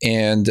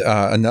 And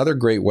another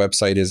great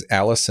website is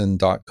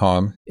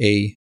Allison.com,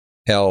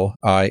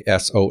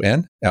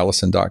 Alison,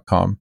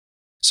 Allison.com.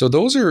 So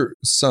those are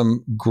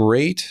some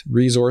great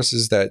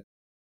resources that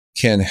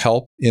can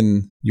help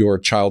in your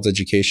child's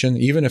education,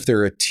 even if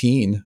they're a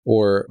teen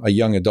or a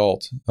young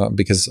adult,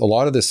 because a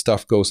lot of this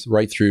stuff goes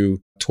right through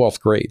 12th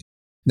grade.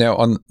 Now,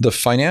 on the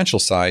financial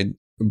side,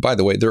 by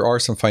the way, there are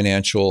some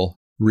financial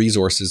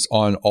resources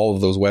on all of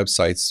those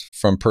websites,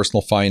 from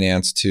personal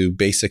finance to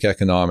basic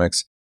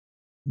economics.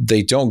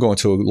 They don't go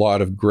into a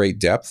lot of great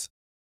depth,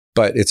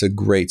 but it's a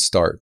great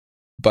start.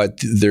 But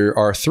there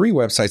are 3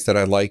 websites that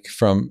I like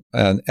from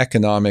an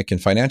economic and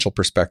financial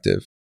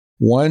perspective.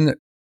 One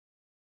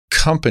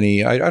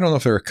company, I don't know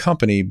if they're a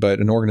company, but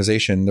an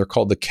organization, they're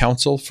called the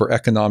Council for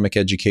Economic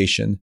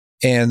Education.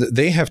 And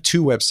they have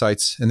 2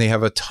 websites, and they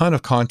have a ton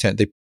of content.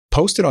 They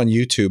post it on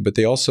YouTube, but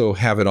they also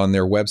have it on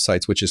their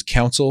websites, which is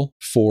Council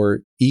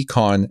for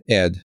Econ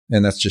Ed.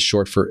 And that's just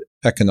short for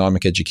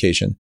Economic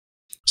Education.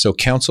 So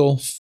Council,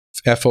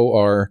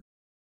 FOR,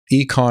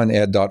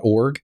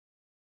 econed.org.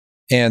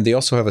 And they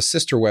also have a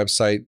sister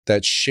website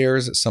that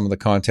shares some of the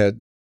content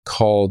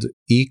called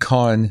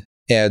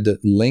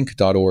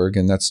econedlink.org.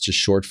 And that's just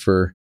short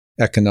for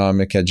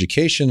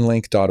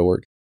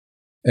economiceducationlink.org.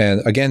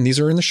 And again, these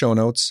are in the show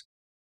notes.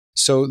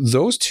 So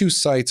those 2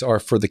 sites are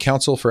for the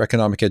Council for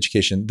Economic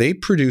Education. They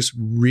produce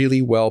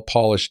really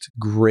well-polished,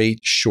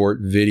 great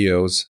short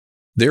videos.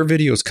 Their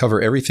videos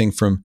cover everything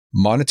from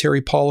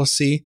monetary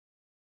policy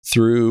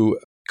through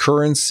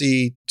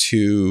currency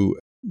to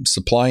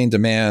supply and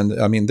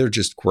demand. I mean, they're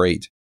just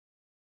great.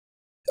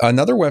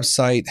 Another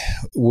website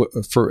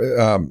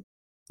for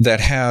that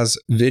has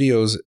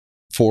videos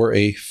for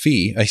a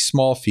fee, a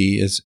small fee,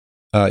 is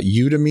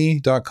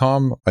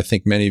udemy.com. I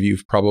think many of you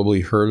have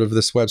probably heard of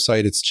this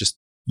website. It's just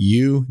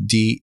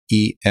Udemy,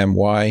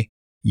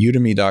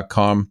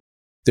 udemy.com.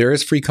 There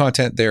is free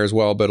content there as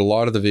well, but a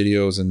lot of the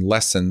videos and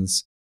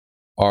lessons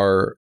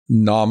are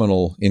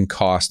nominal in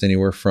cost,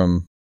 anywhere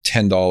from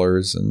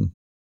 $10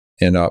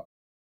 and up.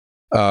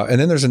 And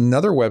then there's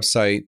another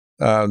website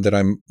that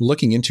I'm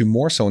looking into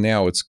more so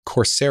now. It's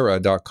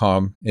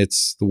Coursera.com.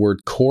 It's the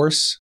word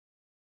course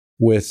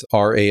with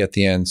RA at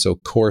the end. So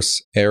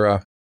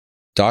Coursera.com,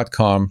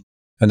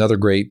 another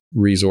great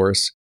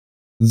resource.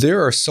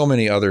 There are so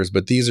many others,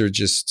 but these are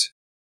just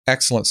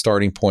excellent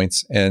starting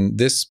points. And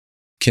this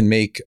can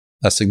make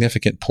a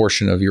significant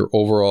portion of your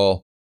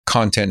overall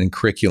content and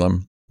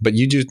curriculum. But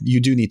you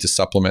do need to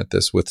supplement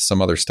this with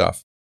some other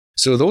stuff.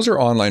 So those are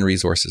online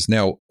resources.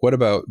 Now, what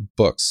about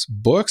books?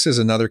 Books is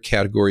another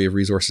category of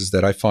resources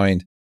that I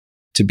find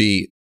to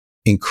be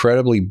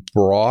incredibly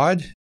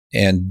broad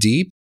and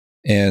deep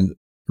and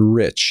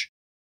rich.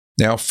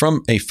 Now,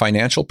 from a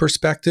financial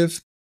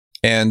perspective,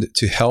 and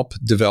to help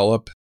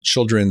develop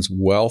children's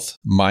wealth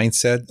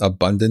mindset,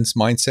 abundance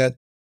mindset,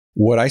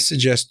 what I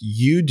suggest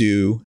you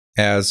do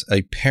as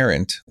a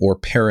parent, or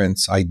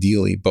parents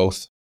ideally,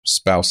 both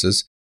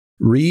spouses,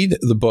 read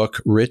the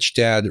book Rich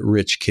Dad,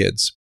 Rich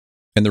Kids.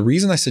 And the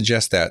reason I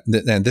suggest that,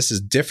 and this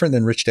is different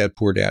than Rich Dad,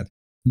 Poor Dad,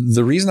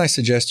 the reason I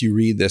suggest you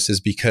read this is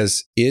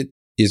because it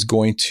is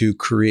going to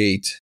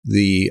create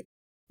the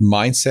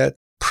mindset,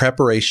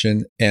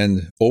 preparation,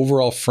 and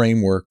overall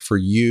framework for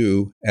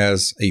you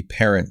as a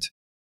parent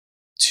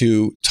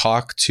to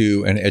talk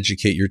to and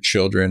educate your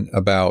children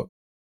about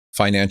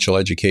financial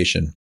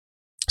education.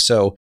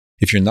 So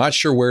if you're not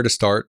sure where to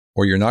start,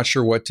 or you're not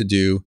sure what to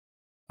do,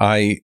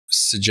 I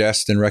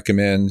suggest and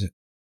recommend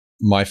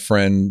my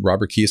friend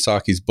Robert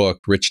Kiyosaki's book,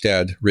 Rich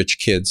Dad, Rich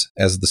Kids,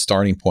 as the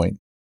starting point.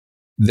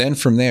 Then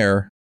from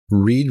there,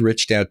 read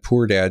Rich Dad,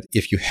 Poor Dad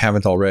if you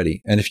haven't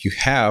already. And if you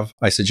have,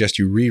 I suggest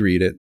you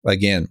reread it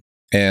again.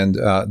 And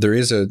there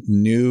is a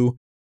new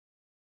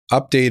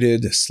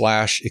updated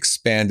 /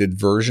 expanded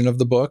version of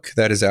the book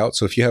that is out.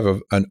 So if you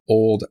have an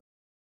old,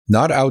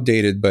 not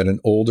outdated, but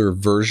an older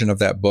version of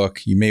that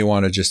book, you may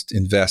want to just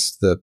invest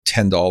the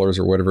 $10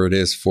 or whatever it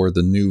is for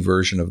the new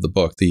version of the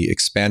book, the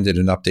expanded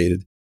and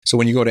updated. So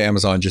when you go to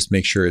Amazon, just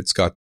make sure it's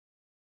got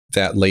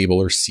that label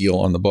or seal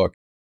on the book.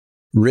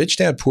 Rich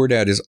Dad, Poor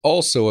Dad is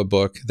also a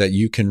book that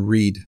you can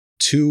read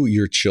to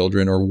your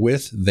children or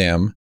with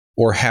them,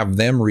 or have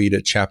them read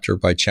it chapter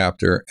by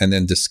chapter and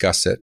then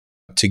discuss it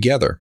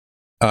together.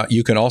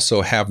 You can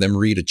also have them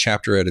read a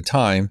chapter at a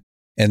time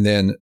and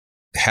then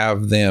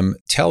have them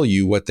tell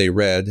you what they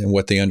read and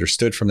what they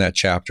understood from that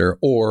chapter,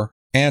 or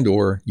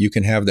you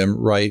can have them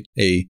write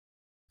a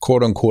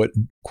quote unquote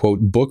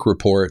book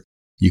report.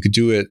 You could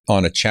do it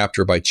on a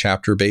chapter by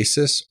chapter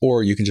basis,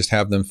 or you can just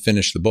have them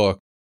finish the book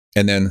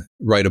and then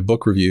write a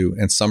book review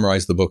and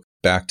summarize the book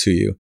back to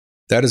you.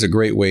 That is a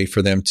great way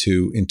for them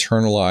to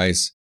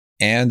internalize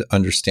and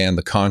understand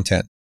the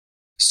content.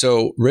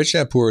 So Rich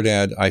Dad, Poor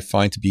Dad, I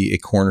find to be a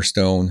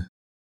cornerstone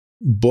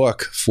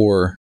book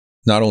for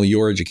not only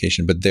your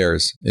education, but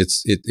theirs.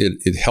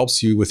 It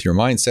helps you with your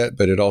mindset,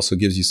 but it also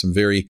gives you some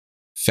very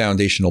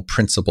foundational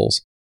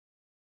principles.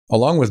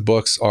 Along with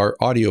books are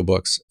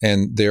audiobooks,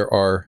 and there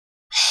are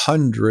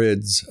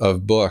hundreds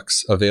of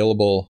books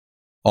available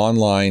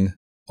online.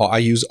 I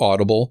use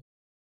Audible.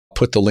 I'll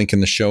put the link in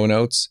the show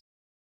notes.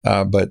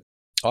 But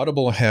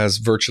Audible has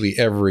virtually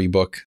every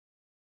book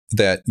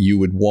that you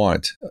would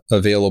want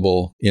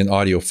available in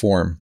audio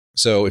form.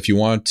 So if you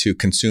want to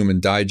consume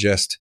and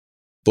digest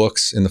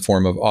books in the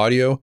form of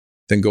audio,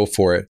 then go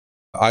for it.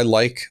 I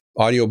like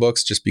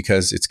audiobooks just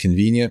because it's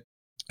convenient.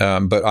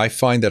 But I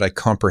find that I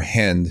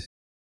comprehend,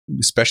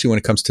 especially when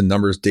it comes to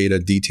numbers, data,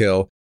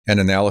 detail, and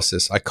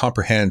analysis, I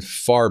comprehend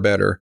far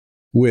better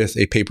with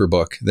a paper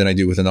book than I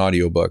do with an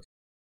audiobook.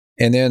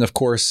 And then, of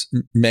course,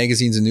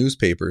 magazines and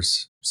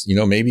newspapers.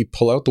 Maybe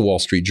pull out the Wall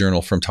Street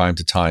Journal from time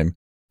to time,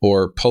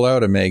 or pull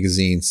out a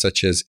magazine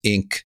such as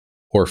Inc.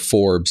 or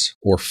Forbes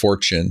or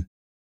Fortune,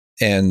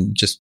 and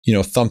just,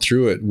 thumb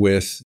through it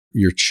with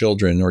your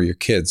children or your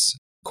kids.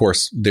 Of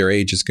course, their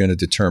age is going to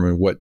determine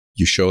what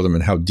you show them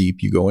and how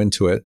deep you go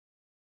into it.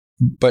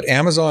 But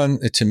Amazon,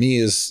 to me,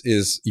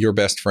 is your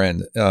best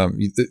friend.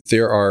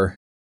 There are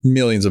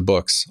millions of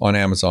books on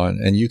Amazon,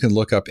 and you can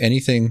look up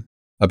anything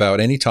about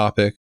any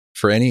topic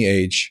for any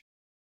age,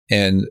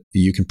 and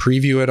you can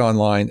preview it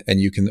online, and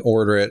you can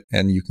order it,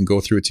 and you can go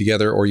through it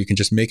together, or you can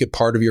just make it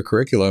part of your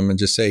curriculum and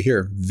just say,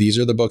 here, these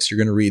are the books you're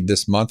going to read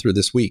this month or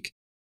this week.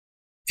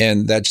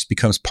 And that just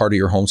becomes part of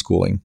your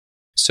homeschooling.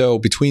 So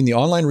between the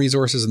online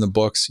resources and the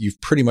books,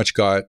 you've pretty much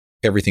got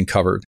everything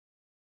covered.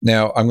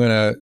 Now, I'm going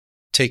to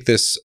take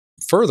this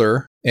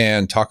further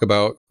and talk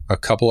about a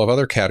couple of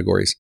other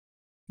categories.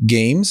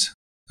 Games.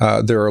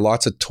 There are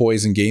lots of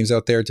toys and games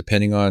out there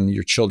depending on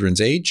your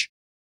children's age.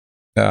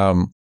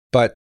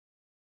 But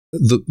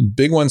the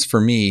big ones for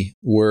me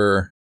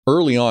were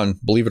early on,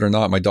 believe it or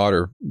not, my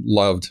daughter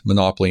loved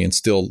Monopoly and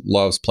still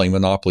loves playing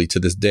Monopoly to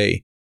this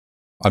day.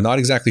 I'm not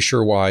exactly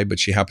sure why, but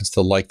she happens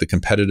to like the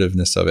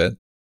competitiveness of it.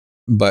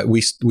 But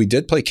we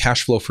did play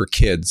Cash Flow for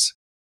Kids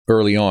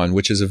early on,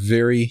 which is a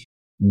very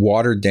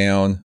watered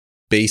down,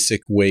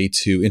 basic way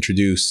to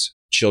introduce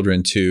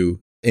children to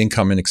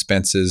income and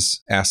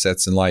expenses,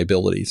 assets and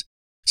liabilities.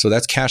 So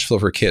that's Cash Flow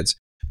for Kids.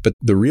 But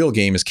the real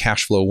game is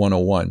Cash Flow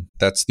 101.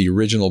 That's the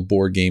original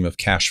board game of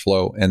cash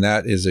flow. And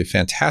that is a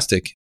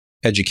fantastic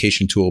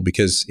education tool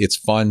because it's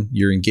fun,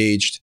 you're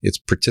engaged, it's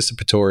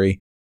participatory.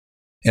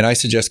 And I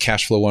suggest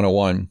Cash Flow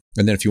 101.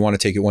 And then if you want to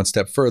take it one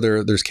step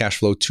further, there's Cash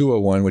Flow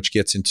 201, which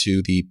gets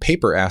into the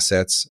paper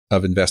assets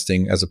of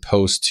investing as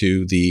opposed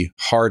to the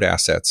hard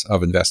assets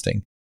of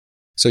investing.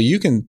 So you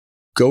can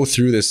go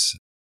through this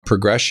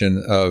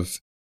progression of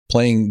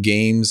playing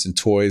games and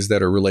toys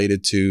that are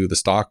related to the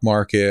stock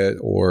market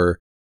or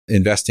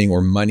investing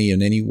or money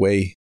in any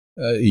way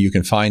you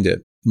can find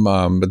it.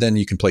 But then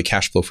you can play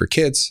Cash Flow for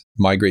Kids,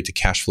 migrate to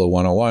Cash Flow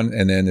 101,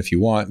 and then if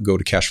you want, go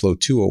to Cash Flow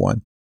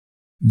 201.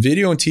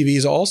 Video and TV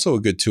is also a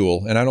good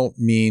tool. And I don't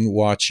mean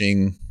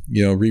watching,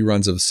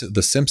 reruns of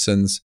The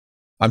Simpsons.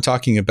 I'm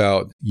talking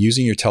about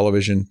using your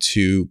television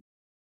to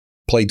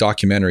play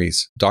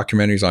documentaries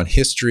on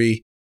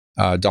history,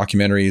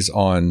 documentaries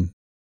on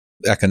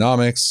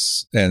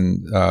economics,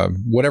 and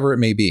whatever it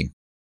may be.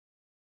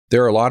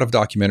 There are a lot of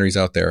documentaries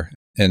out there.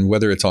 And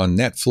whether it's on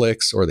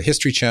Netflix or the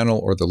History Channel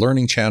or the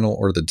Learning Channel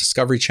or the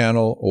Discovery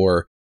Channel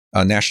or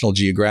National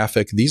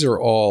Geographic, these are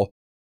all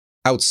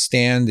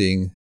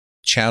outstanding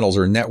channels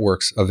or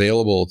networks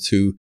available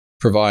to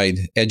provide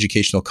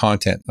educational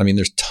content. I mean,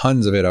 there's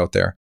tons of it out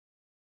there.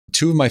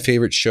 Two of my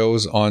favorite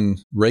shows on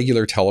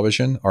regular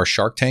television are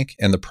Shark Tank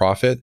and The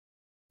Profit.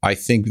 I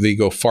think they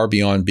go far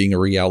beyond being a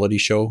reality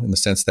show in the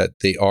sense that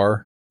they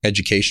are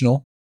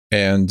educational.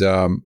 And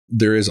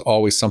there is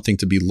always something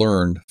to be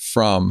learned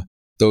from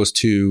those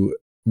two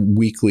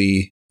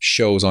weekly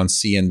shows on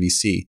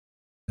CNBC.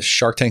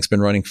 Shark Tank's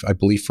been running, I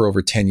believe, for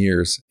over 10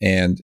 years.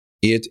 And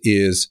it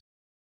is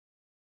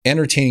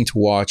entertaining to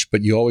watch,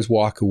 but you always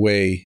walk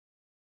away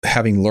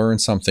having learned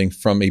something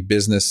from a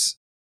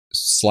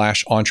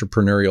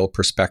business/entrepreneurial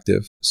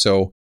perspective.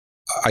 So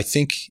I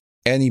think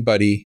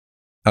anybody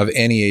of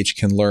any age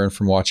can learn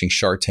from watching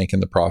Shark Tank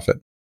and The Profit.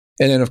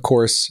 And then, of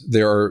course,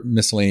 there are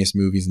miscellaneous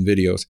movies and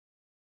videos.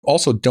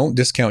 Also, don't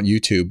discount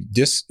YouTube.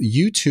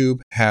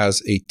 YouTube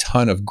has a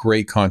ton of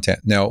great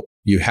content. Now,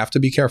 you have to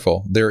be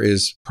careful. There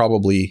is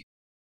probably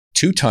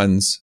 2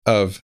 tons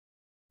of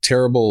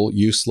terrible,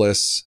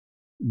 useless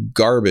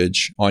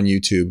garbage on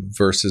YouTube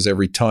versus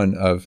every ton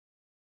of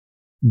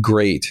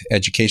great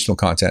educational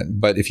content.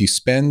 But if you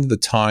spend the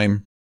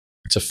time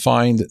to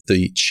find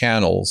the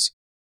channels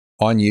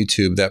on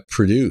YouTube that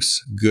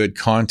produce good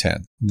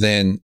content,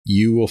 then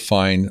you will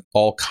find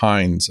all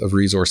kinds of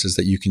resources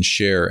that you can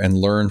share and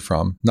learn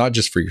from, not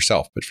just for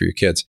yourself, but for your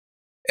kids.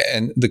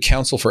 And the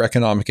Council for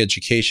Economic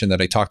Education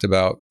that I talked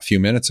about a few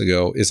minutes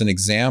ago is an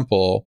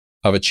example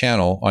of a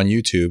channel on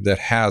YouTube that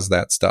has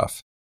that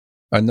stuff.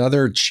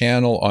 Another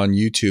channel on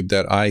YouTube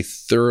that I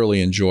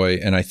thoroughly enjoy,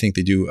 and I think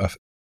they do a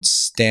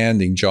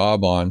standing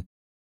job on,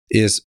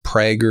 is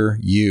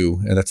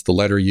PragerU, and that's the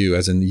letter U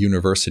as in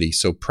university.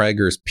 So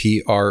Prager is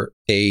Prager,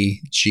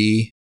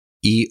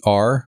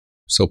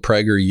 so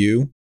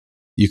PragerU.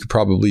 You could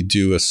probably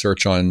do a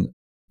search on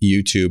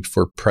YouTube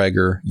for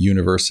Prager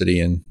University,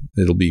 and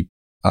it'll be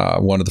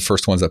one of the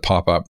first ones that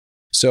pop up.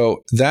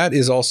 So that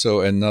is also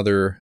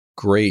another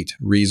great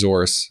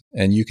resource,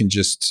 and you can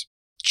just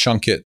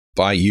chunk it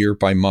by year,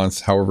 by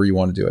month, however you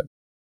want to do it.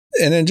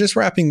 And then just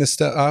wrapping this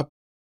stuff up,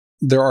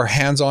 there are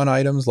hands-on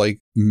items like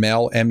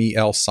MEL,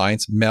 M-E-L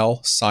Science.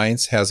 MEL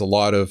Science has a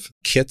lot of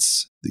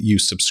kits that you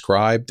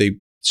subscribe. They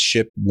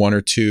ship 1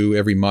 or 2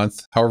 every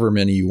month, however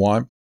many you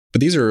want.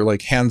 But these are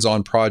like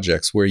hands-on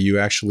projects where you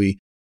actually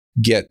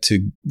get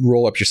to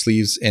roll up your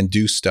sleeves and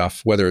do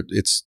stuff, whether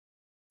it's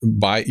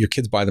by your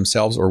kids by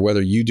themselves or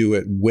whether you do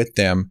it with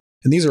them.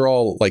 And these are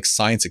all like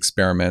science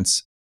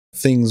experiments,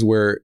 things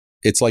where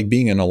it's like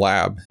being in a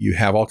lab. You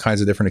have all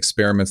kinds of different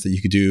experiments that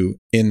you could do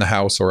in the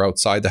house or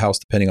outside the house,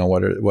 depending on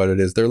what it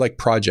is. They're like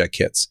project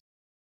kits.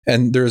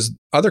 And there's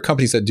other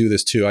companies that do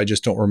this too. I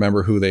just don't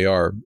remember who they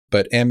are.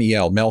 But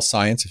MEL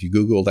Science, if you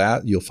Google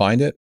that, you'll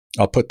find it.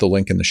 I'll put the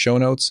link in the show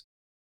notes.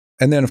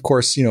 And then, of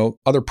course,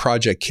 other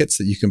project kits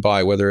that you can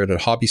buy, whether at a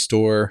hobby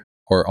store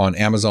or on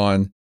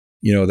Amazon,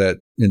 that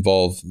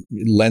involve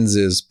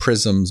lenses,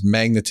 prisms,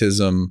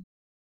 magnetism,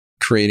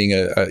 creating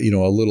a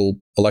little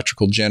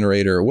electrical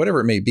generator or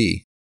whatever it may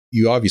be.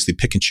 You obviously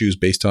pick and choose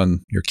based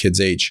on your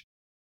kid's age.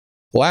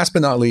 Last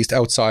but not least,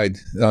 outside,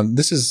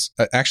 this is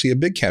actually a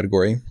big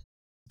category.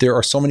 There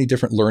are so many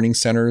different learning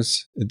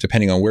centers,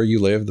 depending on where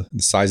you live,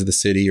 the size of the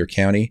city or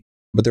county.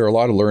 But there are a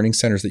lot of learning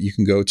centers that you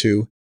can go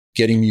to.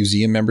 Getting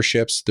museum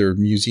memberships. There are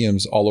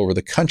museums all over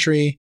the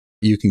country.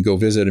 You can go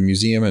visit a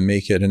museum and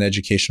make it an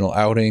educational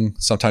outing.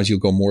 Sometimes you'll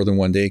go more than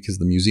one day because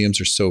the museums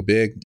are so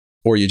big.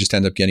 Or you just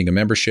end up getting a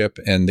membership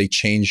and they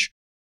change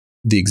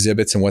the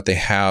exhibits and what they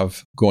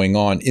have going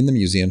on in the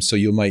museum. So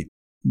you might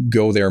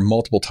go there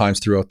multiple times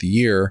throughout the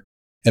year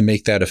and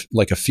make that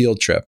like a field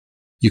trip.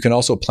 You can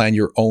also plan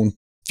your own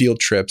field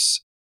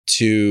trips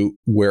to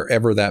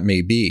wherever that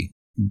may be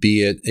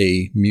it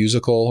a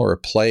musical or a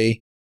play,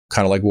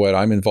 kind of like what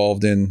I'm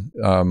involved in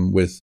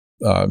with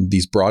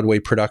these Broadway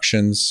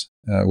productions,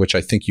 which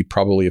I think you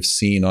probably have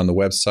seen on the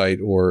website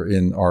or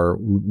in our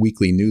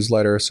weekly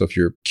newsletter. So if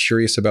you're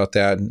curious about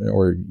that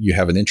or you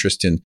have an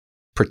interest in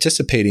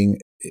participating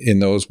in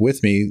those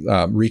with me,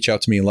 reach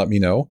out to me and let me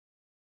know,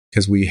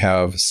 because we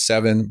have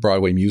 7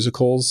 Broadway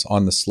musicals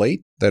on the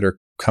slate that are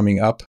coming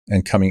up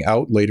and coming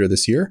out later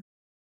this year.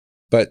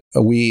 But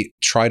we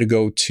try to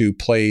go to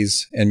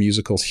plays and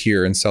musicals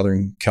here in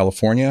Southern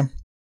California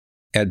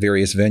at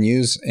various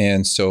venues.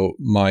 And so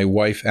my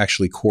wife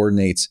actually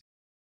coordinates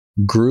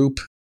group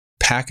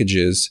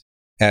packages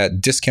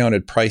at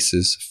discounted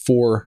prices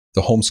for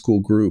the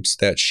homeschool groups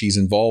that she's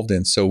involved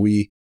in. So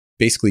we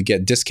basically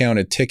get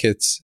discounted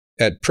tickets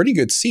at pretty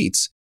good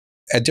seats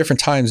at different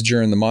times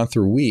during the month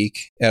or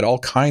week at all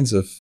kinds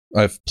of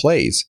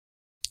plays.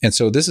 And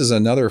so this is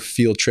another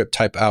field trip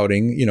type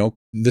outing.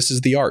 This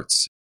is the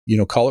arts.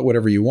 Call it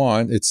whatever you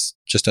want. It's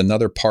just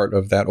another part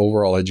of that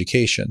overall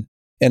education.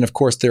 And of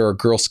course, there are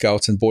Girl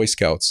Scouts and Boy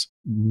Scouts,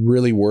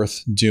 really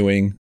worth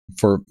doing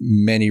for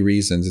many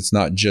reasons. It's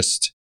not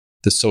just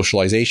the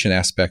socialization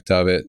aspect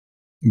of it,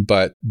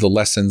 but the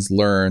lessons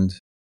learned,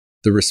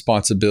 the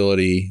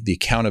responsibility, the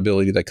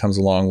accountability that comes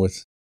along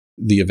with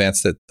the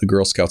events that the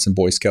Girl Scouts and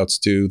Boy Scouts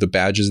do, the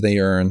badges they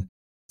earn.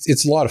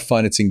 It's a lot of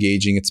fun. It's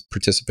engaging. It's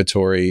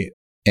participatory.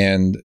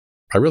 And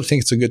I really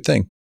think it's a good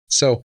thing.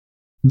 So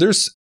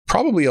there's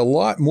probably a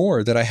lot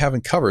more that I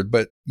haven't covered,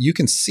 but you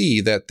can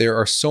see that there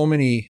are so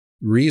many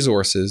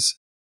resources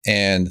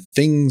and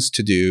things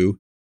to do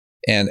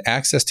and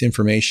access to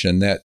information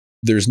that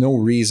there's no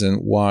reason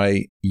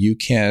why you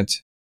can't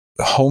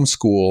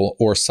homeschool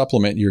or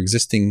supplement your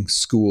existing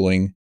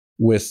schooling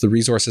with the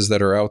resources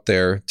that are out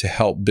there to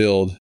help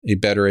build a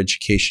better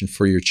education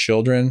for your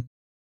children,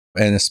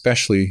 and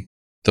especially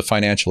the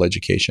financial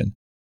education.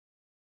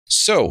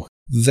 So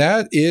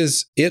that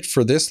is it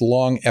for this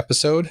long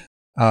episode.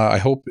 I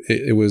hope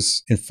it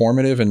was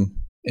informative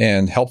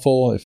and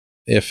helpful.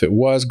 If it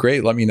was,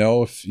 great. Let me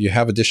know. If you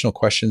have additional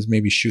questions,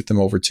 maybe shoot them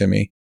over to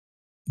me.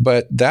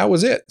 But that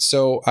was it.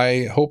 So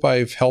I hope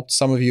I've helped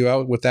some of you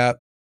out with that.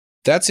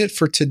 That's it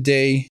for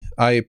today.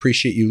 I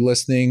appreciate you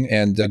listening.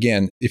 And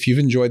again, if you've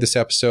enjoyed this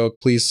episode,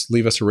 please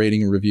leave us a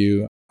rating and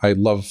review. I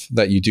love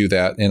that you do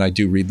that, and I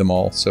do read them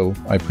all. So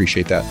I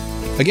appreciate that.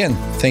 Again,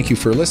 thank you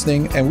for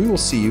listening, and we will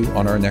see you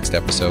on our next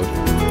episode.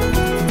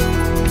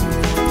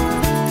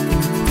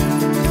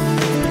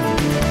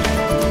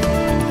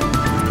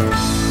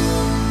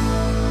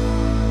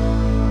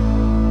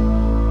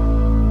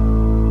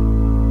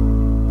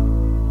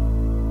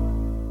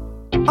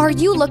 Are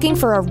you looking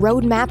for a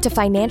roadmap to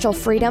financial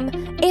freedom?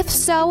 If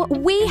so,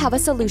 we have a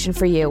solution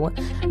for you.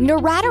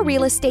 Norada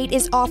Real Estate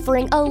is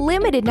offering a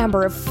limited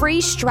number of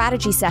free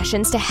strategy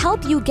sessions to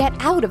help you get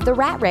out of the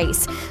rat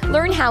race.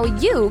 Learn how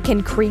you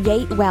can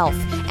create wealth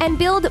and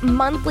build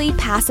monthly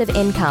passive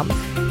income.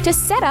 To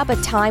set up a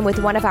time with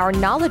one of our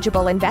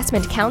knowledgeable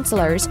investment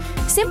counselors,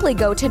 simply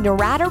go to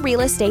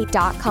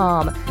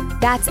noradarealestate.com.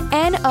 That's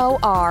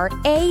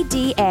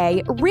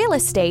NORADA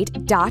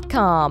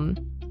realestate.com.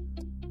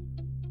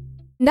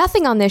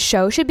 Nothing on this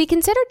show should be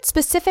considered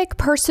specific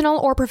personal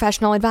or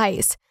professional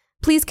advice.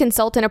 Please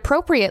consult an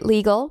appropriate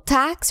legal,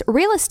 tax,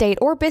 real estate,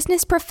 or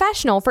business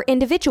professional for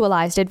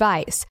individualized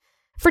advice.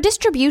 For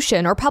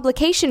distribution or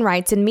publication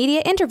rights in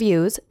media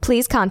interviews,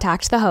 please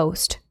contact the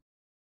host.